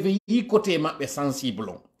tigi réveilli côté maɓɓe sensible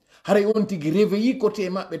on haray on tigi réveilli côté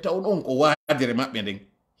maɓɓe taw ɗon ko waadere maɓɓe nden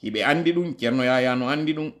hiɓe andi ɗum ceerno yaya no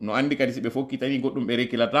andi ɗum no andi kadi si ɓe fokkitani goɗɗum ɓe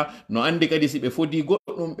rekkilata no andi kadi si ɓe fodi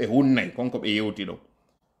goɗɗum ɓe hunnay konko ɓe yewti ɗo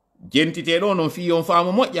jentite ɗo noon fi on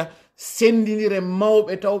faamo moƴƴa sendinire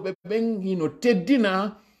mawɓe tawɓe ɓen hino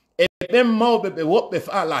teddina e ɓen mawɓe ɓe woɓɓe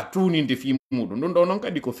faala tuninde fi muɗum ɗum ɗo noon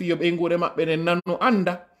kadi ko fiyo ɓeygure maɓɓe nen nanno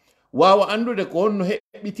anda wawa andude ko honno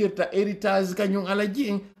heɓɓitirta héritage kañum Alhaji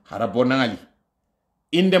en hara bonali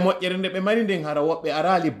inde moƴƴere nde ɓe mari nden hara woɓɓe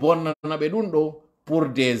arali bonnana ɓe ɗum ɗo pour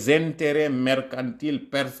des intérêts mercantiles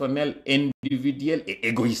personnels individuels et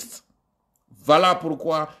égoïstes voilà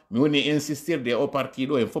pourquoi mi woni insistirde o parti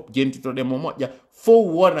ɗo en fof jentitoɗe mo moƴƴa fof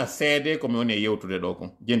wona seede ko mi woni e yewtude ɗo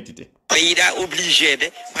kon jentite ɓe yiɗa obligé de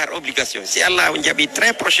par obligation si Allah jaɓi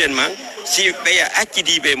très prochainement si ɓe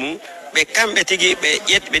accidiɓe mum ɓe kamɓe tigi ɓe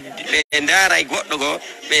ƴet ɓe ndaara e goɗɗo go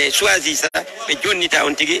ɓe choisissa ɓe jonnita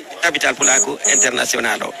on tigi capital pulako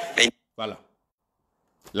international o voilà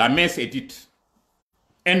la messe est dite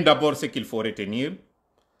en d'abord ce qu'il faut retenir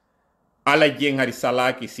Alhaji en hari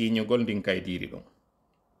salaki signugol ndin kaydiri ɗon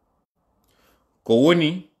ko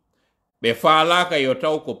woni ɓe faalaka yo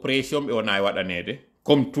taw ko pression ɓe wona e waɗanede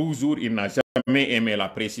comme toujours il n'a jamais aimé la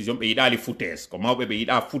précision ɓe yiɗali foutaise ko mawɓe ɓe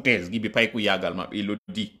yiɗa foutaise gibi payku yagal maɓɓe il le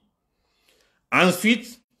dit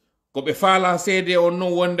ensuite ko ɓe faala seede on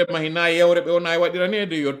noon wondema hina yewre ɓe wona e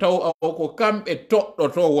waɗiranede yo taw aw ko kamɓe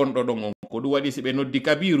toɗɗoto wonɗo ɗon on ko ɗum waɗi si ɓe noddi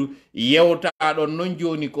Kabiru yewtaɗon noon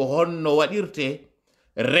joni ko honno waɗirte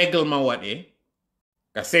règlement waɗe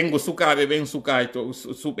ka sengo sukaɓe ɓen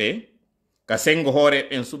suɓe ka sengo hoore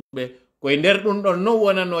ɓen suɓe koye nder ɗum ɗon non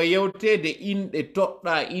wonano yewtede inɗe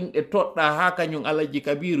toɗɗa ha kañum Alhaji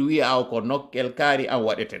Kabiru wi'a aw ko nokkel kaari an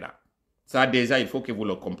waɗeteɗa ça déjà il faut que vous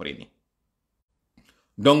le compreniez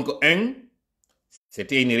donc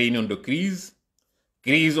c'était une réunion de crise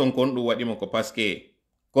on kon ɗum waɗima ko parce que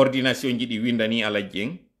coordination ji ɗi windani Alhaji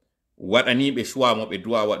en waɗaniɓe choix mo ɓe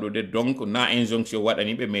duwa waɗude donc na injonction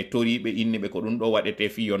waɗaniɓe mais toriɓe inniɓe ko ɗum ɗo waɗete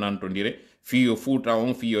fiyo nantodire fiyo fuuta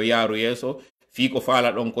on fiyo yaaru yeeso fi ko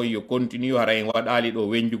faala ɗon kon yo continue hara en waɗali ɗo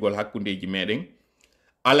wenjugol hakkundeji meɗen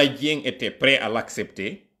alaji en était prêt à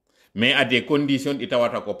l'accepter mais à des conditions ɗi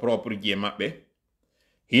tawata ko propre ji e maɓɓe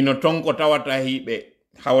hino ton ko tawata hiɓe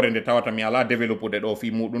hawre nde tawata mi ala développude ɗo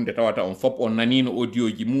fi muɗum nde tawata on fop on nanino audio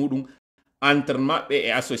ji muɗum entre maɓɓe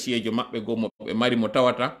e associé jo maɓɓe go moɓe mari mo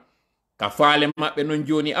tawata ka faale maɓɓe non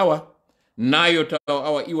joni awa nayo taw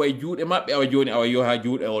awa iwa e juuɗe maɓɓe awa joni awa yo ha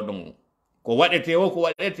juuɗe o ɗon ko waɗete o ko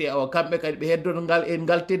waɗete awa kamɓe kadi ɓe heddoto ngal e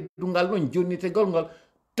ngal teddungal ɗon jonnitegol ngal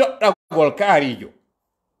toɗɗagol kaarijo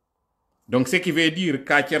donc ce qui veut dire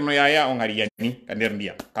ka ceerno yaya on ari yani ka nder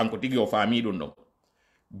ndiyam kanko tigi o faami ɗum ɗon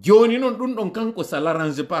joni noon ɗum ɗon kanko ça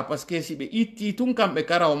l'arrange pas parce que si ɓe itti tun kamɓe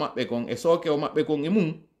karawo maɓɓe kon e sooke o maɓɓe kon e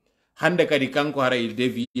mum hande kadi kanko hara il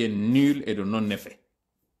devient nul et de non effet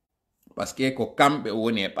parce que ko kamɓe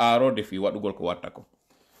woni e ɓaarode fi waɗugol ko watta ko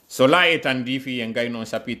so la e tan di fi en gayno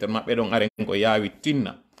chapitre maɓɓe ɗon aren ko yaawi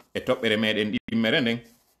tinna e toɓɓere meɗen ɗimmere nden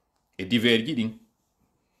e divers ji ɗin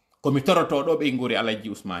komi torotoɗo ɓe nguri alaji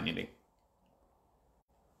ousmani nden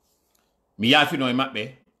mi yaafino e maɓɓe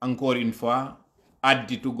encore une fois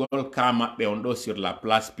additugol ka maɓɓe on ɗo sur la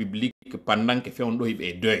place publique pendant que fewn ɗo hiɓe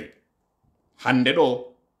e deuil hande ɗo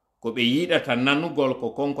ko ɓe yiɗata nanugol ko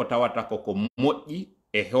konko tawata koko moƴƴi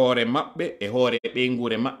e hoore maɓɓe e hoore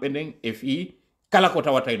ɓeygure maɓɓe nden e fii kala ko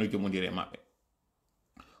tawata no jomodiri e maɓɓe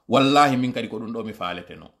wallahi min kadi ko ɗum ɗo mi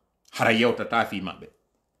faalete no hara yewtata fi maɓɓe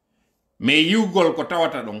mais yiwgol ko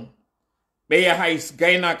tawata ɗon ɓe yahay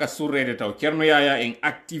gaynaka surrede taw ceerno yaya en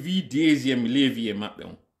activi deuxiéme levier maɓɓe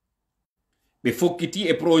on ɓe fokkiti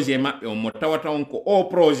e projet maɓɓe on mo tawata on ko o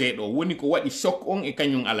projet ɗo woni ko waɗi choc on e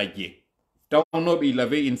kañum alajje tawnoɓe il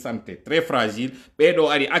avait une santé très fragile ɓeɗo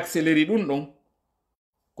ari accéléri ɗum ɗon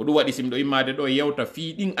ko ɗum waɗi simɗo immade ɗo yewta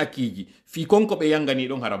fi ɗin akiji fi konko ɓe yangani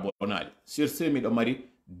ɗon hara bonali sur ce miɗo mari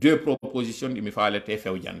deux propositions ɗi mi faalete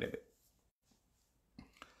fewjande ɓe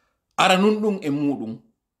ara nun ɗum e muɗum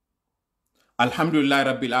alhamdulillahi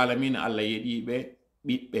rabbil alamina allah yeɗiɓe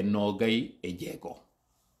ɓiɓɓe nogay e jeego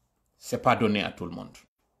c'est pas donné à tout le monde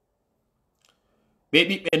ɓe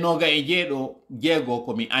ɓiɓɓe nogay e jeego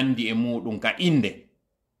komi andi e muɗum ka inde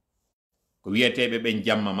ko wiyeteɓe ɓen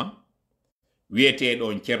jammama wiyeteɗo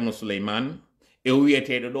on ceerno souleymane e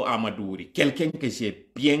wiyeteɗo ɗo amadouri quelqu'un que j'ai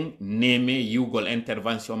bien aimé yiwgol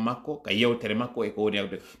intervention makko ka yewtere makko e ko woni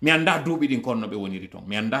yewde mi anda duuɓi ɗin konno ɓe woniri ton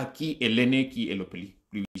mi anda qui est l'aîné qui est le plus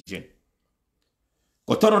jeune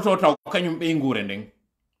ko toroto taw kañum ɓe ngure nden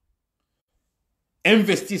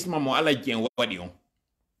investissement mo alaji en waɗi on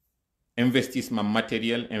investissement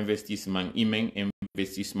matériel investissement humain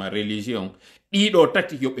investissement religieux on ɗiɗo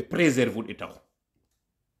tati yoɓe préserve ɗi taw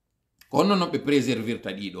ko honno noon ɓe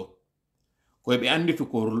préservirta ɗiɗo koye ɓe anditu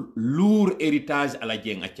ko lourd héritage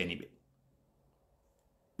alaji en accani ɓe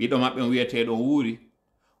ɓiɗo maɓɓe on wiyeteɗo wuuri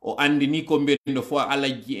o andini ko mbendo fois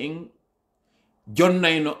alaji en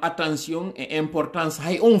jonnayno attention e importance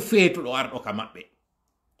hay on feetuɗo arɗo ka maɓɓe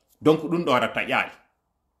donc ɗum ɗo ara taƴaali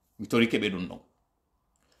mi torike ɓe ɗum ɗon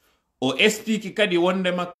o explique kadi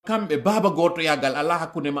wondema kamɓe baaba gotoyagal ala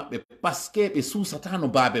hakkunde maɓɓe parce que ɓe suusatano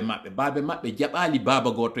baabe maɓɓe jaɓali baaba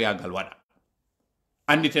gotoyagal waɗa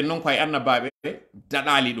anditen noon ko hay annabaɓe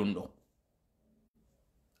daɗali ɗum ɗo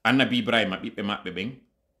annabi ibrahima ɓiɓɓe maɓɓe ɓen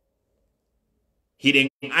hiɗen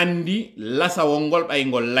andi lasawol ngol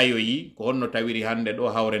ɓaygol layoyi ko honno tawiri hande ɗo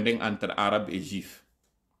hawre nden entre arabe et juif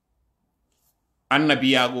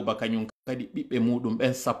annabi yaquba kañum kadi ɓiɓɓe muɗum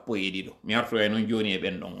ɓen 12 mi artoya noon joni e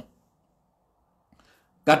ɓen ɗon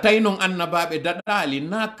ka tawi noon annabaɓe daɗali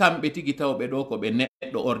na kamɓe tigi tawɓe ɗo ko ɓe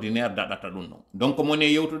neɗɗo ordinaire daɗata ɗum ɗon donc mone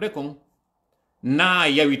yewtude kon na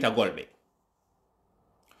yawitagol ɓe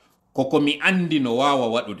koko mi andi no wawa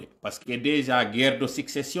waɗude par ce que déjà guerre de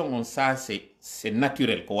succession on ça c'est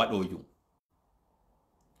naturel ko waɗojum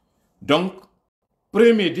donc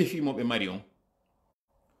premier défi moɓe mari on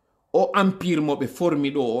o empire moɓe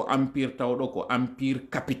formi ɗo o empire tawɗo ko empire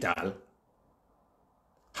capital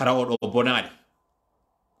hara oɗo bonali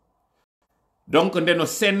donc ndeno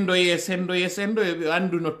sendoye ɓe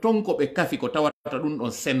andu no ton ko ɓe kafi ko tawata ɗum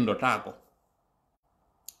ɗon sendotako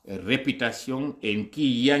réputation en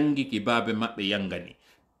ki yangi ki baabe maɓɓe yangani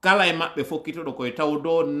kala e maɓɓe fokkitoɗo koye taw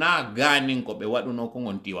do na ganin ko ɓe waɗuno ko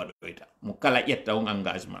gonti waɗoyta mo kala ƴetta on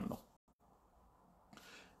engagement ɗo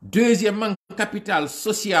deuxièmement capital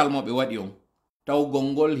social mo ɓe waɗi on taw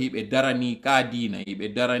gongol hiɓe darani ka dina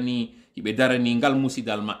hiɓe darani ngal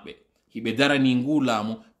musidal maɓɓe hiɓe darani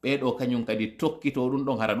ngulamo ɓeɗo kañum kadi tokkito ɗum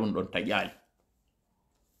ɗon hara ɗum ɗon taƴali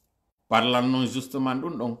parlan noon justement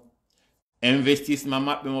ɗum ɗon investissement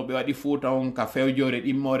maɓɓe mo ɓe waɗi fuuta on ka fewjore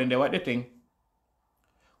ɗimmore nde waɗeten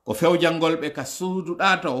ko fewjangolɓe ka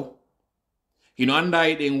suuduɗa taw hino anda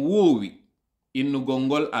eɗen woowi innugol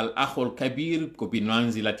ngol al akhol kabir ko bi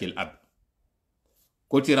manzilatil ab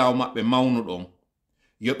kotirawo maɓɓe mawnuɗon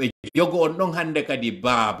yoɓe jogo on ɗon hande kadi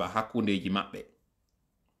baaba hakkundeji maɓɓe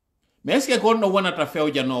mais est ce que ko on ɗo wonata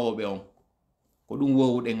fewjanowoɓe on ko ɗum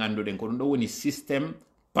wowuɗen anduɗen ko ɗum ɗo woni systéme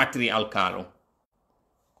patriarcal on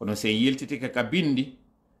kono sen yiltitike ka bindi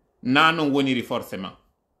na non woniri forcément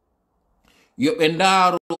yoɓe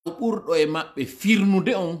ndaaro ɓurɗo e maɓɓe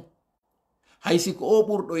firnude on haysi ko o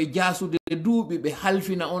ɓurɗo e jasude duuɓi ɓe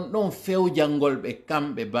halfina on ɗon fewjangol ɓe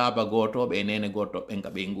kamɓe baaba gotoɓe e nene gotoɓen ka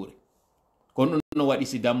ɓe nguri kono ɗum no waɗi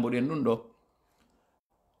si dambuɗen ɗum ɗo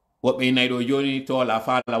woɓɓe nayi ɗo joni toola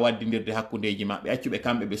faala waddidirde hakkundeji maɓɓe accuɓe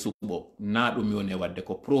kamɓe ɓe suɓɓo na ɗum mi woni e wadde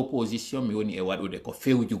ko proposition mi woni e waɗude ko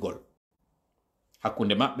fewjugol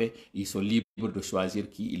hakkunde maɓɓe ils sont libres de choisir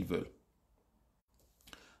qui ils veulent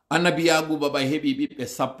annabi yaguba ɓay heɓi ɓiɓɓe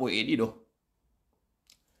 12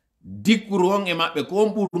 dikkuru on e maɓɓe ko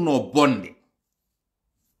on ɓurno bonde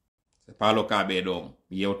c'est pas le cas ɓeɗo on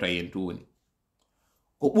mi yewta yen tuuni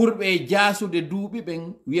ko ɓurɓe e jasude duuɓi ɓen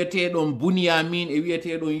wiyeteɗon bunyamin e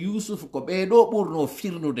wiyeteɗon yusuf ko ɓeɗo ɓurno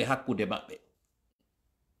firnude hakkude maɓɓe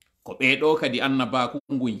ko ɓeɗo kadi annabaku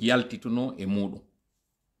ngu yaltituno e muɗum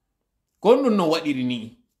kon ɗum no waɗiri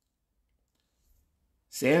ni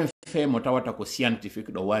c'est un fait mo tawata ko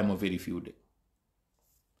scientifique ɗo waymo vérifiude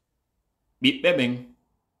ɓiɓɓe ɓen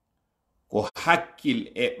ko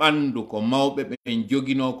hakkil e ɓandu ko mawɓe ɓen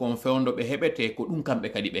jogino kon fewndo ɓe heɓete ko ɗum kamɓe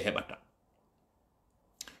kadi ɓe heɓata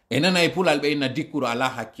e nana e pulal ɓe inna dikkuro ala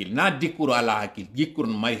hakkil na dikkuro ala hakkil dikkuro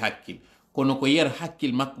no mari hakkil kono ko yer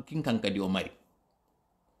hakkil makko kinkan kadi o mari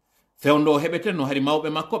fewndo o heɓete no hari mawɓe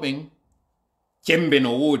makko ɓen cembe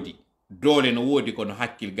no woodi doole no woodi kono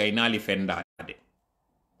hakkil gaynali fendade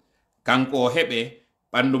kanko o heɓe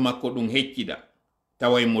ɓandu makko ɗum heccida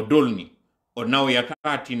taway mo dolni o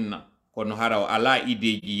nawyata tinna kono hara o ala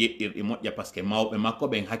ideji yeɗɗirɗi moƴƴa par ce que mawɓe makko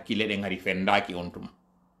ɓen hakkille ɗen hari fendaki on tuma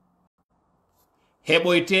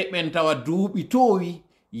heɓoyte ɓen tawa duuɓi towi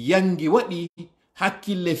yangi waɗi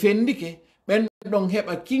hakkille fendike ɓen ɗon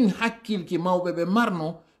heɓa kin hakkilki mawɓe ɓe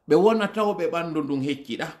marno ɓe wona tawɓe ɓandu ndun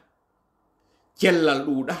hecciɗa cellal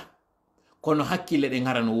ɗuuɗa kono hakkille ɗen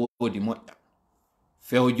hara no woodi moƴƴa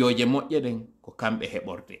fewjoje moƴƴe ɗen ko kamɓe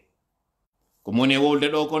heɓorde ko moni e wowlde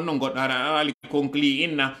ɗo kon no goɗɗo hara ali concli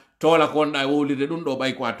inna toola ko wonɗa e wowlirde ɗum ɗo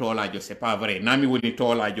ɓay ko a toolajo c'est pas vrai na mi woni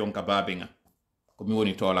toolajo on ka baabe ngan ko mi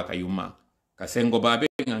woni toola ka yumma ka sengo baabe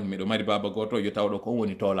ngan miɗo mari baaba gotojo tawɗo kon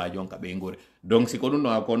woni toolajo on ka ɓe ngure donc si ko ɗum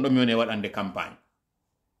ɗo kon ɗo mi woni e waɗande campagne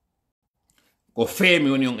ko fee mi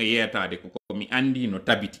woni on e yeyatade koko mi andi no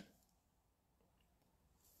tabiti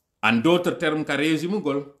en d'autres termes ka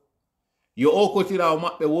résumugol yo o kotirawo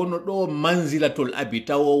maɓɓe wono ɗo manzilatol abi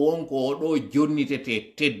tawo wonko o ɗo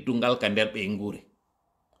jonnitete teddungal ka nder ɓe ngure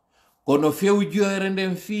kono fewjoyre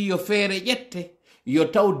nden fi yo feere ƴette yo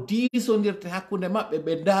taw diisondirte hakkunde maɓɓe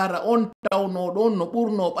ɓe ndaara on tawno ɗon no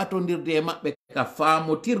ɓurno ɓatondirde e maɓɓe ka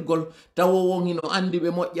faamotirgol tawo won hino andi ɓe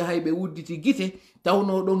moƴƴa hay ɓe wudditi gite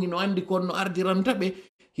tawno ɗon hino andi konno ardiranta ɓe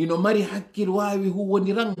hino mari hakkil waawi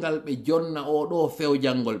huwonirangal ɓe jonna o ɗo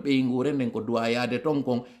fewjangol ɓeygure nden ko duwa yaade ton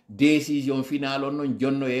kon décision final on noon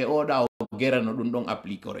jonno e oɗa o gerano ɗum ɗon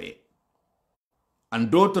appliquere en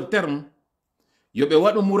d'autres termes yoɓe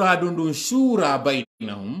waɗu muradu ndun suura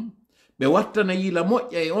baynahum ɓe wattana yila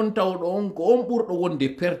moƴƴa e on tawɗo on ko on ɓurɗo wonde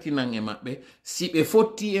pertinent e maɓɓe si ɓe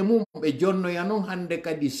fotti e mum ɓe jonnoya noon hande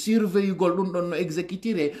kadi surveillugol ɗum ɗon no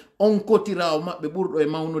exécutire on kotirawo maɓɓe ɓurɗo e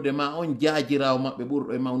mawnude ma on jaajirawo maɓɓe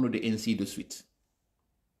ɓurɗo e mawnude ainsi de suite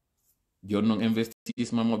joni noon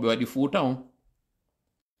investissement mo ɓe waɗi fuuta on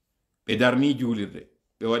ɓe darni juulirde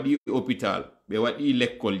ɓe waɗi hôpital ɓe waɗi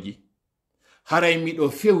l'école ji haray miɗo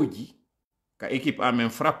fewji ka équipe amen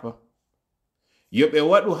frappa yoɓe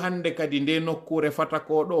waɗu hande kadi nde nokkure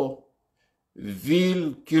Fatako ɗo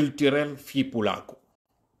ville culturelle fipulako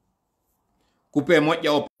coupe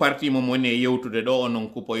moƴƴa o parti mo woni e yewtude ɗo onon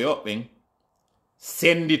kupoyoɓen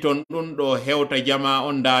sendi ton ɗum ɗo hewta jama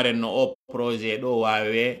on daren no o projet ɗo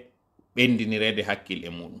wawe ɓendinirede hakkille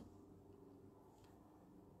muɗum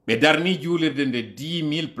ɓe darni juulirde nde 10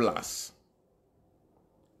 000 places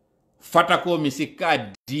Fatako mi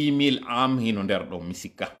sikka 10 000 am hino nder ɗon mi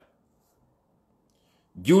sikka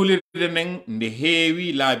juulirde nden nde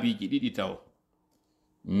heewi laabiji ɗiɗi taw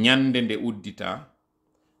ñande nde uddita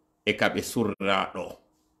e kaɓe surra ɗo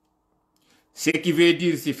ce qui veut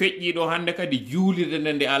dire si feƴƴiɗo hande kadi juulirde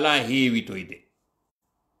nden nde ala heewitoyde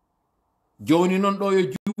joni noon ɗo yo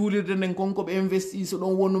juulirde nden konko ɓe investiso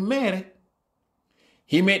ɗon wonu mere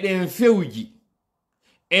hime ɗen fewji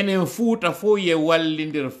enen fuuta fo ye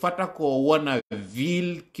wallindir Fatako wona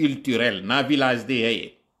ville culturelle na village de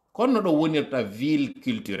yeye kono ɗo wonirta ville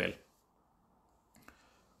culturelle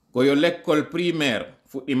ko yo l'école primaire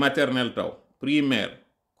fuɗɗi maternelle taw primaire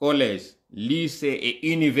collège lycée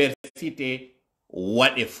et université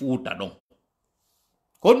waɗe fuuta ɗon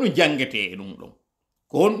kon ɗum jangete e ɗum ɗon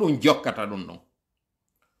kon ɗum jokkata ɗum ɗon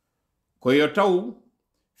ko yo taw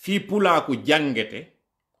fi pulaku jangete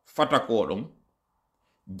Fatako ɗon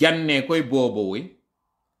janne koye bobowoy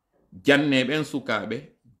janne ɓen sukaɓe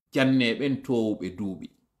janne ɓen towuɓe duuɓi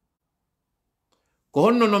ko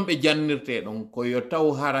honno noon ɓe jannirte ɗon ko yo taw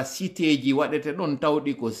hara citéji waɗete ɗon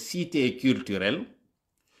tawɗi ko cité culturel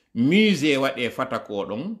musée waɗe Fatako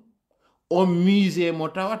ɗon on musée mo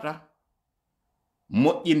tawata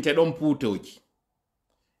moƴƴinte ɗon puutewji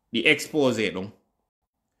ɗi exposé ɗon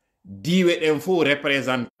diwe ɗen fo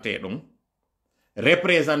représenté ɗon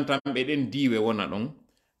représentant ɓe ɗen diwe wona ɗon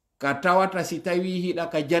ka tawata si tawi hiɗa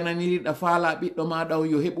ka jananiriɗa faala ɓiɗɗo maɗa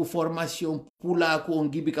yo heɓu formation pulaku on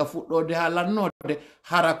gibi ka fuɗɗode ha lannode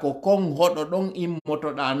hara ko kon hoɗo ɗon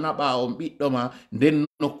immotoɗa naɓa on ɓiɗɗo ma nden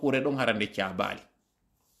nokkure ɗon hara nde caabali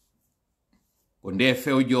ko nde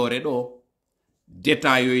fewjore ɗo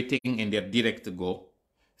détailloyten e nder direct go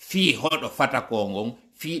fi hoɗo Fatako ngon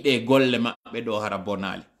fiiɗe golle maɓɓe ɗo hara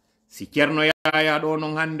bonali si Ceerno Yaya ɗo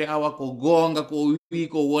non hande awa ko gonga ko wi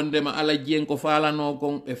ko wondema alajiyen ko falano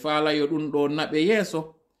kon ɓe faalayo ɗum ɗo naɓe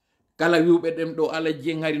yeeso kala wiwɓe ɗem ɗo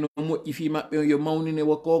alajiyen hari no moƴƴi fi maɓɓe yo mawnine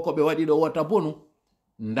wo ko ɓe waɗi ɗo wata bonu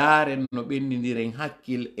ndaren no ɓendidiren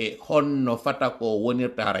hakkil e honno Fatako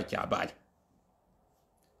wonirta hara caabali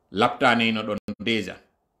laptaneyno ɗon déjà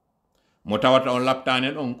mo tawata on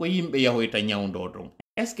laptane ɗon ko yimɓe yahoyta ñawdo ɗon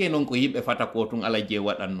est ce que noon ko yimɓe Fatako tun alajiye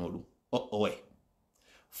waɗanno ɗum way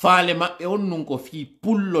faale maɓɓe on nun ko fi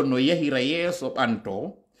pullo no yahira yeeso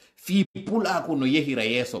ɓanto fi pulaku no yahira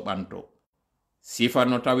yeeso ɓanto sifa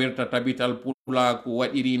no tawirta tabital pulaku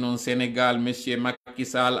waɗiri noon Sénégal monsieur Macky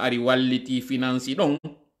Sall ari walliti finance ɗon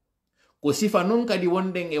ko sifa noon kadi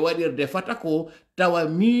wonɗen e waɗirde Fatako tawa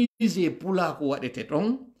musée pulaku waɗete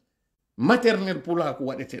ɗon maternel pulaku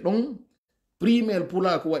waɗete ɗon primaire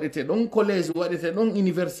pulaku waɗete ɗon collège waɗete ɗon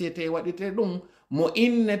université waɗete ɗon mo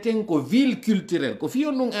inneten ko ville culturelle ko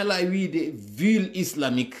fiyon ɗum ala wiide ville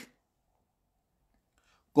islamique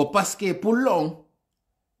ko parce que pullo on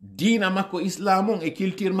diina makko islam on e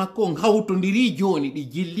culture makko on hawtodiri joni ɗi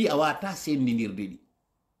jilli a wata sendidirde ɗi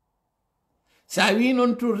sa wi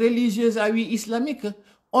noon to religieuse a wi islamique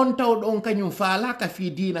on tawɗo on kañum faalaka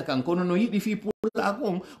fi diina kan kono no yiɗi fi pulako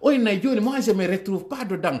on o innayi joni moi je me retrouve pas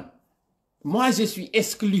dedans moi je suis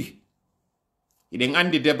exclu iɗen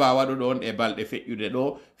andi débat waɗo ɗon e balɗe feƴƴude ɗo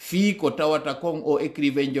fii ko tawata kon o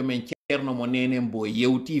écrivain jo men Ceerno mo nenen bo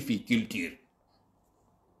yewti fi culture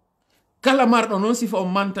kala marɗo noon sifa o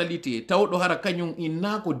mentalité tawɗo hara kañum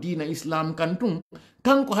inna ko diina islam kan tun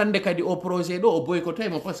kanko hande kadi o projet ɗo o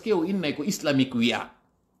boykotaymo par ce que o innay ko islamique wiya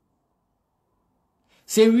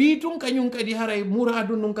se wi tun kañum kadi haray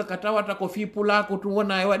muradu nun kaka tawata ko fi pulako tun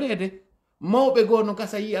wona e waɗede mawɓe gono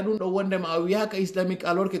kasa yiya ɗum ɗo wondema a wiyaka islamique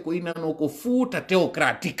alors que ko innano ko fuuta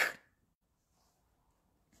théocratique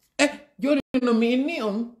joni no mi inni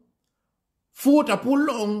on fuuta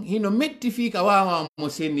pullo on hino metti fi ka wawamo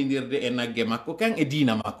sendidirde e nagge makko kan e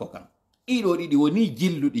diina makko kan ɗiɗo ɗiɗi woni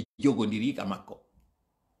jilluɗi jogodiri ka makko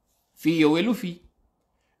fi yo welu fi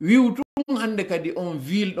wiwtum hande kadi on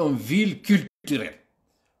ville ɗon ville culturel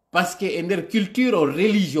parce que e nder culture o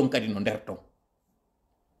religion kadi no nder ton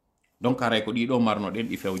donc haray ko ɗiɗo marnoɗen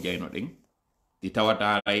ɗi fewjaynoɗen ɗi tawata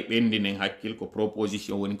haray ɓendinen hakkil ko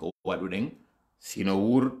proposition woni ko waɗuɗen sino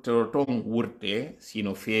wurto ton wurte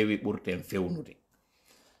sino feewi ɓurten fewnude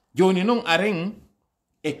joni noon aren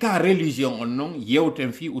e ka religion on noon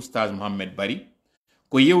yewten fi oustaz Mohammed Bari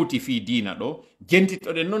ko yewti fi diina ɗo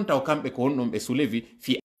jentitoɗen noon taw kamɓe ko honɗum ɓe soulevi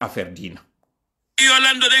fi affaire diina yo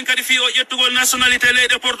landoɗen kadi fi o ƴettugol nationalité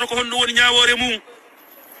leyɗe porto ko honɗum woni ñawore mum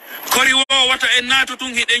kori wo wata en naatu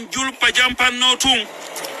tun hiɗen julpa jampanno tun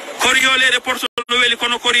kori yo leyɗe porto no weli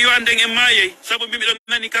kono kori yo anden en maayey saabu mbimiɗon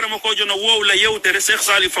nani karama kojo no wowla yewtere Cheikh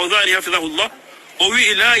Salih Fawzani hafidahullah o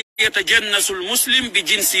wi la yatajannasu lmuslim bi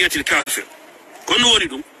jinsiyati lkafir kono woni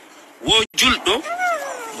ɗum wo julɗo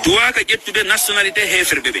duwaka ƴettude nationalité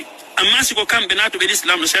hefere ɓe amma siko kamɓe naatuɓe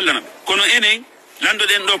l'islam no sellana ɓe kono enen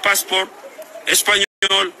landoɗen ɗo passeport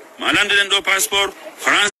espagnol ma landoɗen ɗo passeport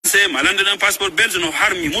français ma landoɗen passeport belge no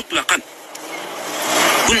harmi mutlaqan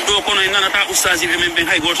ɗum ɗo kono en nanata ustaji ɓe men ɓen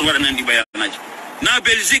hay goto waɗanandi bayanaji na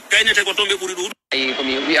belgique gaynete ko toon ɓe ɓuuri ɗuɗum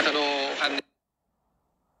komi wiyata ɗo hande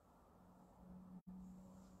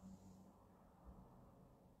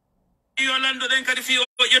yo landoɗen kadi fi o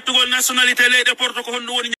ƴettugol nationalité leyɗe porto ko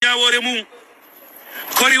honɗum woni ñawore mum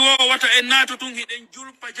kori wo wata en nato tun hiɗen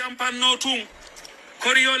julpa jampanno tun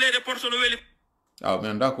kori yo leyɗe porto no weli mi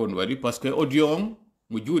anda ko ɗum waɗi par ce que audio on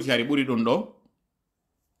mo juuti hari ɓuri ɗum ɗo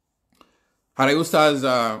haray oustaz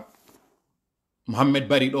Mohammed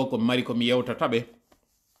Bari ɗo ko mari komi yewtata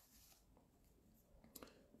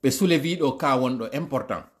ɓe soulevi ɗo ka wonɗo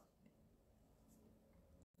important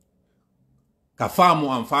ka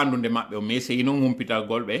faamu am fandude maɓɓe o mais sey noon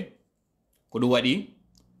humpitalgol ɓe ko ɗum waɗi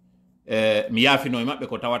mi yaafino e maɓɓe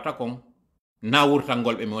ko tawata kon na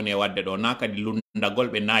wurtangol ɓe mi woni e wadde ɗo na kadi lundagol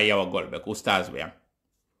ɓe na yawagol ɓe ko oustaz ɓe am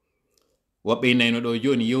woɓɓe inayno ɗo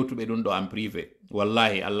joni yewtuɓe ɗum ɗo en privé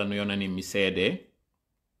wallahi Allah no yonani mi seede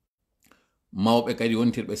mawɓe kadi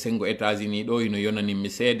wontirɓe sengo États-Unis ɗo ino yonani mi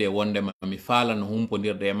seede wondema mi faala no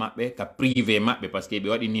humpodirde e maɓɓe ka privé maɓɓe par ce que ɓe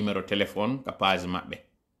waɗi numéro téléphone ka page maɓɓe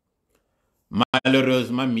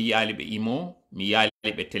malheureusement mi yaali ɓe imo mi yaali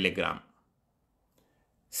ɓe telegram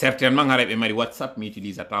certainement hara ɓe mari whatsapp mi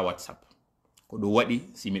utilisata whatsapp ko ɗum waɗi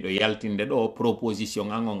si miɗo yaltinde ɗo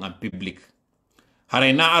proposition an on en public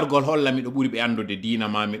haray na argol holla miɗo ɓuri ɓe andude diina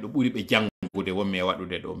ma miɗo ɓuri ɓe jangude wonmi e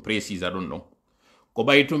waɗude ɗo précisa ɗum ɗon ko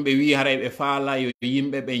ɓaytum ɓe wi haray ɓe faala yo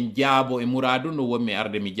yimɓe ɓen jaabo e muradu no wonmi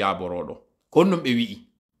arde mi jaaboroɗo kon ɗum ɓe wi'i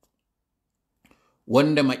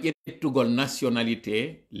wondema ƴettugol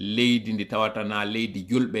nationalité leydi ndi tawata na leydi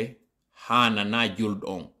julɓe hana na julɗo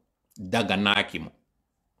on daga naakimo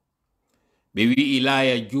ɓe wi'i la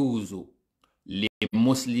yajuzu li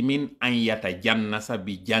muslimin an yatajannasa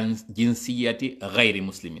bi jinsiyati gayri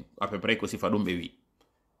muslimin à peu près ko sifa ɗum ɓe wi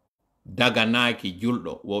daga naaki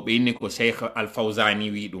julɗo woɓe inni ko cheikh alfawzani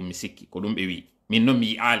wi ɗum mi sikki ko ɗum ɓe wi min noon mi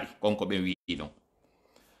yi'aali konko ɓe wi ɗon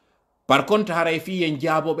par contre haray fi en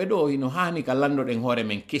jaaboɓe ɗo ino hani ka landoɗen hoore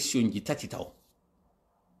men question ji tati taw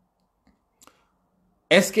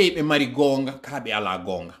est ce que hiɓe mari goonga ka ɓe ala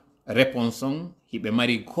goonga réponse on hiɓe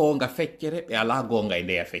mari goonga feccere ɓe ala goonga e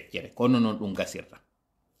ndeya feccere kono noon ɗum gasirta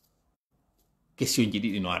question ji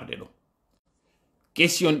ɗiɗi no arde ɗo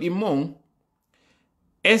question ɗimmon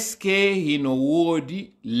est ce que hino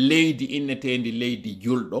woodi leydi innetendi leydi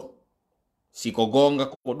julɗo siko goonga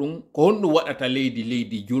ko ɗum ko honɗum waɗata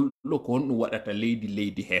leydi julɗo ko honɗum waɗata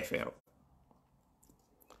leydi heefeero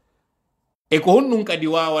e ko honɗum kadi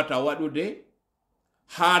wawata waɗude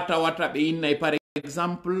haa tawata ɓe innay par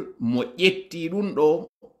exemple mo ƴetti ɗum ɗo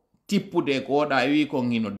tippude ko woɗa wi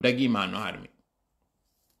kon hino dagima no harmi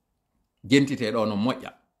jentite ɗo no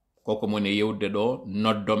moƴƴa koko mon e yewde ɗo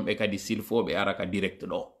noddomɓe kadi silfoɓe ara ka direct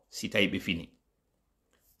ɗo si tawi ɓe fini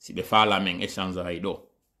si ɓe faala men échange hay ɗo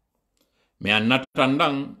mi an nattan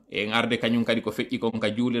ɗan en arde kañum kadi ko feƴƴi kon ka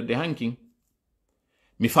juulirde hankin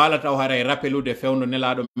mi faala taw haray rappelude fewndo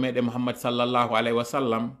nelaɗo meɗen Muhammad sallallahu alayhi wa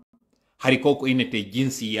sallam hari koko innete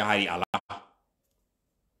jinsiya hari ala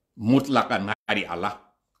mutlaqan hari ala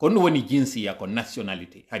kono ɗum woni jinsiya ko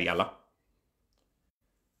nationalité hari ala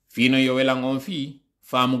fino yo welan on fi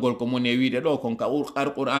faamugol ko mon e wiide ɗo kon ka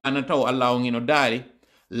qur'ana taw Allah on ino daari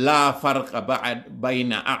la farqa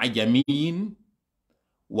bayna ajamiyin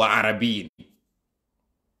wa arabiyin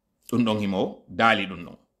ɗum ɗon himo daali ɗum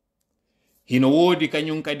ɗon hino woodi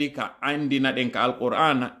kañum kadi ka andina ɗen ka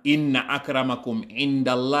alqur'ana inna akramakum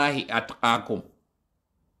indallahi atqakum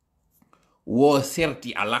wo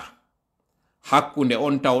serti ala hakkunde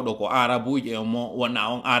on tawɗo ko arabujo e mo wona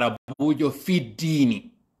on arabujo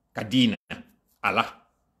fiddini ka dina ala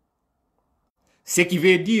ce qui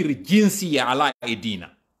veut dire jinsiya ala e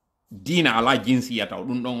dina ala jinsiya taw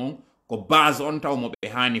ɗum ɗon on ko base on taw mo ɓe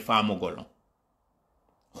hani famugol on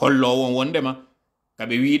hollo won wondema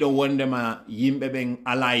kaɓe wiɗon wondema yimɓe ɓen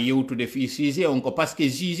ala yewtude fi sujet on ko parce que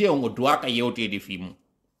sujet on o duwaka yewtede fi mum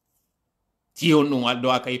ti on ɗum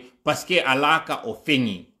duwaka parce que alaka o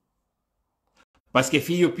feŋi parce que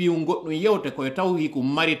fiyo piyum goɗɗum yewte koye taw wi ko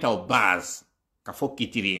mari taw base ka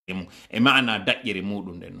fokkitiri e mum e maana daƴƴere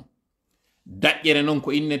muɗum nden non daƴƴere noon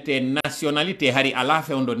ko innete nationalité hari ala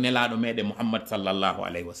fewndo nelaɗo meɗe Muhammad sallallahu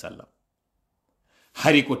alayhi wa sallam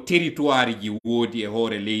hari ko territoire ji woodi e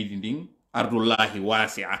hoore leydi ndin ardullahi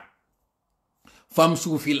wasi'a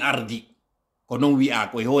famsu fil ardi ko non wi'a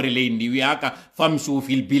ko e hoore leydi ndi wi'aka famsu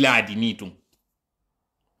fil biladi ni tum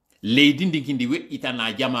leydi ndi kindi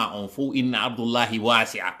weƴƴitana jama on fof inna ardullahi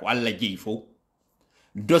wasi'a ko Allah jeyi fof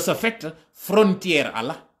de ce fait frontière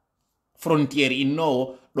ala frontière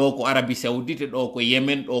innowo ɗo ko Arabie Saoudite ɗo ko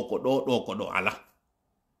Yemen ɗo ko ɗo ala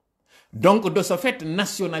donc de ce fait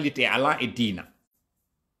nationalité ala e dina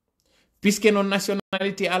puisque non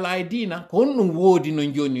nationalité ala e dina ko honɗum woodi no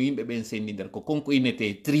joni yimɓe ɓen sendi nder ko konko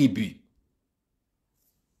innete tribu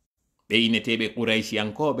ɓe inneteɓe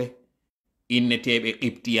Quraysiyankoɓe inneteɓe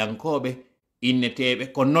Qibtiyankoɓe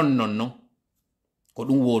inneteɓe ko non ko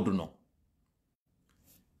ɗum woduno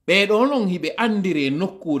ɓeɗo non hiɓe andire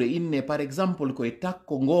nokkure inne par exemple koye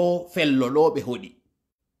takko ngo felloloɓe hoɗi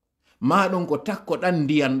maɗon ko takko ɗan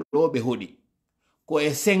ndiyan ɗo ɓe hoɗi ko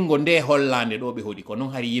e sengo nde hollande ɗo ɓe hoɗi ko non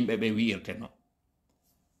hari yimɓe ɓe wi'irte no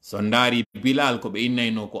so ndaari bilal ko ɓe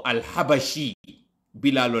innayno ko alhabashi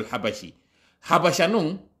bilalol habashi habasha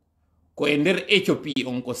non ko e nder Éthiopie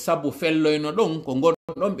on ko sabu felloyno ɗon ko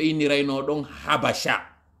gonɗon ɓe innirayno ɗon habasha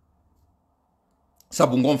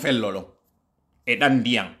sabu gon fellolo e ɗan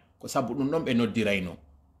ndiyan ko sabu ɗum ɗon ɓe noddirayno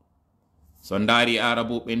so ndaari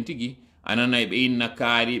arabu ɓen tigi ananay ɓe inna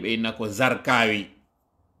kaari ɓe inna ko zarkawi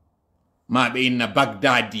ma ɓe inna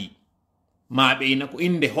bagdadi ma ɓe inna ko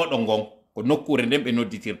inde hoɗo ngon ko nokkure nden ɓe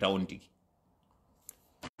nodditirta on tigi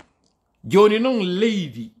joni noon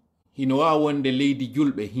leydi hino wawa wonde leydi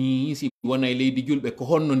julɓe si wonay leydi julɓe ko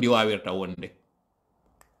honno ndi wawirta wonde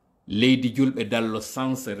leydi julɓe dans le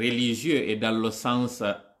sens religieux et dans le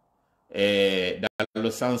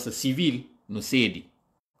sens civil no seedi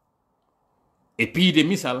e piide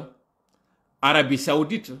misal Arabie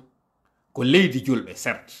Saoudite ko leydi julɓe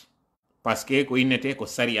certes parce que ko innete ko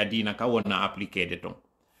sari dina ka wonna appliquede ton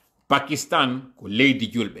Pakistan ko leydi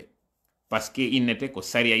julɓe parce que innete ko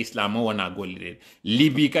saria islam wona gollirede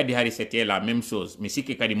Libye kadi hari c'était la même chose mi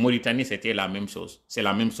sikki kadi Mauritanie c'était la même chose c'est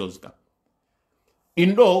la même chose ka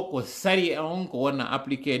ɗo ko sari on ko wona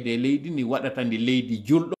appliquede leydi ndi waɗata ndi leydi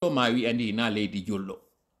julɗo ma wi'a ndi na leydi julɗo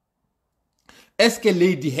est ce que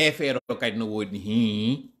leydi hefeero kadi no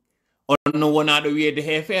woni on no wonaɗo wiyede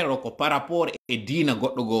hefeero ko par rapport e dina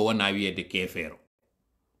goɗɗo goo wona wiyede kefeero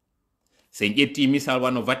sen ƴetti misal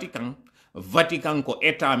wano Vatican ko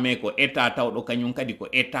état mais ko état tawɗo kañum kadi ko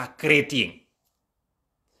état chrétien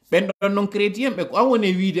ɓen ɗon non chrétien ɓe ko an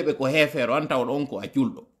woni wiide ɓe ko hefeero an tawɗo on ko a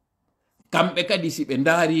julɗo kamɓe kadi si ɓe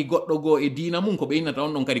ndaari goɗɗo goo e dina mum ko ɓe innata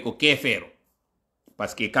on ɗon kadi ko kefeero par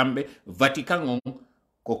ce que kamɓe Vatican on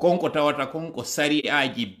ko konko tawata kon ko sari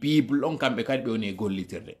aji bible on kamɓe kadi ɓe woni e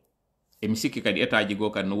gollitirde emi sikki kadi état ji goo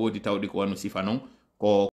kadi no woodi tawɗi ko wano sifa non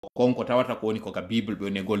ko konko tawata ko woni ko ka bible ɓe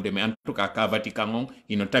woni e golde mais en tout cas ka Vatican on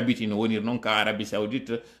hino tabiti no wonir noon ka Arabie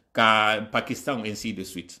Saoudite ka Pakistan ainsi de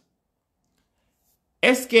suite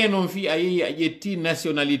est ce que noon fi a yehi a ƴetti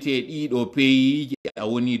nationalité ɗiɗo pays ji a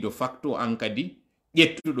woni de facto an kadi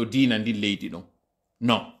ƴettuɗo dina ndin leydi ɗon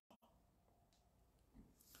non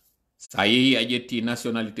sa yehi a ƴetti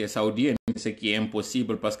nationalité saoudienne ce qui est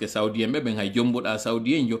impossible parce que saoudien ɓe ɓen hay jombuɗa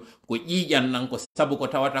saoudien jo ko ƴiƴan nan ko sabu ko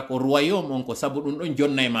tawata ko royaume on ko sabu ɗum ɗon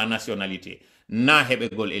jonnay ma nationalité na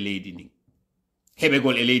heɓegol e leydi ndin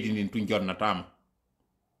heɓegol e leydi ndin tun jonnatama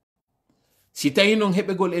si tawi noon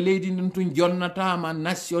heɓegol e leydi ndin tun jonnatama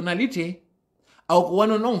nationalité aw ko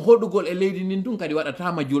wano noon hoɗugol e leydi ndin tun kadi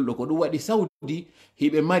waɗatama julɗo ko ɗum waɗi saudi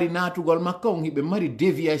hiɓe mari natugol makka on hiɓe mari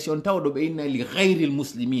déviation tawɗo ɓe inna li gayril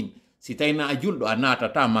muslimin si tawi na a julɗo a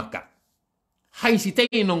natata makka hay si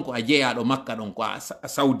tawi noon ko a jeeyaɗo makka ɗon ko a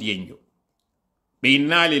saudien jo ɓe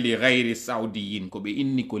innali li gayri saudiyin ko ɓe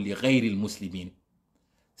inni ko li gayril muslimin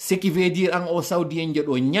ce qui veut dire an o saudien jo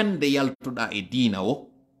ɗo ñande yaltuɗa e diina o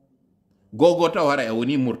gogo taw hara a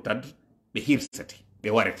woni murtad ɓe hirsete ɓe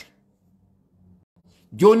warete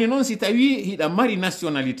joni noon si tawi hiɗa mari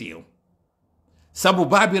nationalité o sabu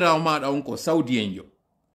babirawo maɗa on ko saudien jo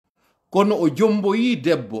kono o jomboyi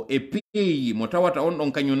debbo e peeyi mo tawata on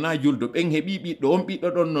ɗon kañum na julɗo ɓen heɓi ɓiɗɗo on ɓiɗɗo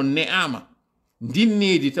ɗon no ne'ama ndin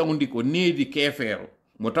needi tawdi ko needi kefeero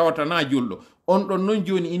mo tawata na julɗo on ɗon noon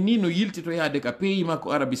joni inni no yiltito yaade ka peeyi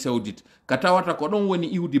makko Arabie Saoudite ka tawata ko ɗon woni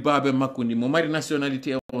iwdi baaben makko ndi mo mari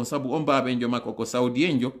nationalité on sabu on baabenjo makko ko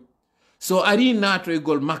saudien jo so ari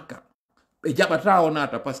natoygol makka ɓe jaɓata o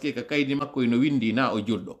naata par ce que ka kaydi makko no windi na o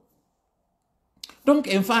julɗo donc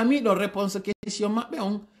en faami ɗon réponse question maɓɓe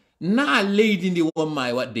on na leydi ndi wonma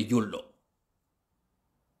e waɗde julɗo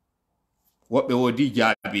woɓɓe woodi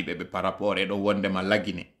jaabiɓe ɓe par rapport e ɗo wondema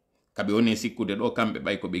lagine kaɓe woni sikkude ɗo kamɓe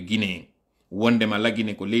ɓay ko ɓe guinéen wondema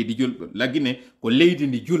lagine ko leydi julɓe lagine ko leydi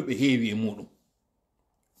ndi julɓe heewi e muɗum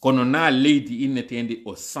kono na leydi innetendi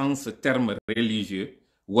au sens terme religieux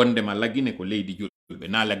wondema lagine ko leydi julɓe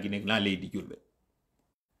na lagine na leydi julɓe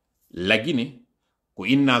lagine ko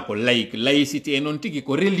inna ko laïcité non tigi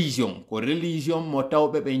ko religion mo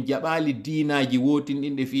tawɓe ɓen jaɓali diinaji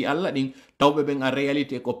wotinɗinɗe fi Allah ɗin tawɓe ɓen en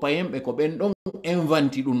réalité ko payemɓe ko ɓen ɗon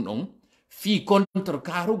inventi ɗum ɗon fi contre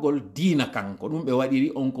karugol diina kanko ɗum ɓe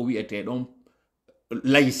waɗiri on ko wiyete ɗon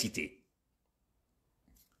laïcité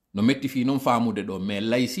no metti fi non famude ɗo mais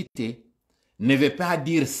laïcité ne veut pas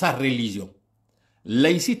dire sa religion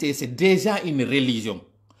laïcité c'est déjà une religion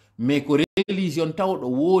mais ko religion tawɗo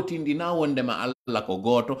wotindina wondema Allah ko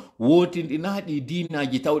goto, wotindina ɗi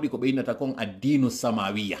dinaji tawɗi ko ɓeynata kon addinu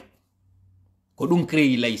samawiya, ko ɗum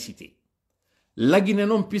créi laïcité. Lagine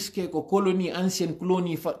non puisque ko colonie, ancienne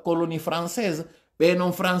colonie française, ɓe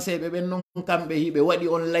non français ɓe non kamɓe hiɓe waɗi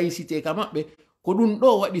on laïcité ka maɓɓe, ko ɗum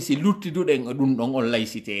ɗo waɗi si luttiduɗen e ɗum ɗon on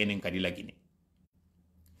laïcité enen kadi lagine.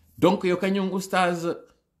 Donc yo kañum oustaz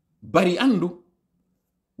bari andu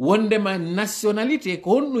wondema nationalité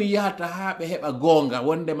ko honɗum yahata ha ɓe heɓa gonga,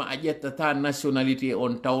 wondema a ƴettata nationalité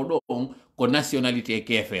on tawɗo on ko nationalité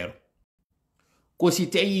kefeero. Ko si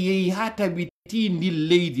tawi yehi ha tabiti ndi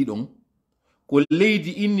leydi ɗon ko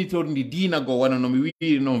leydi innitorndi diinago wana no mi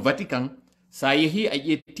wiiri noon Vatican, sa yehi a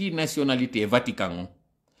ƴetti nationalité Vatican on,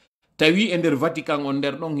 tawi e nder Vatican on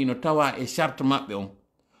nder ɗon hino tawa e charte maɓɓe on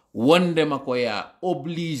wondema koya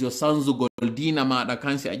oblige sansugol diina maɗa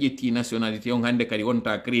kansi a ƴetti nationalité on, hande kadi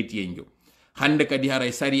wonta chrétien jo, hande kadi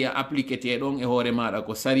haray saria appliquete ɗon e hoore maɗa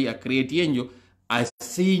ko saria chrétien jo, a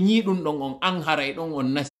signi ɗum ɗon on an haray ɗon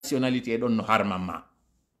on nationalité ɗon no harmanma.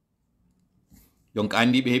 Donc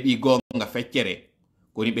andi ɓe heɓi gonga feccere,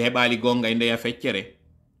 koni ɓe heɓali gonga e ndeya feccere.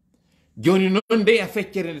 Joni noon ndeya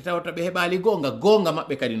feccere nde tawata ɓe heɓali gonga, gonga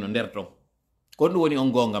maɓɓe kadi no nder ton, kon ɗum woni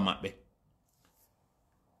on gonga maɓɓe.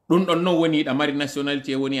 ɗum ɗon non woni ɗa mari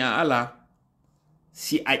nationalité woni a ala,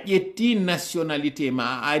 si a ƴetti nationalité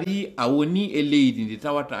ma a ari a woni e leydi ndi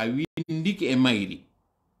tawata a windiki e mayri,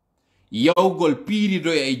 yawgol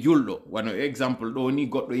piiridoya e julɗo, wano exemple ɗo ni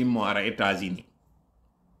goɗɗo immo ara États-Unis,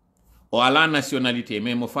 o ala nationalité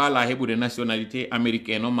mais mo faala heɓude nationalité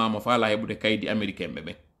américain on, ma mo faala heɓude kaydi américain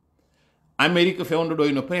ɓe. Amérique fewndo ɗo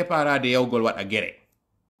ino préparade yawgol waɗa gere,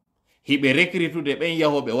 hiɓe recrutude ɓen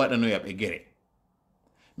yahoɓe waɗanoya ɓe gere.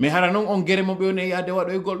 Mais hara non on gere mo ɓe woni yaade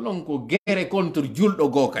waɗoygol ɗon ko gere contre julɗo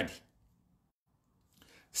goo kadi.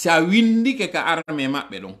 Sa windike ka armée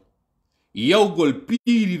maɓɓe ɗon yawgol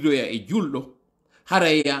piiridoya e julɗo,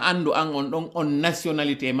 haray ya andu an on ɗon on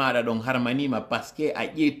nationalité maɗa ɗon harmanima parce que a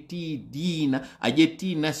ƴetti diina, a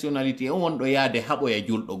ƴetti nationalité on ɗo yaade haɓoya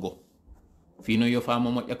julɗo goo. Fino yo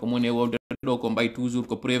famo moƴƴa ko mone wowde ɗo ko mbay toujours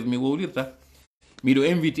ko preuve mi wowlirta. Miɗo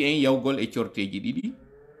invité en yawgol e corteji ɗiɗi,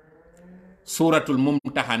 suratul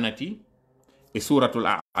mumtahanati e suratul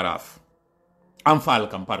araf, anfal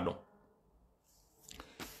kam pardon.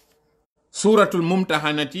 Suratul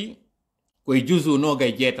mumtahanati koye juzu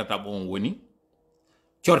nogay jeetata on woni,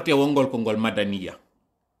 corte wongol ko ngol madaniya,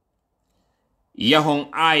 yahon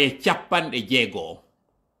aya capanɗe jeegoo.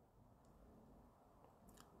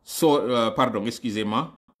 Pardon,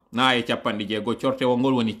 excusez-moi, na aya capanɗe jeegoo, corte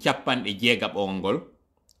wongol woni capanɗe jeegaɓo ngol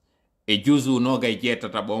e juzu nogay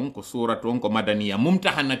jeetata on ko suratu on ko madaniya.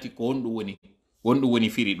 Mumtahanati ko wonɗum woni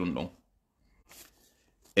firi ɗum ɗon.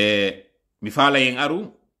 Mi faala yen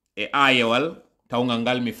aru e ayewal tawgal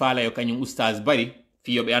ngal, mi faala yo kañum oustaz bari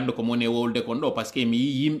fiyoɓe andu ko mone wowlde kon ɗo, parce que mi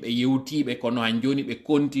yi yimɓe yewtiɓe kono han joni ɓe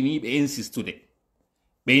continue ɓe insistude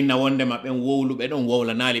ɓeyna wondema ɓen wowluɓe ɗon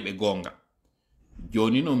wowlanali ɓe gonga.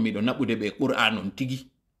 Joni noon miɗo naɓude ɓe qur'an on tigi,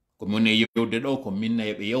 ko mone yewde ɗo ko minna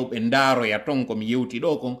yoɓe yewɓe ndaroya ton komi yewti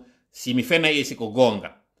ɗo kon, si mi fena e siko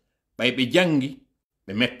gonga ɓay ɓe jangi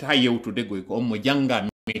ɓe metta yewtude goy, ko on mo janga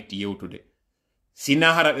metti yewtude.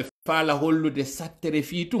 Sina hara ɓe faala hollude sattere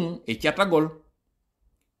fiitun e catagol,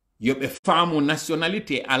 yoɓe faamu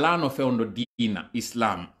nationalité ala no fewndo diina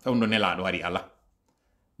islam, fewndo nelaɗo wari ala.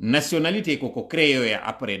 Nationalité koko créoya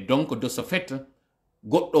après, donc de ce fait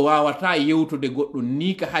goɗɗo wawata yewtude goɗɗo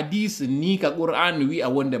ni ka hadis ni ka qur'an wi'a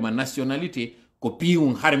wondema nationalité ko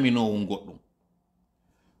piwum harminowum goɗɗum.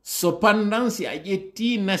 Cependant si a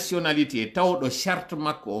ƴetti nationalité tawɗo charte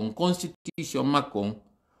makko on, constitution makko on,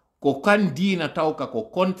 ko kan diina tawka ko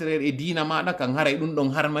contraire e diina maɗa kan, haray ɗum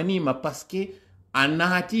ɗon harmanima parce que a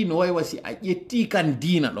naati no waywa si a ƴetti kan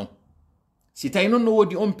diina ɗon. Si tawi noon no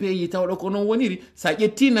wodi on pays tawɗo ko non woniri, sa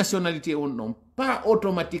ƴetti nationalité on ɗon pas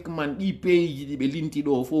automatiquement ɗi pays ji ɗi ɓe linti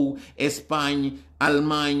ɗo fof, Espagne,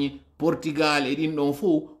 Allemagne, Portugal e ɗin ɗon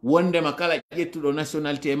fof, wondema kala ƴettuɗo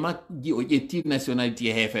nationalité majji o ƴetti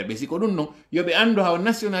nationalité heferɓe. Siko ɗum non yoɓe andu haw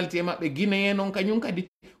nationalité maɓɓe guinéen on kañum kadi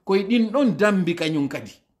koye ɗin ɗon dambi kañum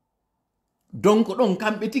kadi. Donc ɗon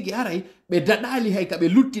kamɓe tigi haray ɓe daɗali hay kaɓe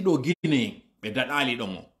lutti ɗo guinéen, ɓe daɗali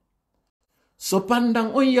ɗon o.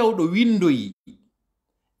 Cependant on yawɗo windoyi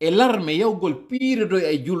e larme yawgol piiridoy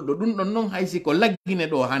e julɗo, ɗum ɗon non hay siko laggine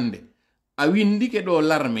ɗo hande a windike ɗo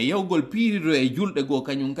larme yawgol piiridoy e julɗe goo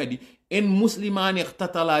kañum kadi, en muslimani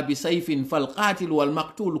ihtatala bi sayfin fal qatil wal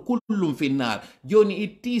maqtul kullum finnar. Joni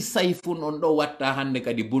itti sayfun on ɗo watta hande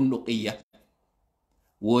kadi bunduqiya,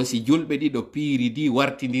 wosi julɓe ɗiɗo piiridi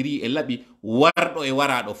wartidiri e laɓi, warɗo e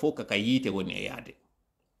waraɗo fof kaka yiite woni e yaade.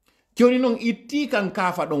 joni non itti kan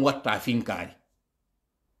kafa ɗon watta finkari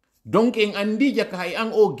donc en andija ka hay an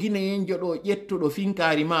o guinéenjo ɗo ƴettuɗo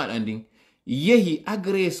finkari maɗa ndin yehi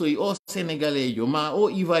agresoy o sénégalejo ma o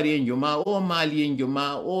ivoirienjo ma o malienjo ma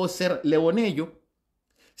o lewonejo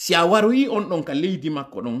si a waroyi on ɗon ka leydi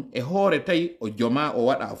makko ɗon e hoore tawi o joma o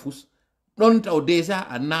waɗa fus ɗon taw déjà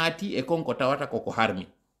a naati e konko tawata koko harmi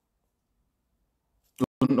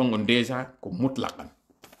ɗum ɗon on déjà ko mutlaqan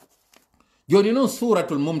joni noon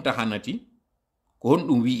suratul mumtahanati ko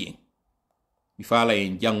honɗum wi'en mi faala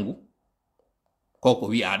en jangu koko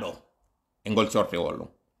wi'a ɗo e ngol cortewol ɗon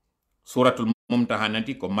suratul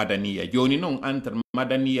mumtahanati ko madaniya joni noon entre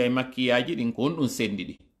madaniya e makkiyaji ɗin ko honɗum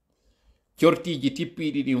sendiɗi cortiji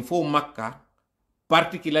tippiɗi ɗin fof makka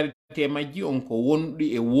particularité majji on ko wonɗi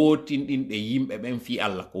e wotinɗinɗe yimɓe ɓen fi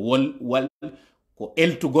Allah ko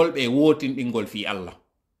eltugol ɓe wotinɗingol fi Allah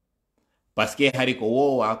parce que hari ko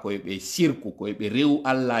wowa koye ɓe sirku koye ɓe rew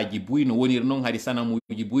allaji buyno wonir noon hari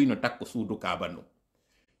sanamuji buyno takko suudu kaban ɗum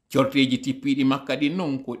corteji tippiɗi makka ɗin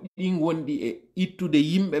noon ko ɗin wonɗi e ittude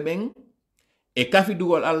yimɓe ɓen e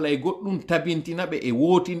kafidugol Allah e goɗɗum tabintina ɓe e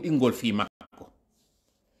wotinɗingol fi makko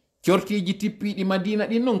cortiji tippiɗi madina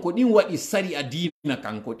ɗin noon ko ɗin waɗi sari a diina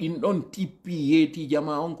kan ko ɗin ɗon tippi yeeti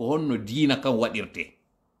jama on ko honno diina kan waɗirte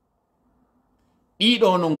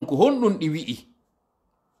ɗiɗo noon ko honɗum ɗi wi'i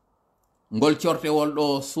ngol cortewol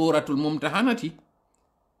ɗo suratul mumtahanati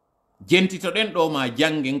jentitoɗen ɗo ma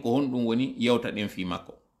jangen ko honɗum woni yewta ɗen fi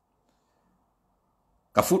makko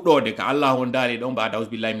ka fuɗɗode ka Allah on daali ɗon mbaɗa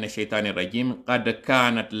ausbillahi min asheytani rajim qad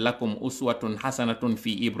kanat lakum uswatun hasanatun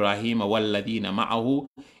fi ibrahima walladina ma'ahu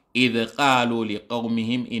id qalu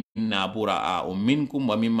liqawmihim inna bura'a'u minkum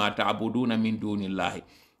wa mimma ta'buduna min dunillahi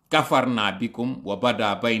kafarna bikum wa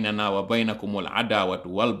bada baynana wa baynakum al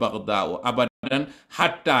adawatu wal baghda'u abadan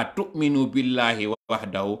hatta tu'minu billahi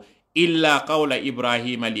wahdahu illa qawla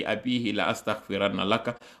ibrahima li abihi la astaghfiranna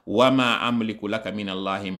laka wa ma amliku laka min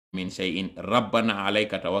allahi min shay'in rabbana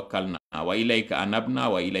alayka tawakkalna wa ilayka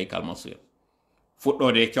anabna wa ilayka al-masir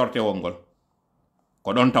fuɗɗode cortewol ngol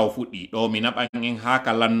ko ɗon taw fuɗɗi ɗo mi naɓan en ha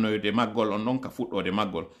ka lannoyde maggol on ɗon ka fuɗɗode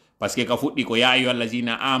maggol parce que ka fuɗɗi ko ya ayyuha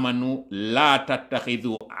allazina amanu la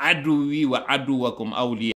tattakhidhu aduwi wa aduwakum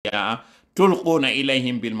awliyaa tulquna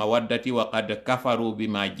ilayhim bil mawaddati wa qad kafaru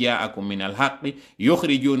bima ja'akum min al haqqi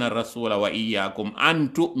yukhrijuna ar-rasula wa iyyakum an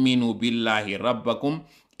tu'minu billahi rabbakum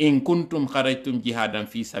in kuntum kharajtum jihadan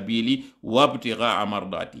fi sabili wabtigha'a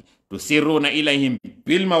mardati tusirruna ilayhim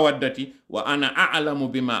bil mawaddati wa ana a'lamu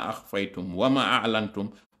bima akhfaytum wa ma a'lantum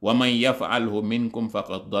wa man yaf'alhu minkum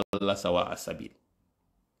faqad dalla sawa'a sabil.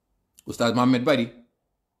 Ustaz Mohammed Bari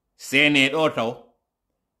sene ɗo taw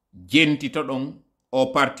jentito ɗon o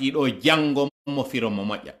parti ɗo jango mo firo mo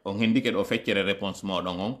moƴƴa on hendike ɗo feccere réponse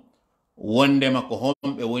moɗon on wondema ko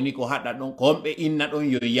homɓe woni ko haɗa ɗon ko homɓe inna ɗon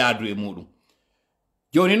yo yaadu e muɗum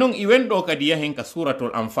joni noon iwen ɗo kadi yahen ka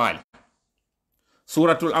suratul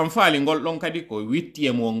anfali ngol ɗon kadi ko witti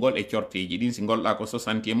e mo ngol e corteji ɗin si ngolɗa ko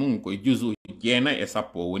 60 mum ko juzu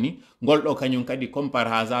 9 woni ngol ɗo kañum kadi comme par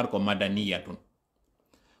hasard ko madaniyatun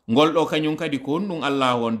ngol ɗo kañum kadi ko honɗum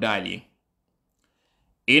Allah on daali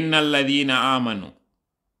innal ladina amanu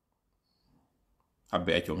habbe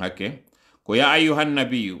accon hakke ko ya ayyuhan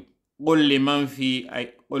nabiyyu qul liman fi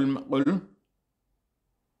qul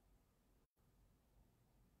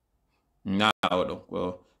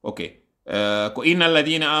oɗo okay ko innal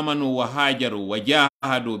ladina amanu wa hajaru wa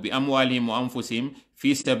jahadu bi amwalihim wa anfusihim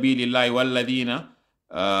fi sabilillahi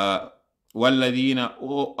walladina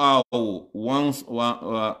awu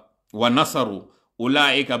wa nasaru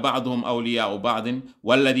ulaika ba'duhum awliya'u ba'din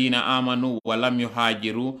walladina amanu wa lam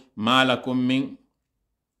yuhajiru ma lakum min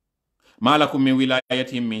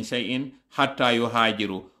wilayatihim min shay'in hatta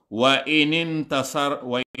yuhajiru wa in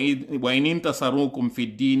intasarukum fi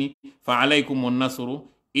ddini fa alaykum an-nasru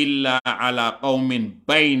illa ala qaumin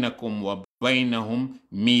bainakum wa bainahum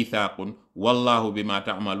mithaqun wallahu bima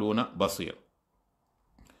ta'maluna basir.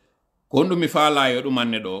 Ko ɗum mi faalayo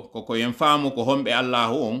ɗumanne ɗo koko yen faamu ko homɓe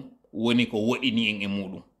Allahu on woni ko woɗini en e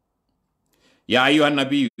muɗum. Ya ayyuha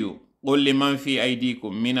nabiyyu qul liman fi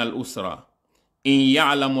aydikum min al usra in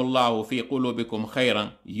ya'lamu Allahu fi qulubikum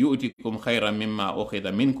khayran yu'tikum khayran mimma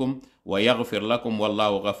ukhidha minkum wa yaghfir lakum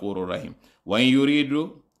wallahu ghafurur rahim wa in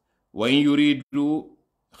yuridu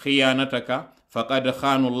khiyanataka faqad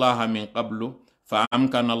khanu Allah min qablu fa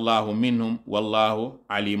amkana Allahu minhum wallahu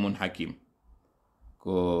alimun hakim.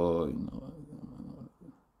 Ko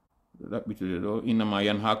ɗaɓɓitude ɗo innama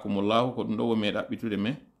yanhakumullahu ko ɗum ɗo womi ɗaɓɓitude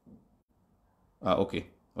mais ok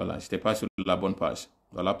voilà j'étais pas sur la bonne page,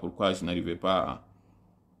 voilà pourquoi je n'arrivais pas à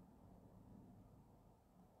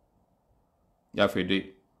ya fait de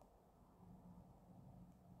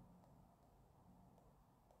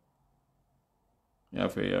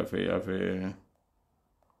fait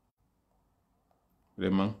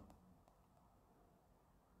vraiment.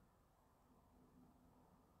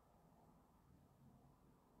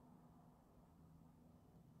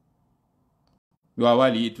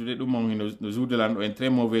 Wali tout le monde nos jours de l'an un très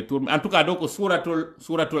mauvais tour. En tout cas, donc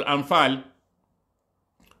suratul Anfal,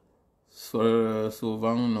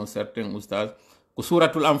 souvent nos certains oustas, ko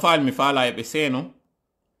suratul Anfal mi fala e be seno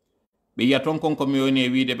be yaton kon ko mi woni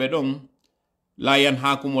wiide be don la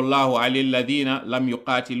yanhaakumullahu alil ladina lam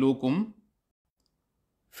yuqatilukum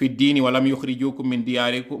fi ddini wa lam yukhrijukum min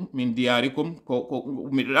diyarikum ko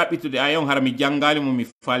mi rabbitude ayon harami jangali mo mi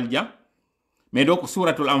falja mais donc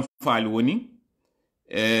suratul Anfal woni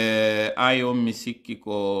ayon mi sikki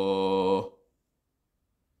ko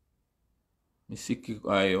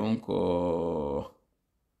ayon ko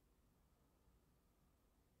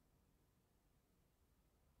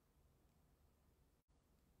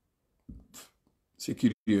c'est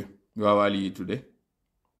curieux wawali today.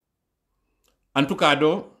 En tout cas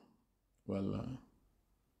do voilà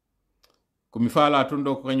komi fala ton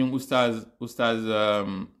do ko kanyum oustaz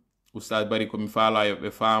bari komi fala yo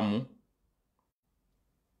be faamu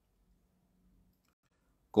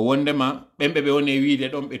ko wondema bembe be woni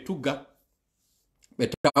wiide don be tugga be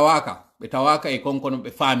tawaka e konkono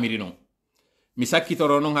be famiri non mi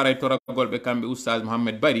sakkitoro non haray toragol be kambe oustaz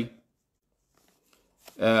Mohammed Bari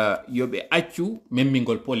yobe accu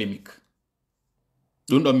memmingol polémique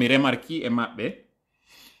dun do mi remarki e mabbe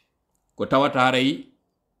ko tawata haray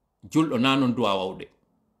juldo nanon duwa wawde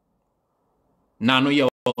nano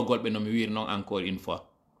yawgol be no mi wir non encore une fois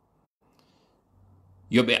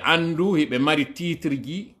yobe andu hibe mari titre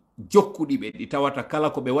ji jokkudi be di tawata kala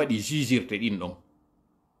ko be wadi jugirte din don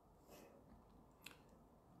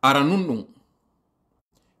ara nun dum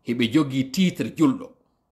hibe jogi titre juldo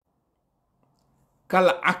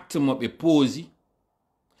kala acte mo be posi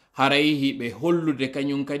haray hibe hollude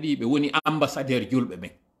kanyum kadi be woni ambassadeur julbe be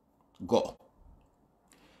go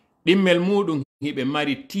dimmel mudum hibe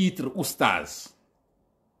mari titre oustaz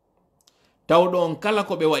tawdon kala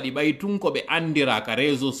ko be wadi baytun ko be andira ka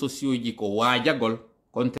réseaux sociaux ji ko wajagol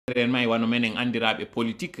contrairement wano menen andirabe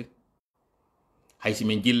politique haysi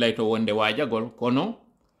men jillay to wonde wajagol kono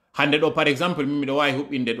hande do par exemple mi do wawi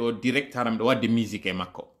hubbinde do direct haram do wadde musique e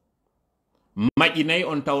makko majinay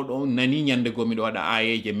on tawdo nani nyande go mi do wada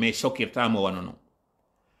ayeje mais sokirtamo wanono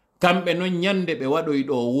kambe non nyande be wadoy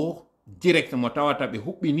do wo direct mo tawata be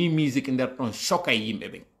hubbini musique der ton shokay yimbe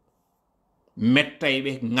be mettay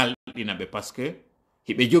be ngaldina be parce que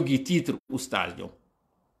hibe jogi titre oustaz jo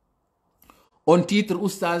on titre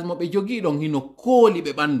oustaz mo be jogi don hino kooli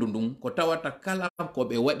be bandu dum ko tawata kala ko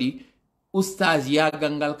be wadi oustaz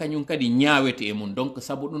yagangal kanyum kadi nyaawete e mun donc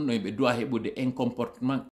sabu dun no be doit hebude un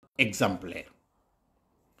comportement exemplaire.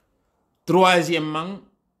 Troisièmement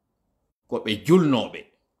ko be julnobe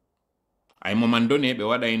ay moment donné be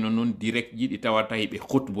waday non direct ji di tawata hibe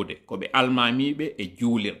khutbude ko be almamibe e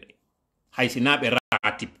juulirde haysinabe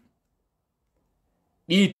ratib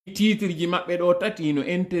di titre ji mabbe do tati no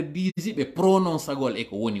interdisi be prononçagol e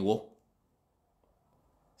ko woni wo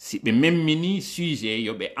si be memmini sujet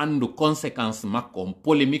yo be andu conséquence makko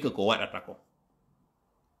polémique ko wadata ko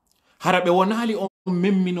harabe wonali on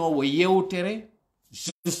memmino wo yewtere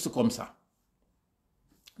juste comme ça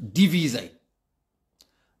divisay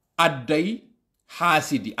adday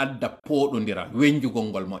hasidi adda podondira wenjugol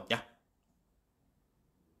ngol moƴƴa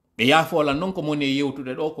be yafola non ko moni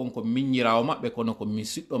yewtude do ko miñirawo mabbe kono ko mi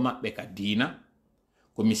siddo mabbe ka diina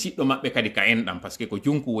ko mi siddo mabbe kadi ka endam parce que ko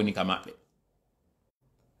junku woni ka mabbe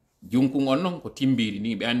junku ngon non ko timbiri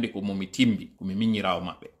ni be andi ko momi timbi ko mi miñirawo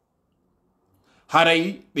mabbe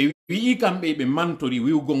haray be wi kambe be mantori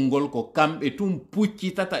wiwgol ngol ko kambe tum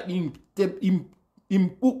pucci tata im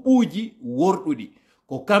pubuji wordudi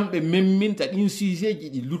ko kambe memminta din sujet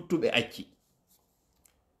ji luttube acci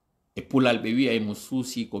e pulal be wi ay mo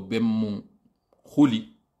suusi ko bemmu huli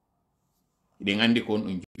de ngandi kon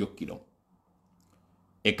on jokki don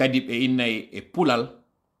e kadi be innay e pulal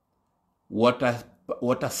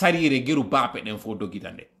wata sarire geru bape den fo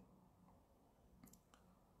dogitande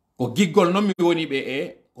ko giggol non mi woni be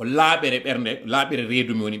e ko laabere bernde laabere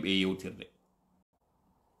reedu mi woni be yewtirde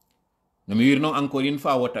no mi wirno encore une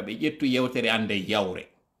fois wota be ƴettu yewtere ande yawre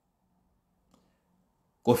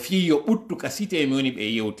ko fiyo ɓuttu ka cité mi woni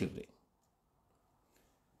be yewtirde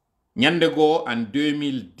nyande go en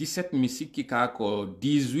 2017 mi sikki ka ko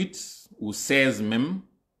 18 ou 16 même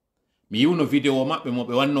mi yiwno vidéo mabbe mo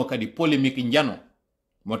be wanno kadi polémique njano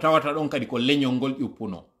mo tawata don kadi ko leñol ngol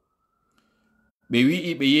ƴuppuno be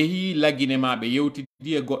wi be yehi lagine ma be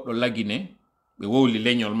yewtidi e goddo lagine be wowli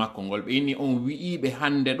leñol makko ngol be inni on wi be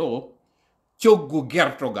hande do coggu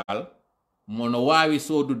gertogal mo no wawi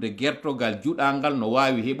sodude gertogal juɗangal no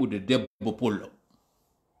wawi heɓude debbo pullo.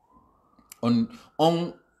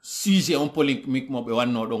 On sujet on polémique mo ɓe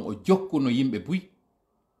wanno ɗon o jokkuno yimɓe buy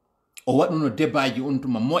o waɗuno débaji on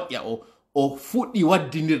tuma moƴƴa o fuɗɗi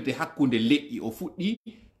waddinirde hakkunde leƴƴi o fuɗɗi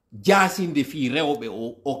jasinde fi rewɓe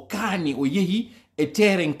o kaani o yehi e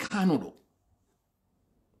teren kanuɗo.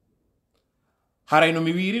 haray no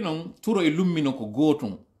mi wiri noon turo e lummino ko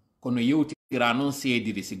gotum kono yewtira noon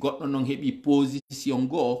seediri si goɗɗo noon heɓi position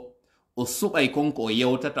goo o suɓay konko o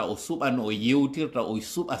yewtata o suɓa no o yewtirta o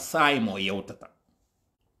suɓa saay mo o yewtata.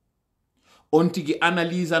 On tigi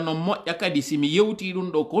analyse no moƴƴa kadi simi yewti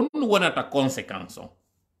ɗum ɗo kon wonata conséquence on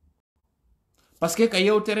parce que ka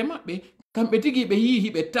yewtere maɓɓe kamɓe tigi ɓe yihi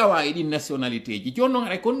ɓe tawa e ɗin nationalité ji joni noon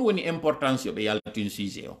haɗa kon woni importance yo ɓe yaltin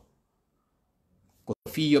sujet o ko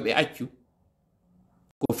fi yo ɓe accu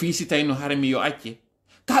ko fi si tawi no harmi yo acce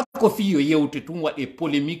ka ko fi yo yewte tum waɗe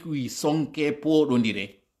polémique wi sonke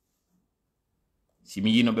poɗodire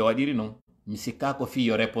simi yino ɓe waɗiri noon mi sikka ko fi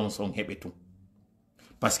yo réponse on heɓe tum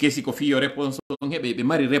parce que si ko fi yo réponse on heɓe ɓe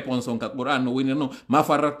mari réponse on ka Qur'an no woni noon ma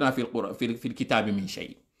farratna fil kitabi min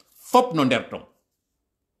shay fop no nder ton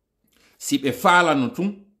si ɓe faalano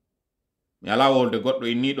tum mi ala wolde goɗɗo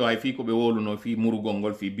inniɗo hay fi ko ɓe woluno fi murugol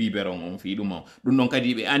ngol fi biberon on fi ɗum on ɗum ɗon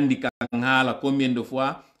kadi ɓe andi ka haala combien de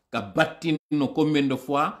fois ka battinno combien de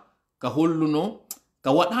fois ka holluno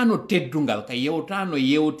ka waɗano teddungal ka yewtano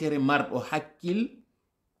yewtere marɗo hakkil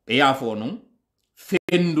ɓe yaafo noon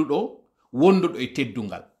fenduɗo wonduɗo e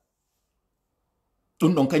teddungal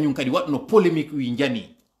ɗum ɗon kañum kadi waɗno polémique wi jani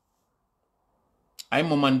ay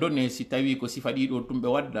mo man donne si tawi ko sifa ɗiɗo tum ɓe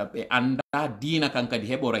wadda ɓe anda diina kan kadi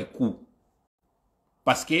heɓoray ku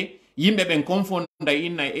parce que yimɓe ɓen confonda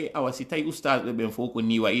inna e awa si tawi oustage ɓen fof ko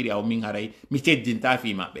ni wayiri aw min haray mi teddinta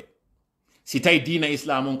fi maɓɓe si tawi diina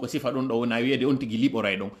islam on ko sifa ɗum ɗo wona wiyede on tigi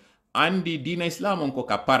liɓoray ɗon andi diina islam on ko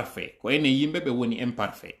ka parfait ko enen yimɓe ɓe woni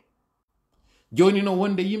imparfait joni no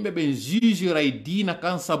wonde yimɓe ɓen jugeray diina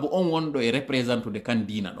kan saabu on wonɗo e représentude kan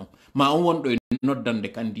diina ɗon ma on wonɗo e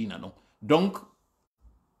noddande kan diina ɗon donc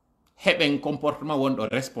heɓen comportement wonɗo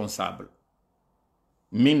responsable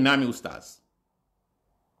min nami oustage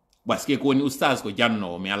parce que ko woni oustage ko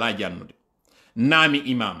jannowo mi ala jannude nami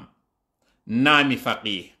imam nami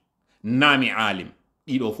faqih nami alim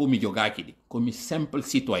ɗiɗo fo mi jogaki ɗi komi simple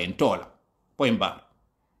citoyen tola point barre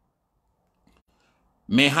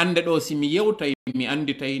mais hande ɗo si mi yewtay mi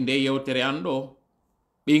anditay nde yewtere an ɗo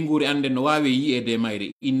ɓeyguri ande no wawi yiyede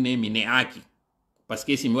mayre inne mi ne'aki parce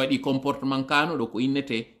que si mi waɗi comportement kanuɗo ko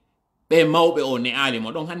innete ɓe mawɓe o ne'ali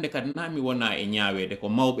mo ɗon hande kadi na mi wona e ñawede ko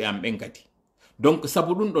mawɓe am ɓen kadi donc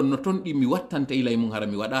sabu ɗum ɗon no ton ɗi mi wattanta ilay mum hara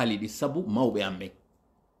mi waɗali ɗi sabu mawɓe am ɓen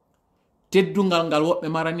teddungal ngal woɓɓe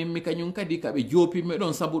maraninmi kañum kadi kaɓe jopinmi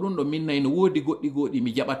ɗon sabu ɗum ɗo min nayi no woodi goɗɗi goɗɗi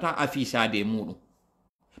mi jaɓata affichade e muɗum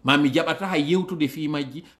ma mi jaɓata ha yewtude fi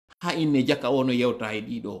majji ha inne jaka o no yewta e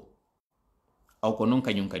ɗiɗo aw ko noon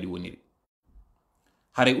kañum kadi woniri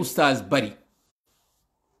haray oustage bari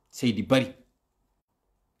seydi bari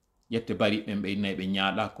yette bari ɓen ɓe innayi ɓe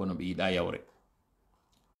ñaaɗa kono ɓe yiɗa yawre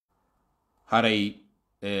haray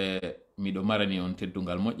miɗo marani on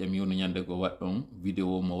teddungal moƴƴa mi yewno ñande go waɗɗon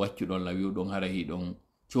vidéo mo waccuɗon la wiwɗon hara hiɗon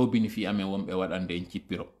coobini fi amen wonɓe waɗande en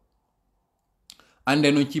cippiro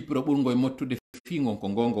ande noon cippiro ɓurgo e mottude figon ko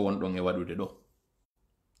gonga wonɗon e waɗude ɗo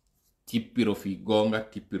cippiro fi gonga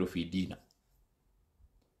cippiro fi diina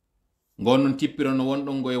gon noon cippiro no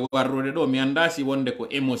wonɗon go e warrude ɗo mi anda si wonde ko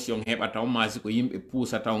émotion heɓata on ma si ko yimɓe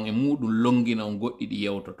puusata on e muɗum longina on goɗɗi ɗi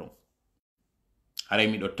yewta ton haray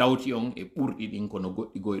miɗo tawti on e ɓurɗi ɗin kono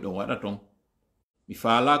goɗɗi goyɗon waɗa ton mi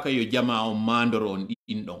faalaka yo jama on mandoro on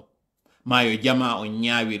ɗin ɗon ma yo jama on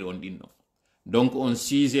ñawiri on ɗin ɗon donc on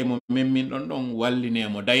sujet mo memmin ɗon ɗon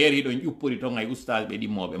wallinemo d'ailleurs hiɗon ƴuppori ton ay oustage ɓe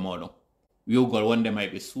ɗimmoɓe moɗon wiwgol wondema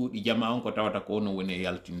ɓe suuɗi jama on ko tawata ko no woni e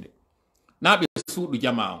yaltinde na ɓe suuɗu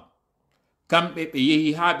jama on kamɓe ɓe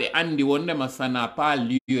yehi ha ɓe andi wondema ça n'a pas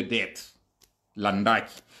lieu d'être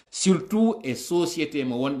landaki surtout e société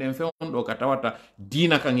mo wonɗen fewon ɗo ka tawata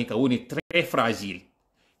diina kan hika woni très fragile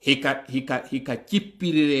hika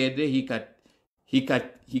cippirirede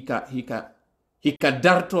hika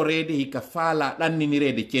dartorede hika faala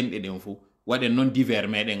ɗanninirede cenɗe ɗen fo waɗen noon divers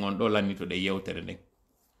meɗen on ɗo lannitoɗe yewtere nden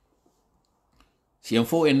si en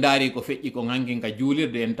fof en daari ko feƴƴi ko hankin ka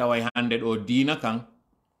juulirde en taway hande ɗo diina kan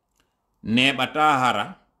neɓata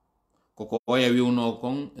hara koko oya wiwno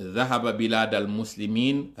kon dhahaba bilad al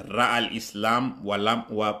muslimin ra'a al islam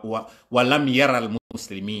walam yara al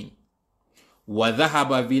muslimin wa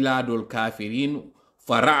dhahaba biladul kafirin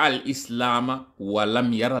fara'a al islam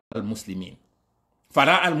walam yara al muslimin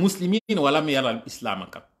fara'a al muslimin walam yara al islam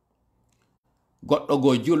kam goɗɗo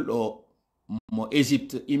go julɗo mo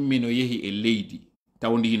Égypte immino yehi e leydi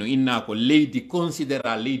tawndi hino inna ko leydi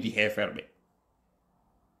considéra leydi heferɓe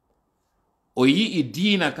o yii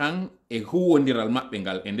diina kan e huwondiral maɓɓe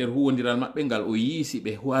ngal e nder huwondiral maɓɓe ngal o yii si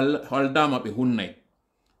ɓe holdama ɓe hunnay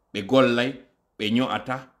ɓe gollay ɓe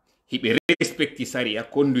ño'ata hiɓe respecti saria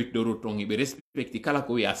conduite de route on hiɓe respecti kala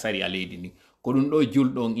ko wi'a saria leydi ndi ko ɗum ɗo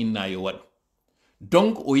julɗo on inna yo waɗu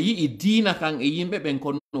donc o yii diina kan e yimɓe ɓen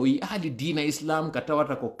kono o yi'ali diina islam ka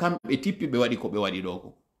tawata ko kamɓe tippi ɓe waɗi ko ɓe waɗi ɗo ko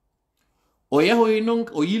o yahoy noon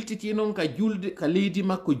o yiltiti noon ka julde ka leydi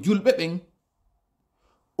makko julɓe ɓen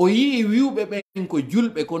o yii wiwɓe ɓen ko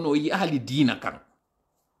julɓe kono o yi'ali diina kan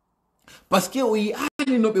par ce que o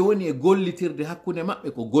yi'ali no ɓe woni e gollitirde hakkunde maɓɓe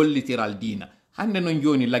ko gollitiral diina hande noon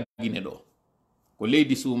joni laggine ɗo ko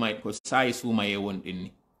leydi suumay ko saayi suumaye wonɗen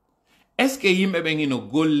ni est ce que yimɓe ɓen ino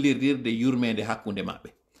gollirdirde yurmede hakkunde maɓɓe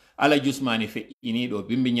ala jusmani feƴƴini ɗo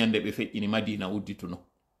bimbi ñande ɓe feƴƴini madina uddituno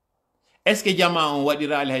est ce que jama on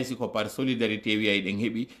waɗirali haysi ko par solidarité wiyay ɗen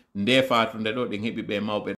heɓi nde fatunde ɗo ɗen heɓi ɓe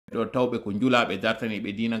mawɓe ɗo tawɓe ko julaɓe dartani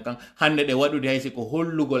ɓe dinan kan hande ɗe waɗude haysi ko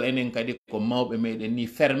hollugol enen kadi ko mawɓe meɗen ni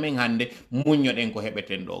fermen hande muñoɗen ko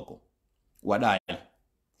heɓeten ɗo ko waɗani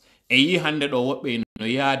e yi hande ɗo woɓɓe no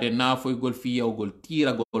yaade naafoygol fiyawgol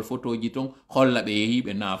tiragol photoji ton holla ɓe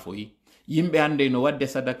yehiɓe naafoyi yimɓe hande no wadde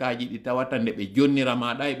sadakaji ɗi tawata nde ɓe jonnira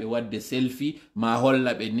maɗa e ɓe wadde selfie ma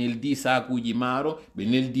holla ɓe neldi sakuji maaro ɓe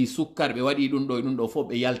neldi sukkar ɓe waɗi ɗum ɗo fof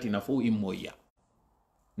ɓe yaltina fof immoyya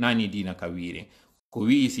nani dina ka wiire ko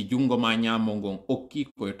wi'i si jungo ma ñamo ngon okki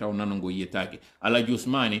koye taw nanogo yiyetake ala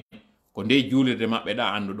jusmani ko nde juulirde maɓɓe ɗa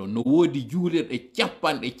anduɗo no woodi juulirɗe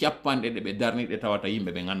capanɗe ɗe ɓe darniɗe tawata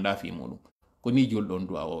yimɓe ɓe ganda fi muɗum ko ni julɗon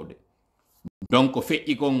du'a wowde donc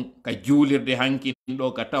feƴƴi kon ka juulirde hankin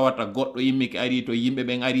ɗo ka tawata goɗɗo yimmike ari to yimɓe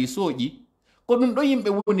ɓen ari sooƴi ko ɗum ɗo yimɓe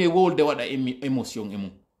woni e wolde waɗa émotion e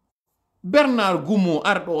mum Bernard Gumo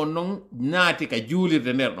arɗo on noon naati ka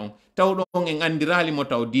juulirde nder ɗon taw ɗon en andirali mo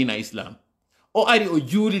taw diina islam o ari o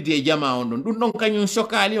juulide e jama on ɗon ɗum ɗon kañum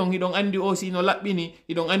sokali on hiɗon andi o sino laɓɓini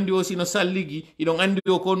hiɗon andi o sino salligi hiɗon andi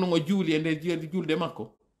o ko non o juuli e nder julde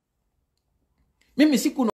makko min mi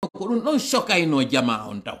sikkuno ko ɗum ɗon sokayno jama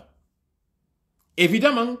on taw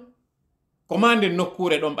évidemment commande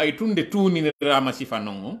nokkure ɗon ɓay tunde tuninirama sifa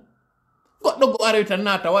non on goɗɗo go aroy tan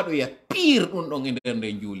naata waɗoya pire ɗum ɗon e nder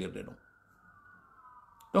nde juulirde ɗon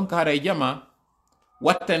donc haray jama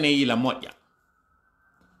wattane yila moƴƴa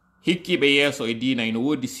hikkiɓe yeeso e diina ino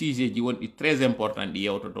woodi sujet ji wonɗi très important ɗi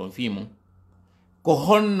yewto toon fi mum ko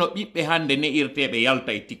honno ɓiɓɓe hande ne'irteɓe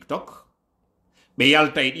yalta e tiktok ɓe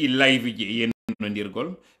yalta e ɗi live ji e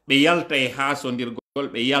yennondirgol ɓe yalta e haasondirgol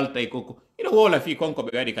ɓe yalta e koko ino wola fi konko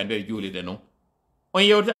ɓe waɗi ka nder juulide noon on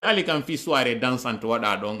yewta ali kam fi soirée dansante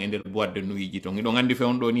waɗa ɗon e nder boîte de nuit ji ton iɗon andi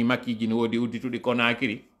fewn ɗo ni makkiji no woodi uddituɗi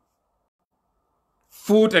Konakiri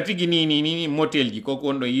Fuuta tigi ni motel ji koko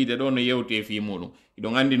on ɗo yiide ɗo no yewte fi muɗum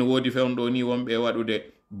iɗon andi no woodi fewn ɗo ni wonɓe waɗude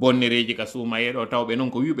bonnereji ka suumaye ɗo tawɓe noon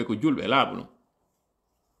ko wiɓe ko julɓe laaɓuno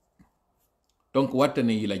donc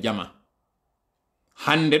wattane yila jama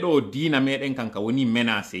hande ɗo diina meɗen kanka woni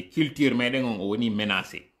menacé culture meɗen on o woni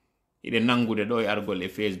menacé iɗen nangude ɗo e argol e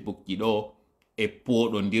Facebook ji ɗo e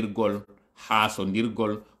pooɗondirgol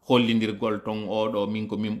haasondirgol hollindirgol ton oɗo min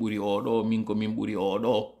ko min ɓuri oɗo min ko min ɓuri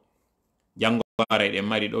oɗo janngo ara eɗen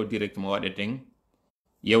mari ɗo direct mo waɗeten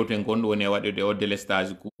yewten kon ɗum woni e waɗude o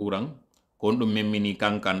délestage courant kon ɗum memmini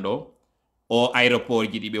kankan ɗo o aéroport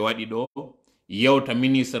ji ɗi ɓe waɗi ɗo yewta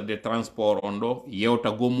ministre des transport on ɗo yewta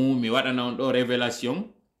gomu mi waɗana on ɗo révélation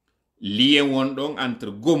lien won ɗon entre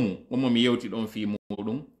gomu omo mi yewti ɗon fi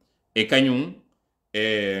muɗum e kañum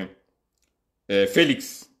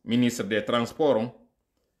Félix ministre des transport on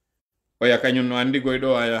oya kañum no andi goy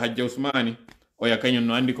ɗo Hajja Ousmani oya kañum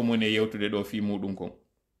no andi ko moni e yewtude ɗo fi muɗum kon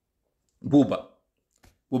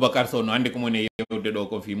Boubacar Sow no andi ko moni e yewtude ɗo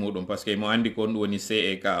ko fi muɗum par ce que mo andi kon ɗum woni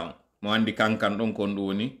CEK on mo andi kankan ɗon kon ɗum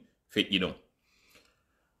woni feƴƴi ɗon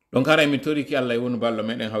donc ara mi toriki Allah e wonu ballo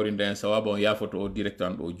meɗen hawrinde en sawaba on yafoto o direct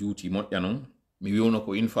an ɗo juuti moƴƴa noon mi wiwno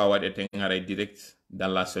ko une fois waɗeten ara direct dans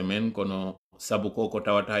la semaine kono sabu ko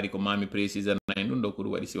tawata hari ko mami précisé en ɗum ɗo ko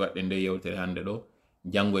ɗum waɗi si waɗɗe nde yewtere hande ɗo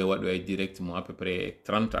janngo e waɗo e direct mo à peu près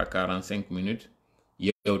 30 à 45 minutes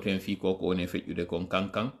yewten fi ko woni feƴƴude kon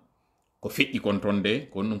kankan ko feƴƴi kon ton de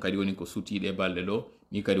kon ɗum kadi woni ko sutiɗe balɗe ɗo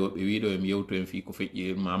ni kadi woɓɓe wiɗo emi yewtu en fi ko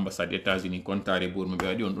feƴƴi ma ambassade États-Unis kontare bourme ɓe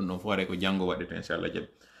waɗi on ɗum ɗon foore ko janngo waɗete inchallah jaɓi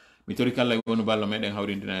mi tori kala wonu ballo meɗen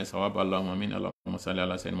hawrindina e sawaba allahumma amin allahumma salli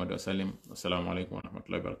ala sayyidina Muhammad wa sallim assalamu aleykum wa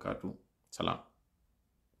rahmatullahi wa barakatuh salam